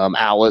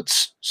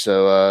outlets.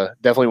 So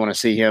definitely want to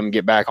see him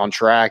get back on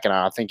track. And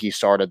I think he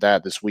started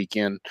that this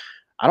weekend.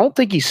 I don't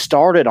think he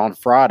started on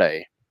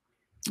Friday,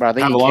 but I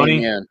think he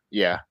came in.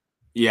 Yeah.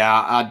 Yeah,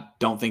 I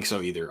don't think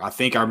so either. I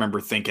think I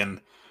remember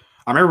thinking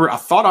 – I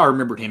thought I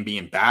remembered him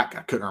being back.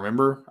 I couldn't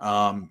remember.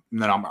 And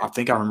then I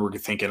think I remember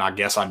thinking, I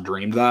guess I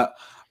dreamed that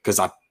because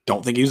I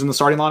don't think he was in the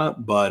starting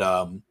lineup. But,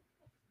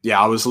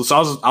 I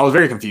was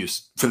very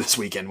confused for this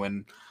weekend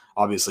when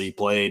obviously he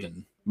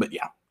played. But,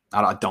 yeah,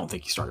 I don't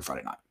think he started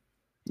Friday night.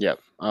 Yep.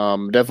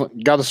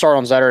 Definitely got the start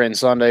on Saturday and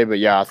Sunday. But,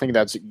 yeah, I think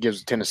that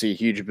gives Tennessee a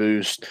huge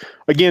boost.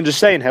 Again, just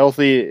staying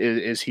healthy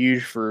is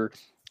huge for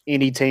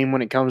any team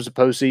when it comes to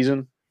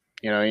postseason.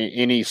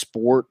 Any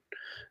sport.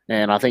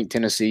 And I think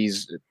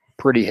Tennessee's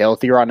pretty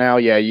healthy right now.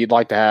 Yeah, you'd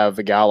like to have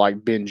a guy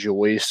like Ben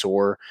Joyce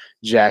or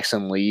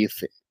Jackson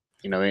Leith,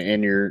 in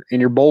your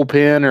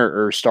bullpen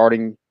or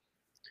starting.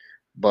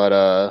 But,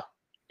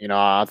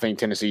 I think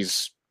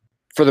Tennessee's,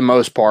 for the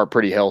most part,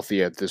 pretty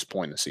healthy at this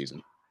point in the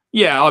season.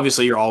 Yeah,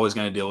 obviously you're always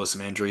going to deal with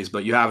some injuries,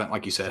 but you haven't,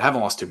 like you said,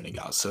 lost too many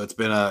guys. So it's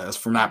been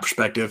from that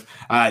perspective.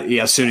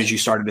 As soon as you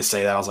started to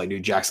say that, I was like,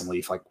 dude, Jackson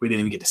Leith, we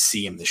didn't even get to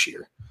see him this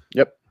year.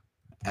 Yep.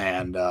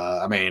 And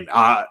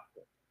are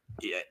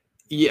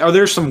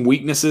there some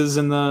weaknesses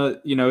in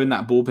the in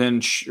that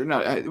bullpen? Sure,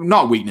 no,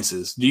 not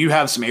weaknesses. Do you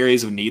have some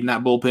areas of need in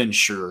that bullpen?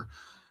 Sure,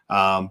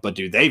 but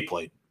dude, they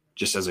played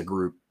just as a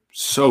group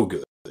so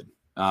good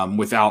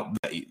without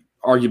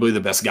arguably the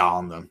best guy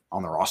on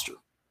the roster.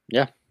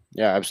 Yeah,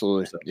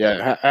 absolutely. So,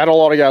 yeah, had a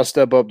lot of guys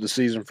step up this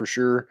season for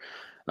sure.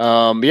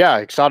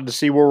 Excited to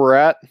see where we're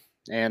at,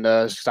 and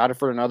excited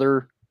for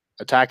another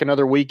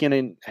weekend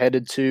and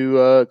headed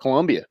to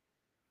Columbia.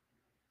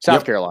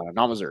 South Carolina,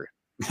 not Missouri.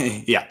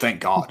 Yeah,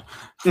 thank God.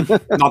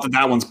 Not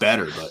that one's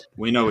better, but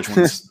we know which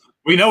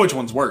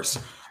one's worse.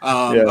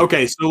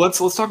 Okay, so let's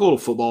talk a little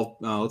football.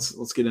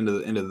 Let's get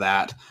into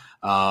that.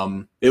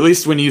 At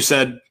least when you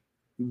said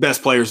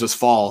best players this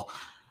fall,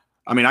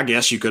 I mean, I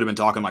guess you could have been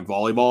talking like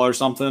volleyball or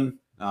something,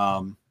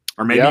 or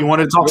maybe you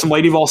wanted to talk some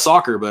lady ball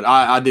soccer. But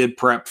I did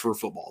prep for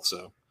football,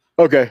 so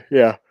okay,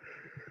 yeah.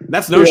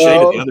 That's no shade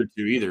to the other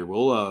two either.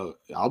 We'll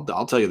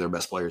I'll tell you their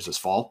best players this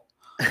fall.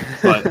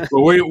 But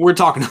we're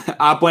talking.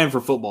 I plan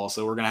for football,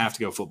 so we're gonna have to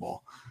go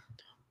football.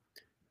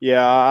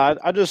 Yeah,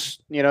 I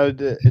just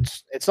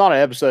it's not an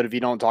episode if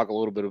you don't talk a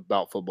little bit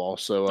about football.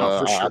 So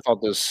sure. I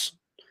thought this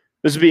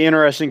would be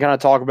interesting. Kind of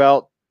talk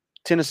about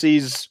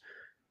Tennessee's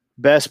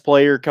best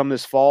player come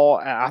this fall.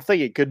 I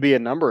think it could be a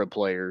number of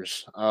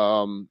players,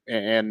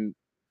 and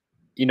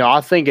I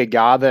think a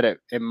guy that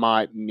it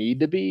might need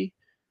to be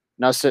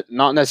not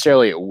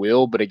necessarily it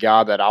will, but a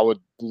guy that I would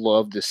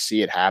love to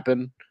see it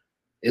happen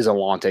is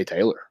Alontae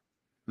Taylor.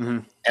 Mm-hmm.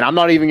 And I'm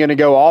not even going to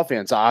go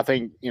offense. I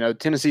think,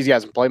 Tennessee's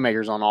got some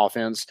playmakers on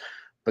offense,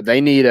 but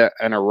they need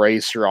an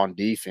eraser on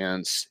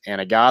defense and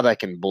a guy that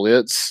can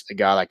blitz, a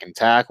guy that can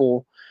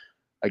tackle,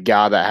 a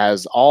guy that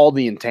has all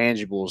the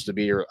intangibles to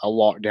be a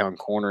lockdown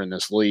corner in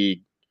this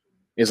league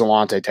is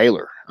Alontae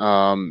Taylor.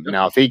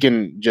 Now, if he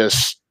can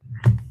just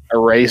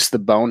erase the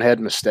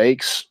bonehead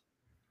mistakes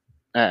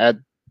at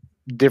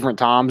different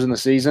times in the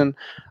season,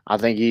 I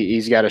think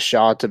he's got a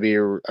shot to be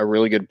a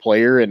really good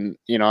player. And,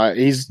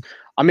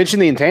 I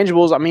mentioned the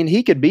intangibles. I mean,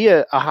 he could be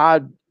a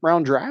high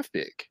round draft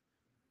pick,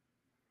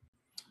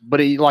 but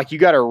you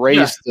got to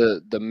erase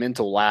the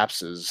mental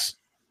lapses.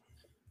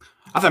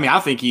 I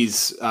think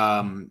he's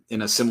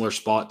in a similar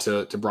spot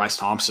to Bryce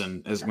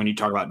Thompson as when you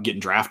talk about getting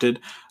drafted.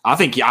 I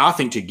think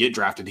to get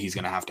drafted, he's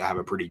going to have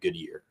a pretty good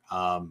year.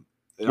 I'm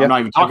not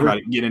even talking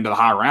about getting into the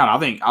high round. I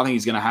think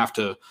he's going to have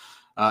to.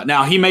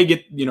 Now he may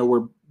get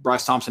where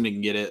Bryce Thompson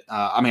didn't get it.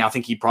 I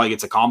think he probably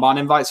gets a combine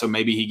invite, so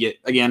maybe he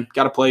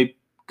got to play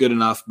good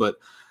enough. But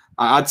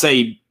I'd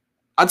say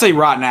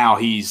right now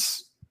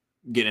he's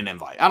getting an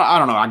invite. I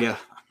don't know. I don't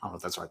know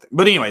if that's the right thing.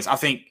 But anyways, I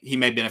think he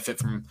may benefit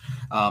from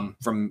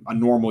a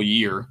normal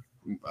year,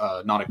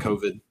 not a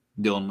COVID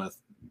dealing with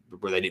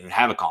where they didn't even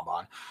have a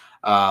combine.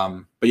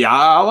 But yeah,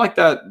 I like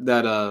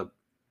that.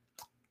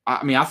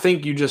 I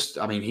think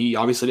he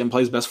obviously didn't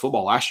play his best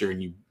football last year,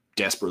 and you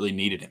desperately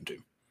needed him to.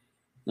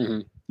 Mm-hmm.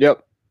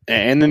 Yep.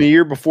 And then the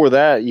year before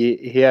that,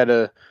 he had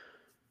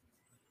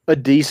a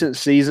decent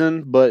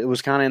season, but it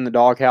was kind of in the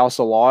doghouse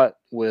a lot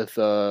with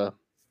the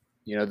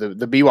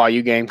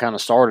BYU game kind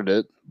of started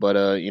it, but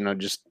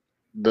just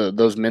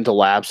those mental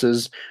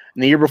lapses.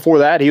 And the year before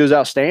that, he was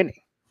outstanding.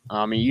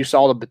 I mean, you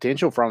saw the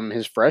potential from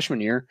his freshman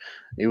year.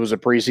 He was a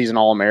preseason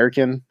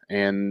All-American,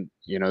 and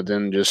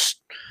then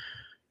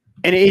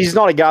and he's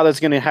not a guy that's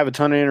going to have a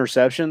ton of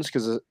interceptions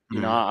because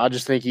I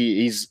just think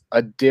he's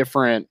a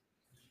different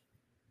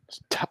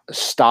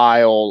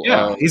style.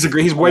 Yeah,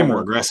 he's way more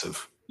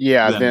aggressive.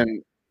 Yeah,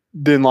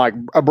 than like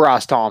a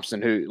Bryce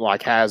Thompson who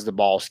like has the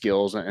ball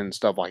skills and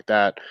stuff like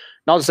that.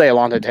 Not to say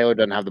Alontae Taylor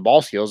doesn't have the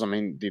ball skills. I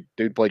mean, the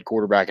dude played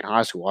quarterback in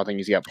high school. I think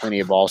he's got plenty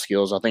of ball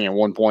skills. I think at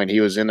one point he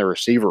was in the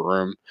receiver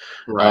room.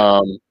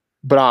 Right.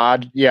 But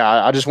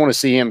I just want to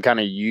see him kind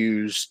of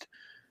used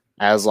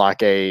as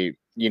like a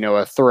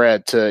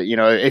threat to,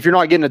 if you're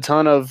not getting a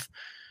ton of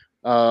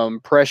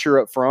pressure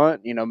up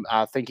front,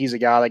 I think he's a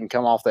guy that can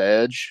come off the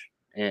edge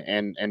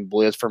and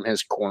blitz from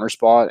his corner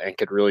spot and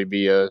could really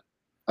be a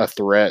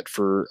threat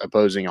for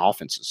opposing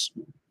offenses.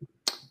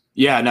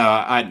 Yeah, no,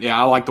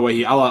 I like the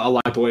way I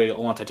like the way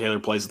Alontae Taylor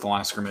plays at the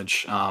line of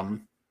scrimmage.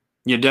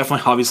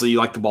 Definitely, obviously, you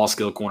like the ball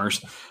skill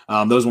corners.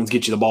 Those ones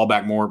get you the ball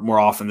back more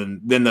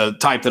often than the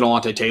type that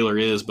Alontae Taylor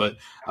is. But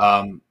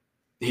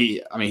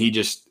he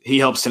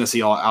helps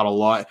Tennessee out a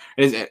lot.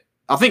 I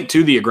think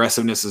too the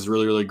aggressiveness is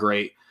really, really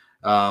great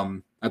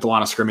at the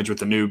line of scrimmage with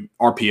the new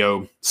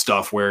RPO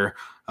stuff where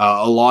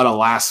a lot of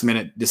last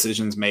minute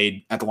decisions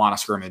made at the line of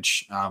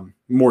scrimmage,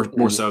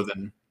 more so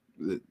than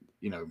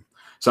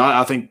So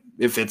I think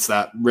it fits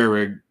that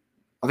very.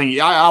 I think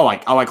I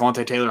like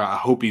Alontae Taylor. I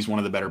hope he's one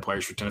of the better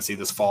players for Tennessee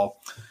this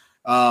fall.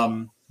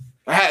 So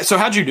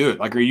how'd you do it?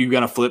 Like, are you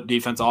gonna flip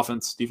defense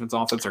offense,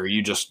 or are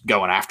you just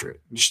going after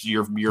it? Just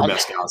your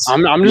best guys.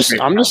 I'm just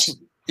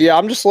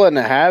letting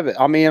it have it.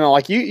 I mean,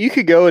 like you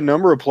could go a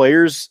number of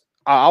players.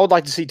 I would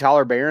like to see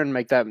Tyler Barron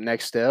make that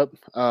next step.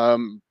 I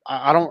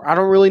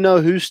don't really know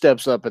who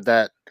steps up at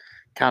that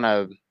kind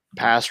of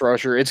pass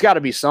rusher. It's got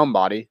to be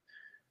somebody.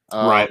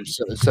 Right.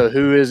 So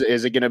who is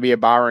it going to be a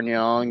Byron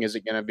Young? Is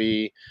it going to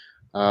be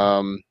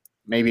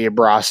maybe a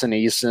Bryson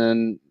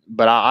Eason?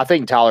 But I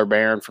think Tyler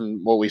Barron,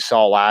 from what we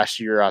saw last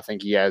year, I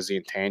think he has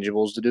the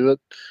intangibles to do it.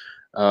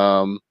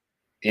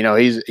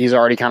 He's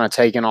already kind of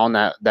taken on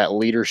that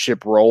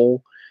leadership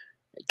role,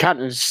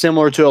 kind of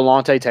similar to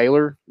Alontae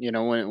Taylor.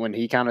 When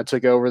he kind of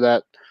took over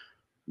that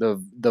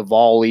the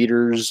Vol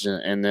leaders,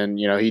 and then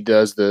he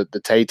does the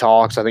Tay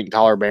Talks. I think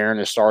Tyler Barron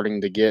is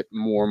starting to get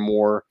more and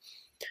more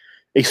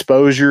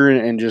exposure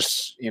and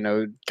just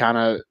kind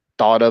of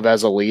thought of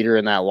as a leader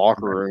in that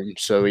locker room.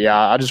 So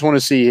yeah, I just want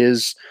to see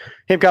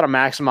him kind of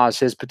maximize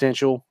his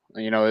potential.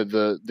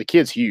 The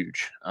kid's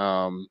huge.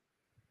 I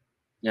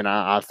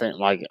think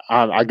like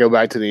I go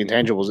back to the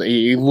intangibles.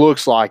 He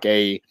looks like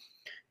a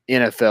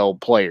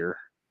NFL player.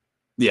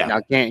 Yeah. Now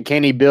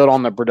can he build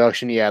on the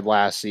production he had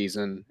last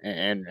season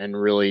and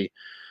really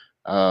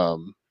be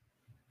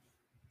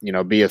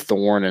a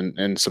thorn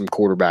in some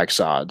quarterback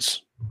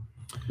sides?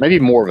 Maybe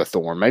more of a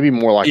thorn. Maybe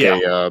more like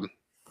a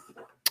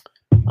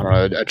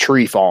a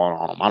tree falling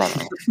on him. I don't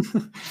know.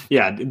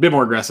 Yeah, a bit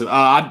more aggressive.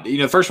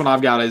 The first one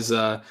I've got is,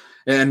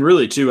 and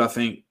really too, I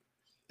think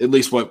at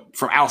least what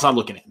from outside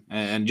looking in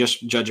and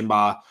just judging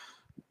by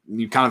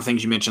the kind of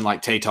things you mentioned,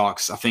 like Tay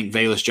Talks. I think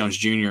Velus Jones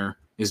Jr.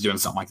 is doing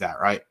something like that,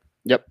 right?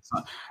 Yep.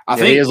 I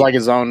think he has like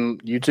his own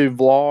YouTube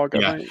vlog.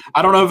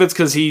 I don't know if it's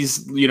because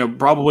he's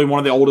probably one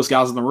of the oldest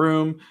guys in the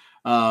room.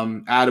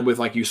 Added with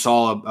like you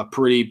saw a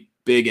pretty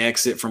big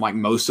exit from like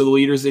most of the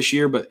leaders this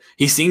year, but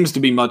he seems to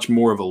be much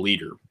more of a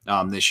leader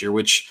this year,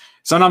 which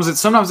sometimes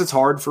it's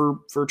hard for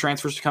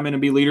transfers to come in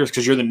and be leaders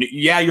because you're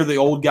the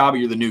old guy, but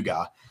you're the new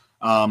guy.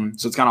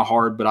 So it's kind of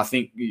hard, but I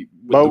think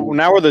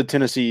now we're the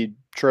Tennessee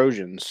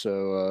Trojans.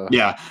 So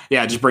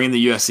just bringing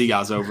the USC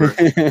guys over.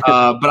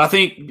 But I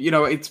think,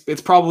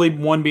 it's probably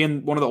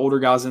being one of the older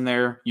guys in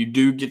there. You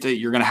do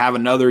you're going to have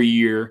another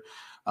year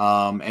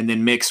and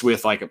then mixed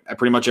with like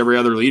pretty much every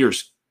other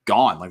leader's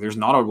gone. Like there's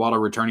not a lot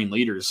of returning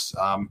leaders.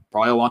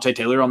 Probably Alontae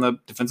Taylor on the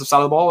defensive side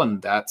of the ball,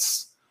 and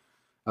that's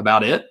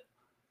about it.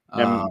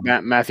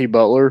 Matthew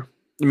Butler.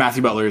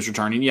 Matthew Butler is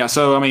returning. Yeah.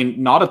 So, I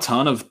mean, not a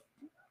ton of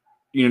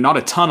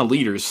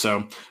leaders.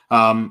 So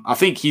I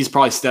think he's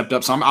probably stepped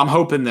up. So I'm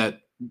hoping that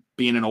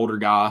being an older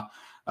guy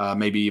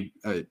maybe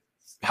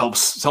helps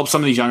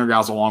some of these younger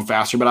guys along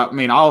faster. But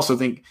I also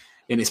think,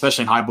 and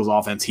especially in Heupel's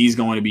offense, it's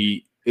going to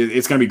be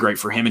great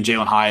for him and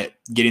Jalen Hyatt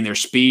getting their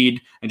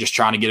speed and just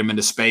trying to get them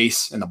into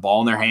space and the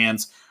ball in their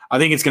hands. I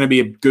think it's going to be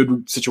a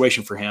good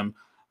situation for him.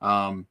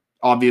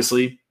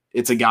 Obviously,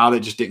 it's a guy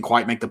that just didn't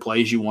quite make the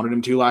plays you wanted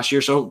him to last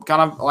year. So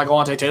kind of like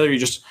Alontae Taylor,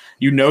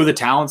 the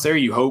talent's there.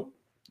 You hope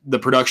the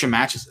production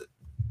matches it.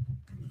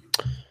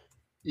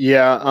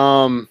 Yeah.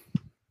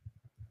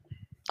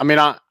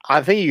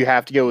 I think you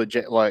have to go with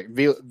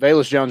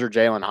Velus Jones or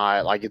Jalen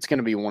Hyatt. Like it's going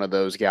to be one of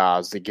those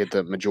guys that get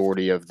the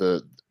majority of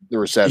the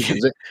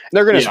receptions.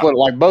 They're going to split.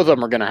 Like both of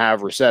them are going to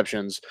have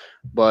receptions,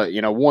 but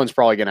one's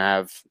probably going to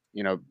have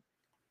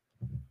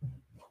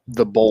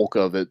the bulk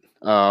of it.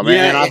 And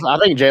I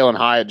think Jalen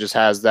Hyatt just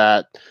has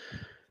that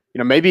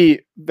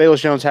maybe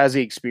Velus Jones has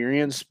the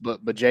experience,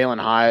 but Jalen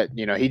Hyatt,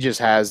 he just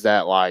has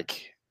that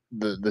like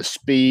the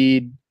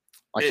speed.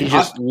 Like he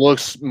just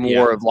looks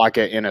more of like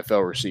an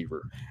NFL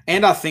receiver.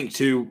 And I think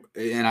too,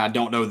 and I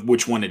don't know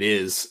which one it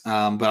is,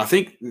 but I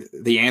think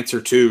the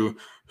answer to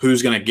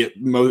who's going to get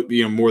more of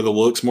the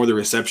looks, more of the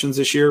receptions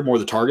this year, more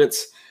of the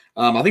targets,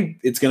 I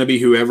think it's going to be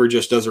whoever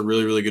just does a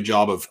really, really good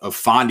job of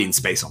finding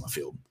space on the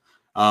field.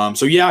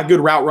 So yeah, good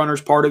route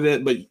runner's part of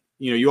it, but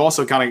you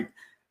also kind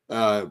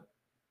of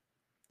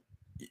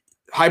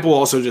Heupel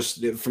also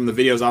just from the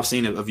videos I've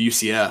seen of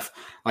UCF,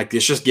 like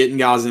it's just getting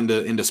guys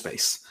into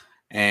space.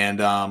 And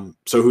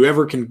so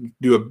whoever can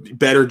do a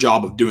better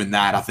job of doing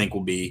that, I think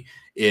will be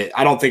it.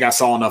 I don't think I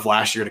saw enough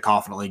last year to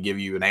confidently give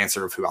you an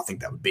answer of who I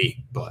think that would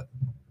be. But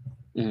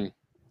yeah,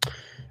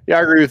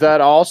 I agree with that.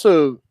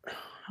 Also,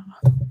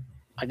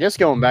 I guess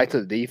going back to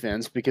the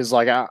defense, because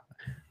I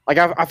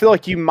feel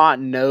like you might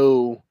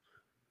know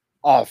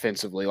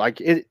offensively. Like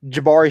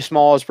Jabari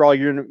Small is probably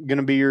going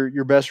to be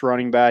your best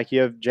running back.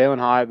 You have Jalen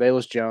Hyatt,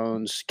 Velus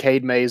Jones,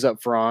 Cade Mays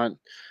up front.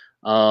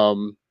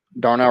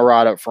 Darnell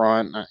Wright up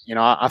front.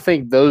 I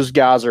think those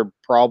guys are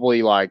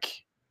probably like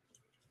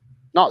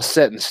not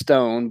set in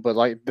stone, but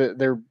like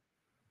they're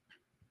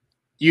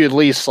you at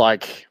least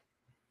like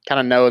kind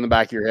of know in the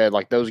back of your head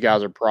like those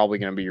guys are probably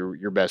going to be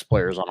your best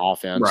players on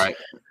offense. Right.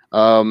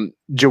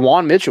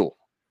 Jawan Mitchell,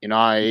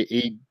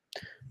 he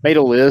made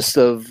a list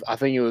of, I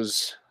think it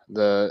was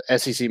the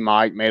SEC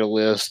Mike made a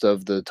list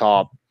of the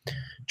top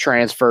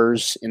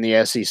transfers in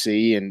the SEC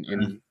and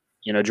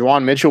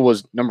Jawan Mitchell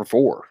was number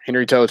 4.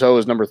 Henry To'oTo'o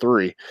is number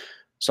 3.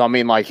 So, I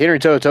mean, like, Henry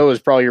To'oTo'o is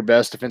probably your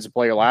best defensive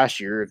player last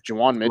year. If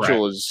Jawan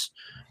Mitchell is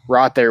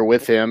right there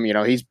with him,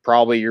 he's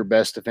probably your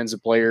best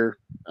defensive player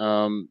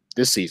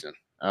this season.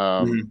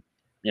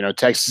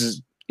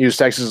 Texas, he was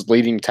Texas'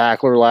 leading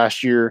tackler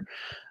last year.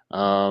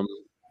 I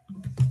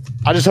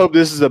just hope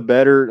this is a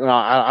better –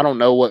 I don't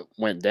know what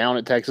went down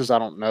at Texas. I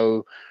don't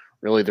know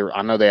really –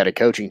 I know they had a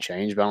coaching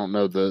change, but I don't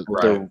know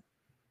the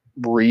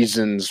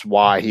reasons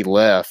why he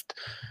left.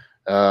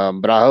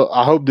 But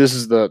I hope this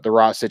is the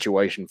right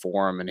situation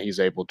for him and he's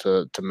able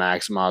to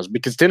maximize,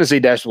 because Tennessee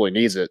desperately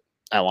needs it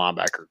at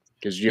linebacker,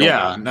 because you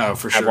don't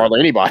for have sure. hardly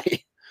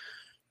anybody.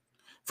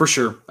 For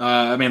sure.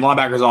 I mean,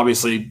 linebacker is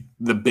obviously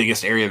the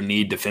biggest area of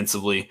need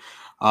defensively.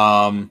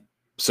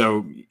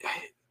 So,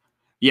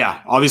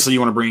 yeah, obviously you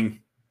want to bring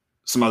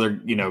some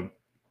other, you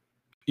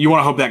want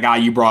to hope that guy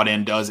you brought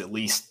in does at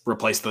least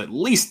replace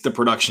the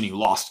production you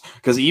lost.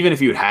 Because even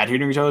if you had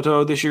Henry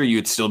To'oTo'o this year, you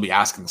would still be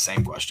asking the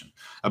same question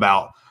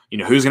about,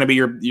 who's going to be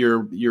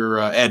your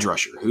edge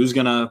rusher? Who's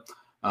going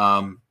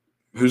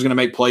to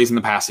make plays in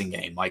the passing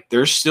game? Like,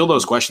 there's still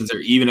those questions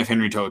there, even if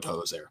Henry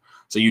To'oTo'o is there.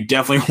 So you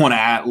definitely want to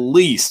at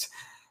least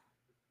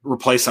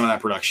replace some of that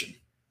production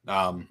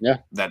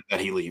that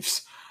he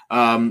leaves.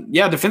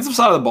 Defensive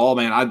side of the ball,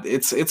 man. I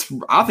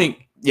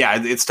think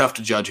it's tough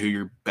to judge who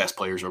your best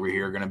players over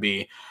here are going to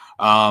be.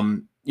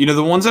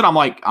 The ones that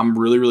I'm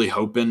really, really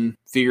hoping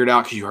figured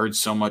out, because you heard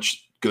so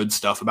much good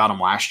stuff about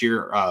him last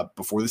year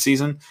before the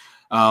season.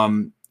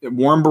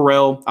 Warren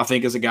Burrell, I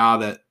think, is a guy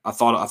that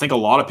I think a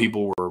lot of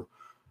people were,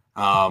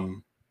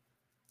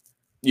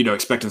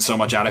 expecting so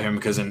much out of him,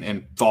 because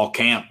in fall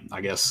camp,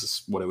 I guess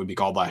is what it would be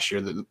called last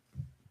year,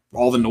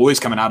 all the noise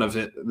coming out of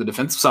it, the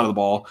defensive side of the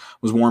ball,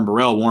 was Warren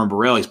Burrell. Warren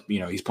Burrell,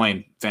 he's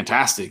playing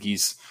fantastic.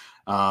 He's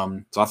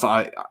so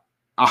I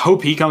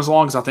hope he comes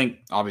along, because I think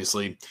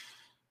obviously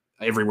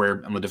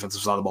everywhere on the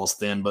defensive side of the ball is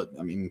thin, but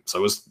I mean,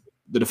 so is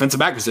the defensive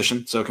back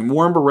position. So can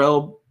Warren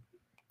Burrell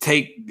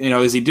take,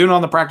 is he doing it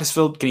on the practice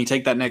field? Can he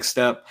take that next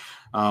step?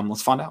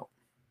 Let's find out.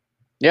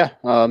 Yeah.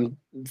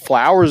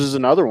 Flowers is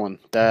another one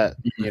that,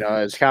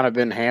 has kind of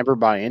been hampered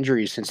by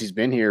injuries since he's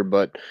been here,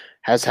 but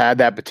has had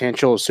that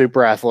potential,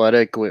 super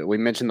athletic. We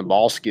mentioned the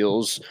ball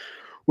skills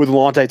with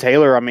Lawrence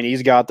Taylor. I mean,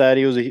 he's got that.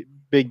 He was a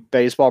big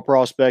baseball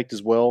prospect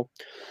as well.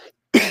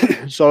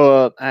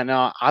 So,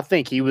 I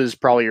think he was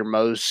probably your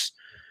most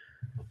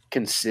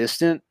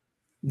consistent,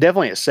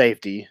 definitely a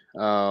safety.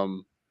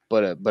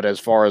 But as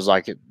far as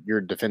like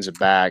your defensive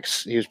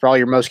backs, he was probably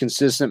your most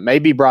consistent.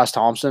 Maybe Bryce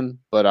Thompson,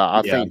 but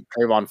I think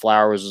Trayvon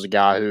Flowers is a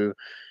guy who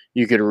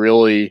you could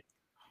really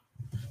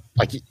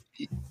like.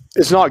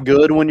 It's not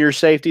good when your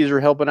safeties are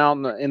helping out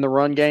in the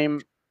run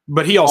game.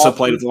 But he also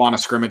played with the line of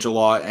scrimmage a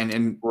lot,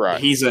 and right.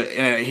 he's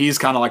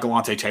kind of like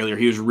Alontae Taylor.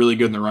 He was really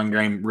good in the run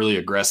game, really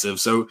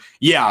aggressive. So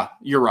yeah,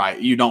 you're right.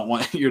 You don't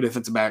want your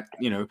defensive back,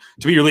 to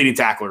be your leading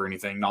tackler or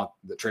anything. Not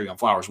that Trayvon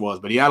Flowers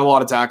was, but he had a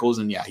lot of tackles,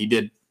 and yeah, he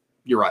did.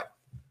 You're right.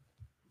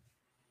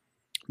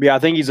 Yeah, I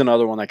think he's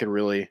another one that could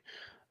really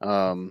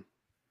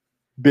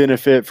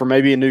benefit from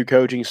maybe a new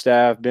coaching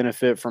staff,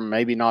 benefit from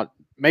maybe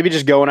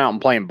just going out and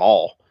playing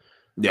ball.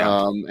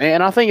 Yeah.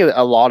 And I think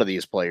a lot of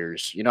these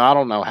players, I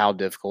don't know how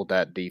difficult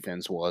that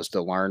defense was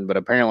to learn, but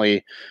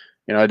apparently,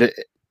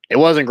 it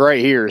wasn't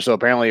great here. So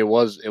apparently it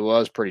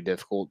was pretty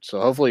difficult.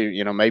 So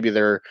hopefully, maybe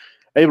they're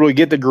able to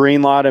get the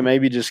green light and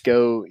maybe just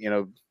go,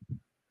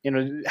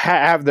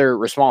 have their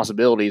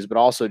responsibilities, but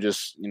also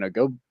just,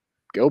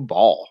 go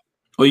ball.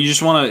 Well, you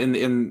just want to,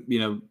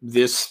 in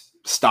this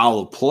style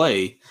of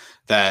play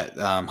that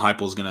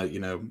Heupel is going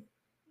to,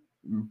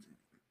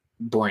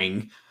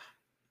 bring,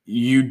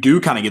 you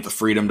do kind of get the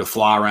freedom to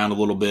fly around a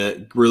little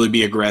bit, really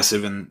be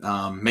aggressive, and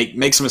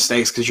make some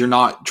mistakes because you're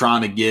not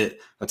trying to get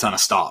a ton of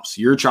stops.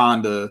 You're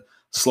trying to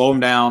slow them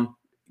down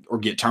or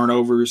get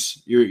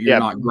turnovers. You're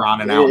not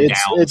grinding out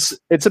downs.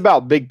 It's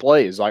about big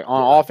plays. Like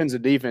on offense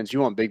and defense, you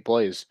want big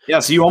plays. Yeah,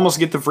 so you almost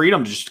get the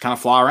freedom to just kind of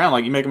fly around.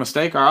 Like you make a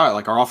mistake, all right,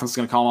 like our offense is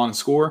going to come on and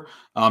score.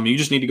 You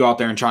just need to go out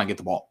there and try and get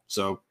the ball.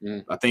 So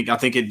I think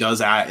it does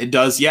add. It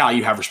does. Yeah,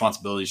 you have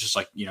responsibilities just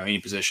like any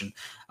position,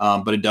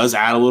 but it does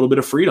add a little bit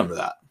of freedom to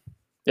that.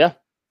 Yeah,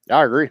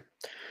 I agree.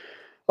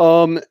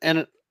 And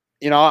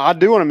I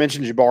do want to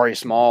mention Jabari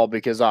Small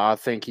because I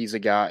think he's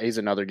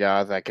another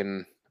guy that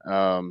can,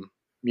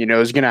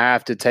 is going to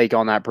have to take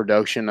on that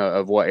production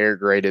of what Eric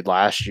Gray did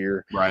last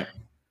year. Right.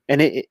 And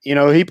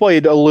he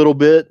played a little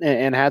bit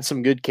and had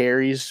some good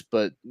carries,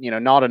 but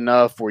not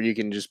enough where you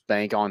can just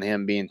bank on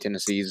him being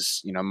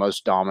Tennessee's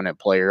most dominant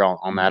player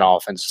on that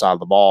offensive side of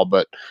the ball.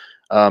 But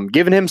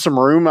giving him some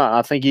room,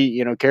 I think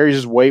he carries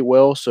his weight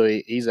well, so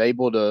he's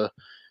able to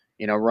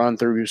run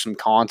through some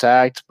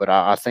contact. But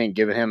I think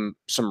giving him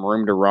some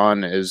room to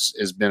run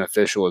is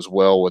beneficial as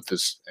well with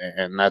this,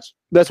 and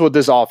that's what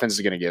this offense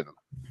is going to give him.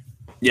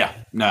 Yeah,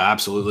 no,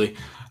 absolutely.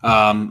 You're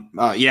going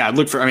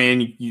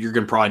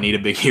to probably need a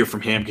big year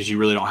from him because you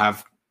really don't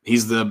have –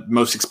 he's the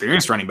most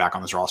experienced running back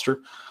on this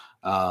roster.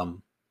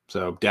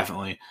 So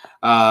definitely.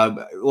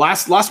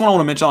 Last one I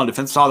want to mention on the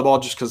defensive side of the ball,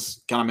 just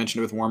because kind of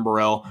mentioned it with Warren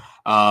Burrell.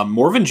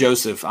 Morvin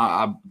Joseph,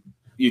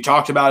 you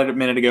talked about it a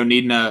minute ago,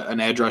 needing an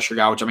edge rusher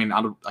guy, which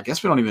I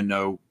guess we don't even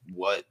know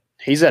what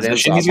he's at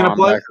inside he's going to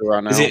play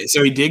right now.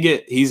 So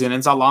he's an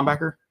inside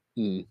linebacker?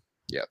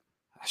 Yeah.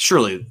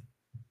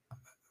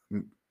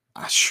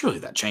 Surely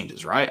that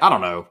changes, right? I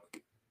don't know.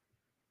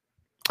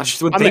 I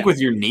just would think with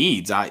your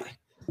needs,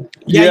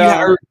 you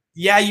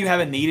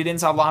haven't needed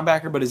inside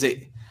linebacker, but is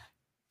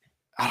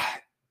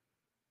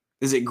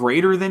it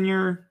greater than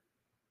your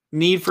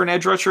need for an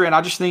edge rusher? And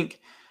I just think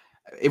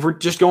if we're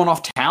just going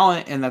off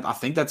talent, and I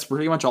think that's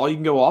pretty much all you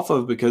can go off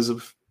of because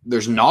of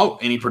there's not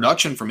any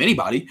production from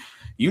anybody.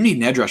 You need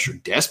an edge rusher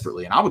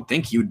desperately, and I would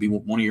think he would be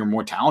one of your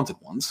more talented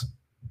ones.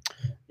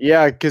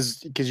 Yeah,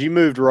 because you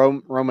moved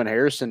Roman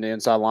Harrison to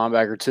inside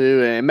linebacker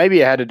too, and maybe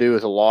it had to do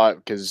with a lot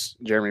because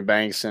Jeremy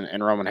Banks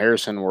and Roman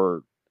Harrison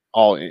were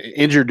all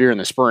injured during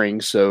the spring.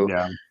 So,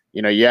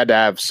 you had to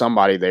have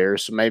somebody there.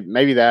 So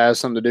maybe that has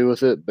something to do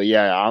with it. But,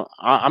 yeah,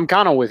 I'm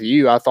kind of with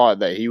you. I thought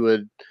that he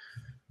would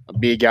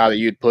be a guy that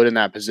you'd put in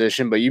that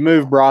position. But you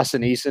moved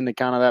Bryson Eason to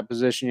kind of that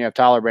position. You have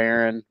Tyler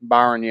Barron,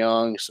 Byron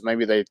Young. So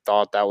maybe they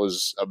thought that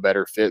was a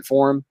better fit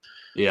for him.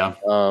 Yeah.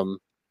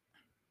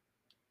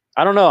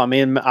 I don't know. I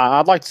mean,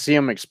 I'd like to see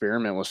him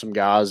experiment with some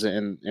guys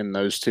in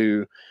those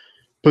two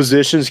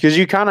positions because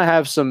you kind of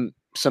have some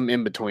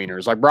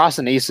in-betweeners. Like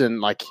Bryson Eason,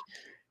 like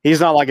he's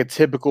not like a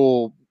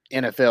typical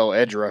NFL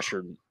edge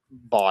rusher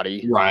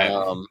body. Right.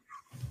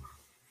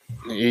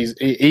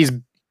 He's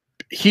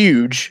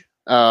huge,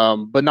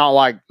 but not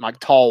like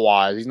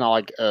tall-wise. He's not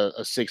like a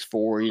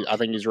 6'4". I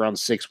think he's around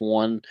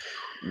 6'1".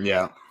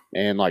 Yeah.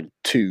 And like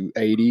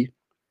 280.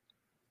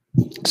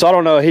 So I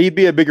don't know. He'd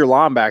be a bigger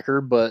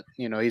linebacker, but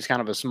he's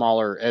kind of a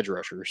smaller edge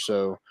rusher.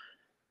 So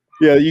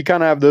yeah, you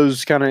kind of have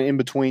those kind of in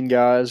between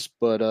guys.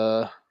 But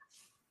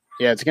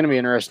it's going to be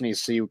interesting to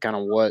see kind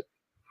of what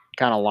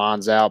kind of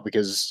lines out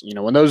because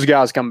when those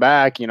guys come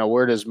back,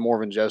 where does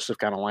Morvin Joseph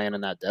kind of land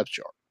in that depth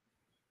chart?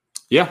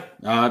 Yeah,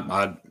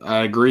 I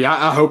agree.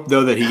 I hope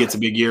though that he gets a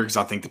big year because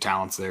I think the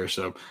talent's there.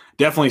 So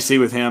definitely see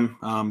with him.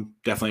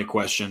 Definitely a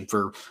question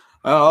for.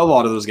 A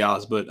lot of those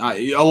guys, but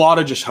a lot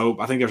of just hope.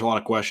 I think there's a lot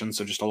of questions,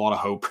 so just a lot of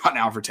hope right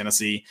now for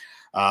Tennessee.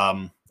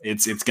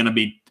 It's going to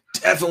be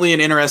definitely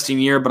an interesting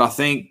year, but I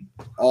think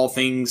all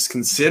things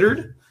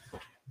considered,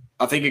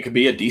 I think it could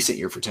be a decent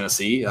year for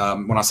Tennessee.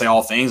 When I say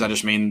all things, I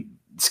just mean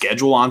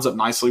schedule lines up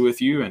nicely with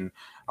you, and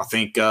I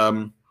think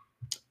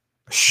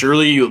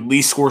surely you at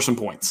least score some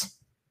points,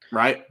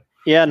 right?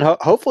 Yeah, and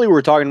hopefully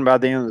we're talking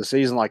about the end of the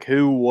season, like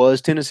who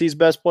was Tennessee's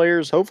best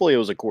players. Hopefully it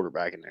was a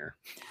quarterback in there.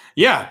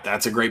 Yeah,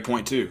 that's a great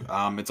point too.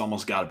 It's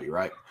almost got to be,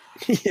 right?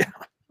 Yeah.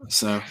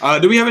 So,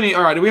 do we have any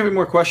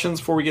more questions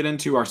before we get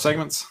into our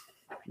segments?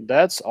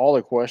 That's all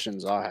the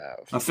questions I have.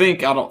 I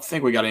don't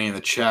think we got any in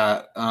the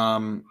chat.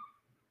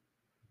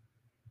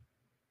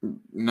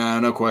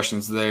 No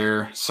questions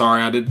there.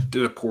 Sorry, I did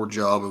a poor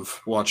job of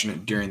watching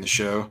it during the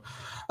show.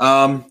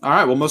 All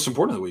right, well, most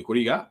important of the week. What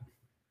do you got?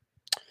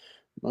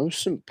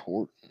 Most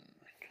important.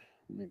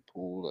 Let me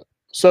pull it.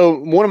 So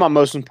one of my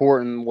most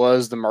important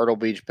was the Myrtle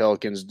Beach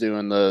Pelicans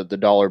doing the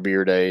 $1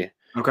 beer day.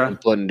 Okay. And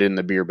putting it in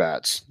the beer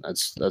bats.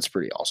 That's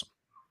pretty awesome.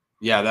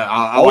 Yeah,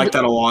 I like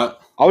that a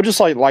lot. I would just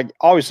like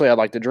obviously I'd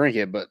like to drink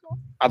it, but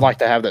I'd like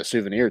to have that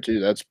souvenir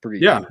too. That's pretty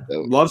good.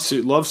 Love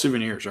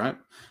souvenirs, right?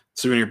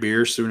 Souvenir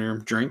beers, souvenir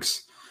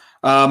drinks.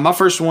 My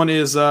first one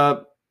is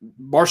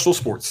Barstool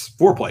Sports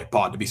Foreplay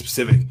Pod to be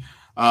specific.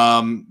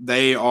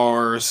 They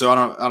are so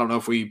I don't know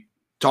if we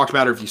talked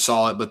about it or if you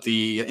saw it, but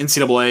the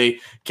NCAA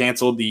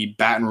canceled the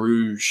Baton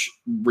Rouge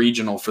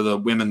regional for the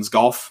women's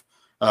golf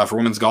for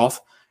women's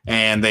golf,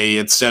 and they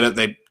had said it.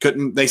 They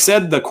couldn't. They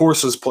said the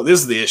course was.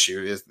 This is the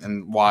issue,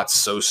 and why it's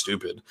so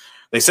stupid.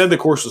 They said the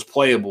course was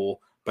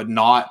playable, but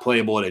not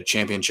playable at a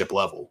championship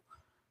level.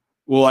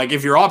 Well, like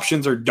if your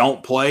options are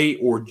don't play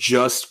or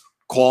just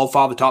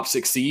qualify the top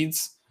 6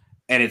 seeds,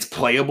 and it's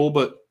playable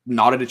but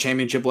not at a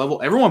championship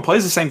level, everyone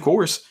plays the same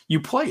course. You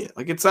play it.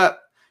 Like it's that.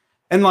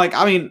 And like,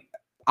 I mean,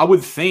 I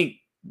would think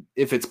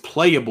if it's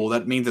playable,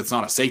 that means it's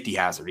not a safety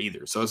hazard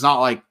either. So it's not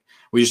like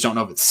we just don't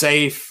know if it's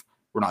safe.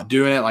 We're not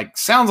doing it. Like,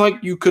 sounds like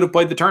you could have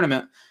played the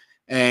tournament,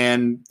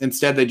 and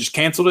instead they just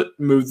canceled it,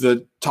 moved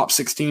the top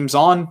 6 teams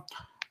on.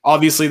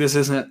 Obviously, this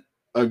isn't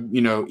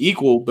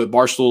equal, but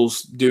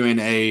Barstool's doing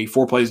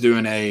 4Play's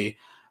doing a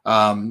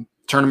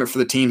tournament for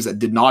the teams that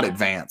did not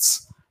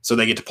advance. So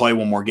they get to play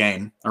one more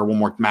game or one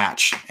more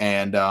match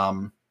and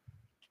one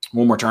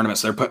more tournament.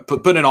 So they're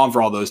putting it on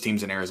for all those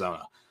teams in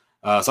Arizona.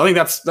 So I think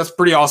that's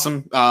pretty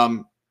awesome.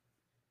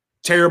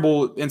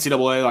 Terrible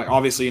NCAA. Like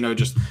obviously,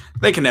 just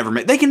they can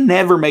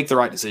never make the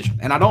right decision.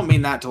 And I don't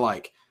mean that to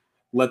like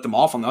let them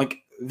off on like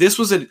this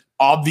was an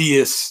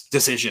obvious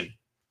decision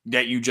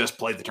that you just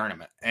played the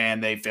tournament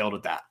and they failed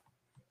at that.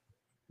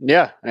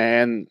 Yeah,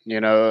 and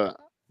I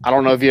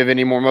don't know if you have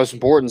any more most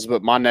importance,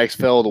 but my next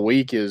fail of the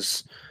week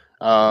is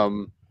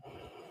them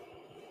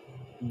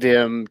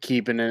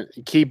keeping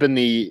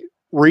the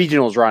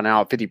regionals right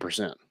now at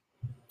 50%.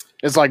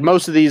 It's like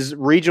most of these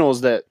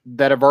regionals that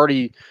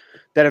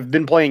have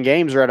been playing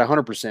games are at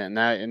 100%.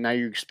 And now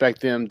you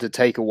expect them to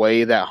take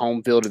away that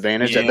home field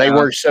advantage that they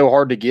worked so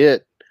hard to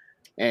get,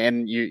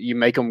 and you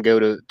make them go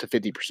to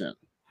 50%.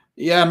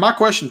 Yeah, my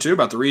question too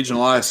about the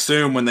regional, I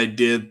assume when they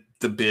did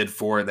the bid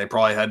for it, they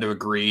probably had to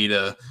agree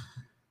to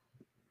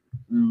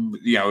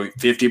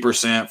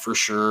 50% for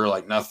sure,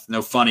 like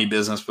no funny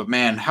business. But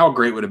man, how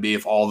great would it be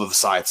if all of the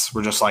sites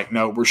were just like,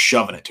 no, we're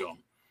shoving it to them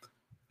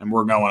and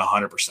we're going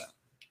 100%.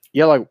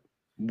 Yeah, like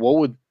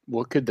what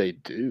could they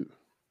do?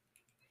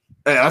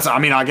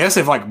 I guess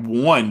if like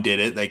one did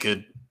it, they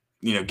could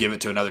give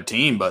it to another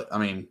team. But I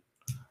mean,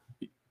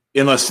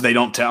 unless they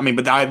don't tell. I mean,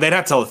 but they'd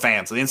have to tell the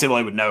fans. So the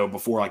NCAA would know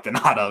before like the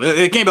not of.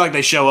 It can't be like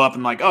they show up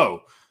and like,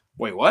 oh,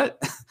 wait, what?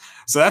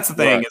 So that's the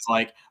thing. Right. It's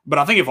like, but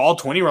I think if all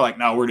 20 were like,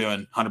 no, we're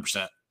doing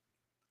 100%.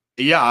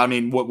 Yeah, I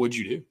mean, what would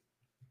you do?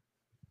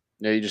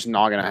 Yeah, you're just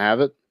not going to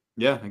have it.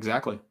 Yeah,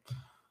 exactly.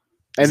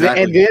 And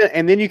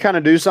then you kind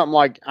of do something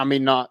like, I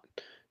mean, not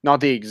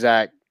the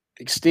exact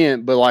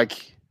extent, but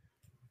like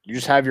you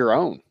just have your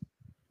own.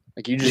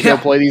 Like you just go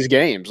play these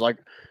games. Like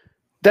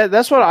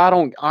that's what I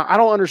don't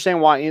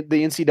understand why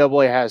the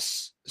NCAA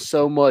has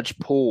so much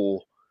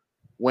pull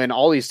when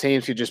all these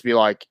teams could just be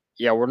like,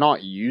 yeah, we're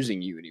not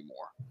using you anymore.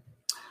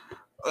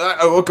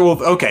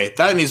 Okay,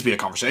 that needs to be a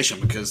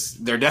conversation because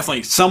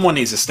someone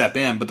needs to step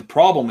in. But the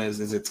problem is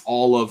it's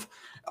all the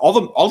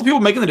people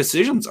making the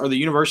decisions are the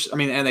university. I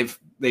mean, and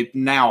they've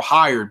now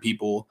hired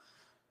people,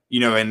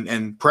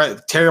 and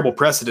terrible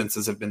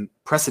precedents have been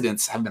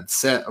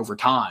set over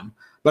time.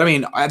 But I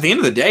mean, at the end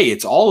of the day,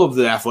 it's all of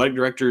the athletic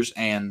directors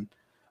and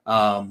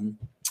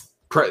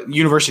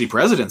university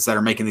presidents that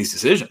are making these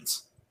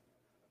decisions.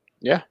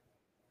 Yeah,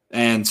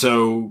 and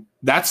so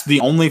that's the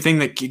only thing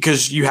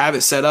because you have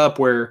it set up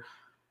where.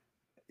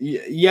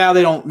 Yeah,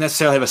 they don't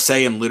necessarily have a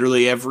say in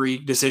literally every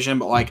decision,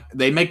 but like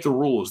they make the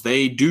rules.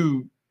 They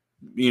do,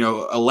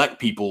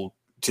 elect people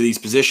to these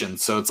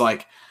positions. So it's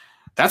like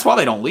that's why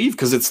they don't leave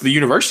because it's the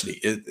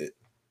university.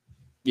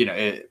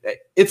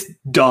 It's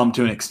dumb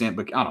to an extent,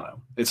 but I don't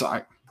know. It's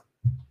like,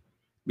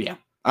 yeah,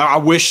 I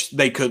wish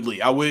they could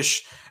leave.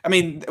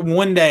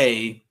 One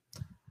day.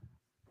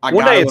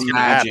 One day it's gonna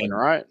happen,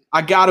 right?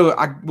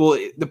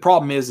 The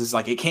problem is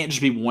like it can't just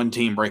be one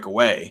team break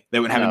away. They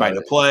wouldn't have anybody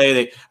to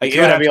play. It's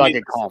gonna be like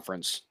a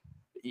conference.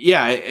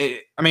 Yeah,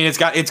 it's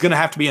gonna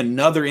have to be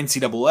another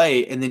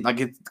NCAA, and then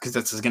because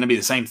that's going to be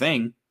the same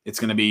thing.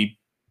 It's going to be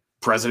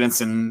presidents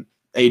and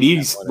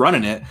ADs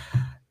running it.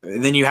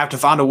 And then you have to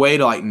find a way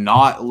to like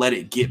not let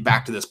it get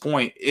back to this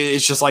point.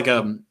 It's just like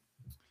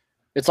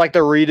it's like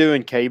they're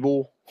redoing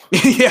cable.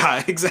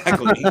 Yeah,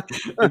 exactly.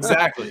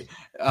 Exactly.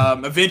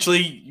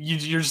 Eventually,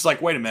 you're just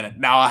like, wait a minute.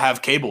 Now I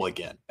have cable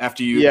again.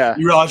 After you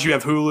realize you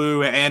have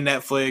Hulu and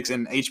Netflix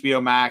and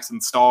HBO Max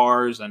and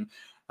Stars, and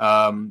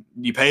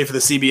you pay for the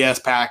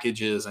CBS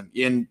packages and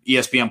in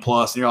ESPN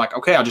Plus, and you're like,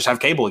 okay, I'll just have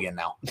cable again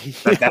now.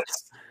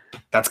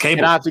 That's cable.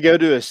 And I have to go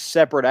to a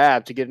separate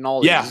app to get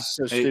all these. Yeah, this is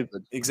so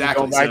stupid.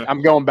 Exactly.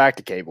 I'm going back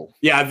to cable.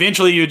 Yeah,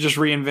 eventually you just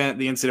reinvent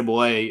the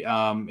NCAA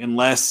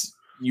unless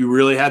you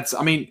really had.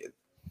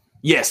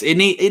 Yes, it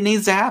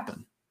needs to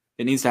happen.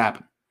 It needs to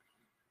happen.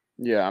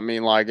 Yeah, I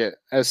mean, like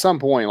at some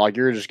point, like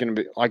you're just going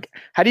to be like,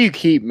 how do you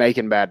keep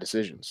making bad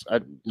decisions?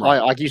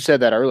 Like you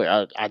said that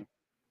earlier. I'll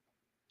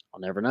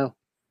never know.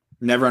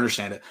 Never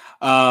understand it.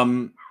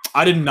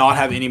 I did not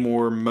have any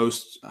more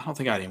I don't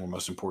think I had any more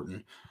most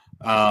important.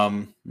 Let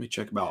me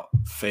check about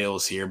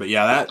fails here, but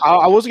yeah, that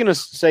I was going to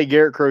say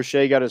Garrett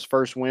Crochet got his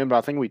first win, but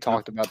I think we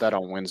talked about that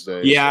on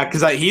Wednesday. Yeah,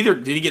 because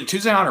did he get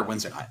Tuesday night or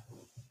Wednesday night?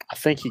 I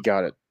think he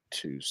got it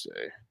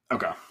Tuesday.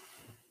 Okay.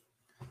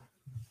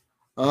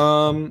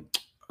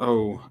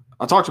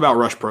 I talked about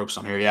Rush Probst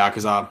on here, yeah,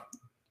 because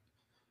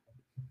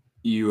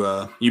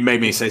you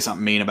made me say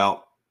something mean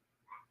about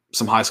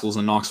some high schools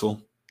in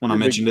Knoxville when I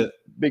mentioned it.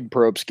 Big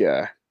Probst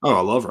guy. Oh,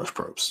 I love Rush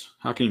Probst.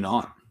 How can you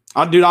not?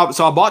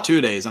 So I bought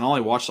 2 days and I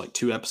only watched like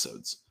 2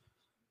 episodes.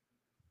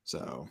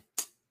 So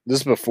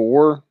this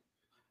before.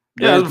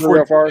 Yeah,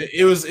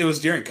 it was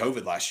during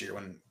COVID last year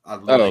when I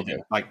literally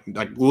did like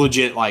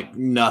legit like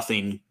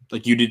nothing.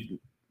 Like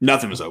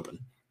nothing was open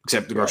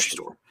except the grocery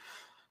store.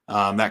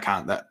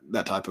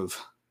 That type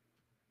of.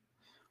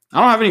 I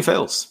don't have any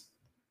fails.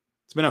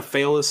 It's been a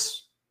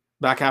failless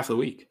back half of the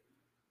week.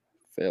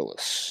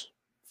 Failless.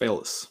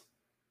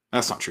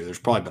 That's not true. There's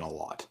probably been a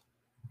lot.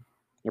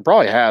 It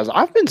probably has.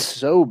 I've been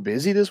so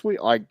busy this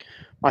week. Like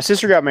my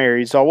sister got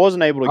married, so I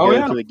wasn't able to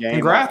go to the game.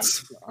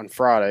 Congrats on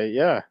Friday.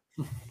 Yeah,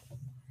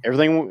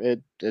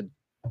 everything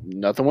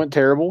nothing went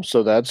terrible,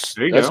 so that's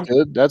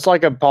good. That's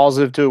like a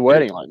positive to a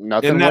wedding. Like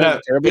nothing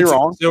went terribly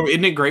wrong. So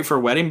isn't it great for a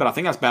wedding? But I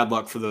think that's bad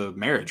luck for the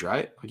marriage,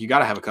 right? Like you got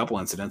to have a couple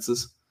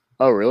incidences.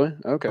 Oh, really?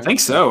 Okay. I think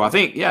so. I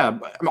think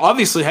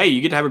obviously, hey,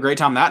 you get to have a great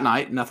time that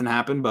night. Nothing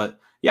happened, but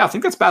yeah, I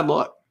think that's bad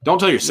luck. Don't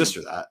tell your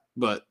sister that,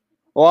 but.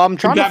 Well, I'm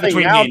trying to think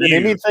now. Did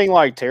anything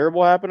like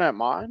terrible happen at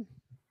mine?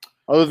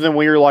 Other than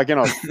we were like in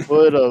a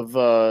foot of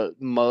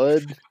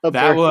mud.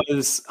 That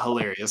was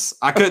hilarious.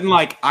 I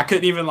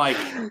couldn't even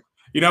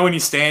when you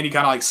stand, you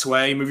kind of like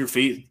sway, move your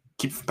feet,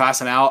 keep from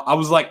passing out. I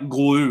was like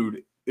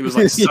glued. It was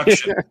like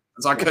suction.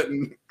 So I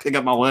couldn't pick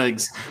up my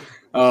legs.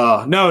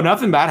 No,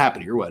 nothing bad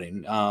happened at your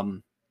wedding.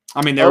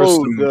 There was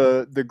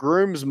the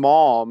groom's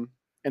mom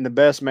and the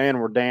best man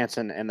were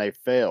dancing and they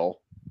fell.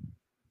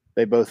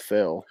 They both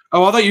fell.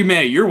 Oh, I thought you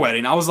meant at your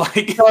wedding. I was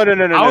like, no.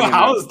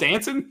 I was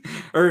dancing,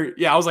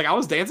 I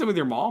was dancing with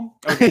your mom.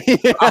 Okay.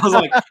 Yeah. I was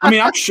like,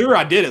 I'm sure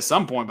I did at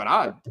some point, but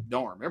I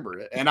don't remember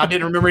it, and I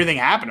didn't remember anything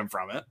happening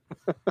from it.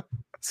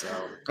 So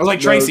I was like,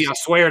 Tracy, I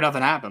swear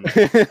nothing happened.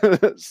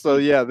 So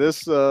yeah,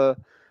 so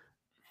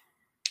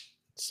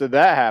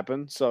that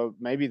happened. So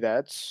maybe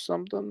that's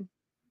something.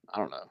 I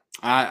don't know.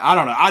 I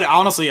don't know. I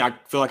honestly, I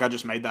feel like I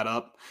just made that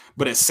up,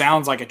 but it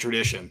sounds like a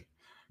tradition.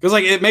 Because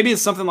maybe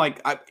it's something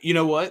like, you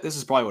know what? This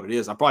is probably what it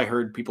is. I probably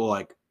heard people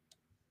like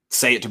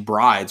say it to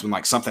brides when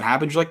like something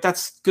happens. You're like,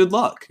 that's good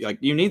luck. Like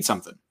you need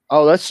something.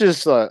 Oh, that's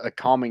just a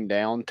calming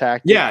down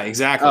tactic. Yeah,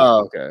 exactly.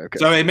 Oh, okay.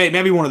 So it may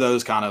be one of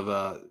those kind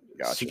of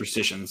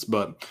superstitions.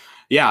 But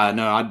yeah,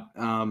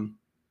 no,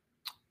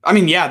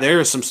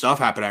 there's some stuff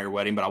happened at your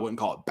wedding, but I wouldn't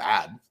call it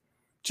bad.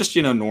 Just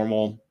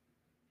normal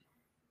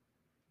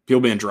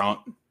people being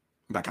drunk,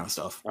 that kind of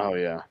stuff. Oh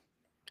yeah.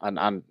 I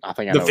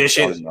think I the know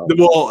fishing.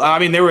 Well,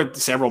 there were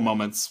several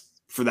moments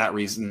for that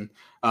reason,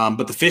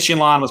 but the fishing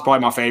line was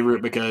probably my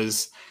favorite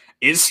because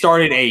it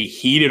started a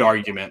heated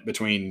argument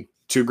between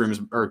two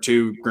groomsmen,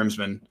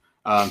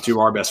 two of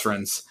our best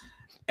friends,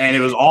 and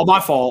it was all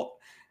my fault.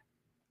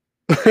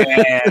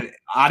 And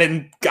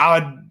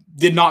I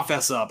did not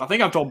fess up. I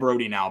think I've told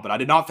Brody now, but I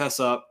did not fess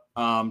up.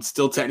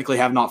 Still technically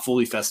have not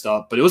fully fessed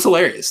up, but it was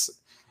hilarious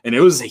and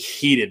it was a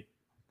heated.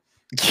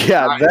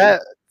 Yeah,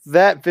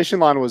 that fishing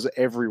line was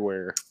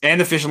everywhere. And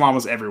the fishing line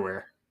was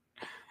everywhere.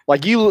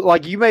 Like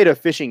you made a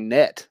fishing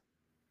net.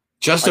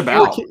 Just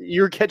about.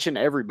 You were catching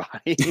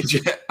everybody.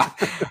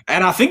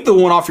 And I think the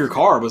one off your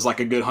car was like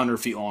a good 100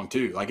 feet long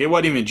too. Like it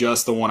wasn't even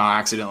just the one I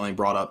accidentally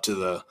brought up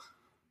to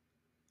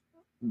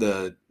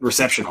the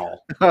reception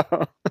hall.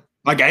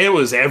 Like it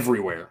was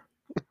everywhere.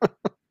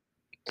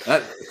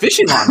 That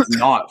fishing line is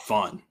not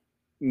fun.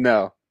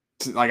 No.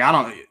 Like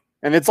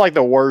and it's like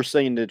the worst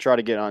thing to try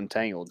to get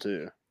untangled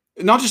too.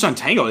 Not just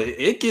untangled,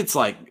 it gets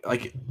like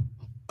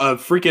a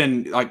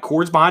freaking like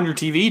cords behind your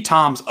TV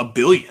times a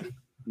billion.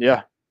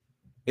 Yeah,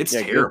 it's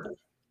terrible.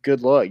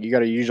 Good luck. You got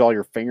to use all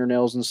your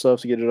fingernails and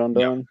stuff to get it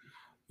undone.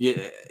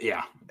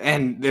 Yeah.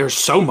 And there's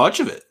so much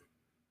of it.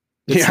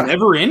 It's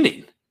never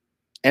ending,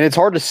 and it's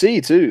hard to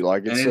see too.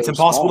 Like it's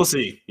impossible to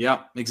see.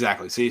 Yeah,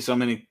 exactly. See so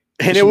many.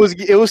 And it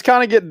was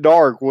kind of getting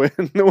dark when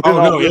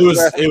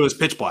it was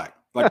pitch black.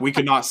 Like we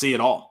could not see at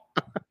all.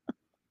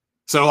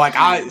 So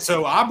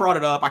I brought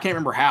it up. I can't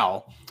remember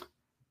how,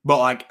 but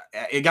like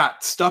it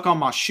got stuck on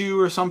my shoe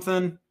or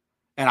something,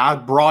 and I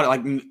brought it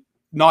like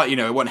not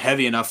it wasn't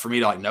heavy enough for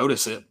me to like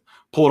notice it.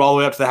 Pulled all the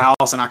way up to the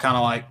house, and I kind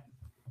of like,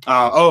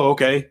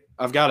 okay,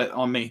 I've got it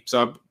on me.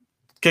 So I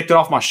kicked it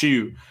off my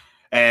shoe,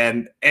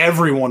 and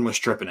everyone was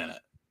tripping in it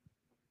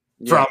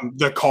from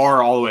the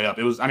car all the way up.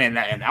 It was and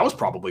that was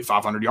probably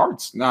 500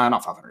 yards. No,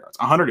 not 500 yards,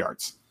 100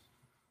 yards. I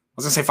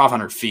was gonna say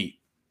 500 feet,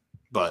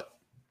 but.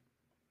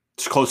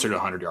 It's closer to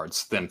 100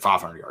 yards than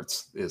 500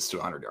 yards is to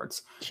 100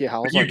 yards. Yeah, I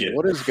was like,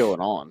 what is going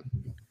on?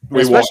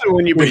 Especially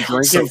when you've been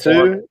drinking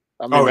too.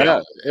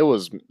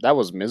 That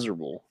was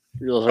miserable.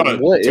 You're like,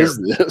 what is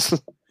this?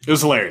 It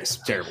was hilarious.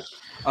 Terrible.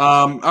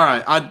 All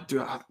right. I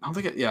don't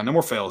think no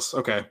more fails.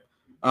 Okay.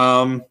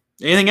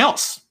 Anything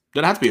else?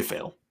 Doesn't have to be a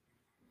fail.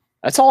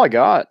 That's all I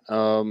got.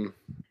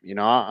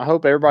 I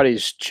hope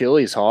everybody's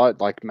chili's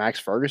hot like Max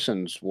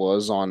Ferguson's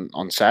was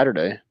on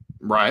Saturday.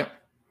 Right.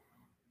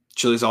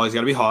 Chili's always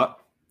got to be hot.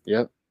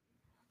 Yep.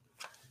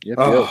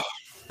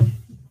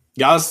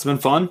 Guys, it's been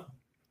fun.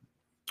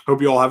 Hope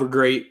Hope you all have a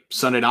great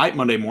Sunday night,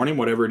 Monday morning,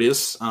 whatever it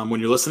is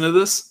when you're listening to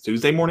this.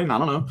 Tuesday morning, I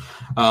don't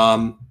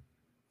know.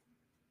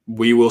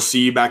 We will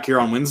see you back here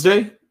on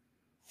Wednesday.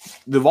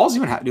 The Vols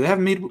even do they have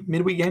a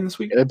midweek game this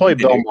week? Yeah, they play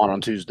Belmont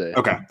on Tuesday.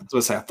 Okay, I was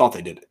going to say I thought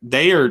they did.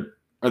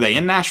 Are they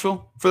in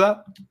Nashville for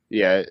that?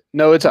 Yeah,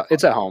 no, it's at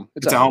home.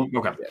 It's at home.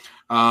 Okay,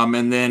 yeah.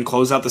 And then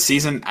close out the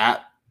season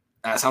at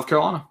South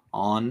Carolina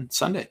on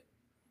Sunday.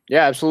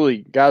 Yeah, absolutely,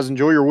 guys.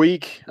 Enjoy your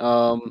week.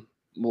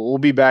 We'll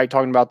be back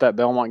talking about that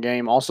Belmont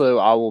game. Also,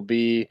 I will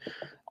be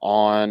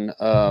on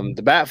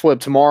the Bat Flip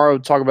tomorrow.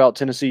 Talk about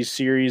Tennessee's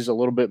series a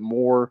little bit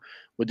more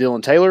with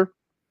Dylan Taylor.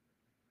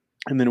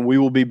 And then we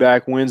will be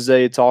back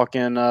Wednesday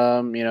talking,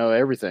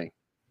 everything.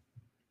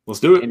 Let's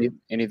do it.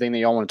 Anything that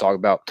y'all want to talk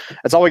about.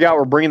 That's all we got.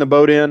 We're bringing the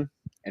boat in,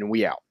 and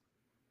we out.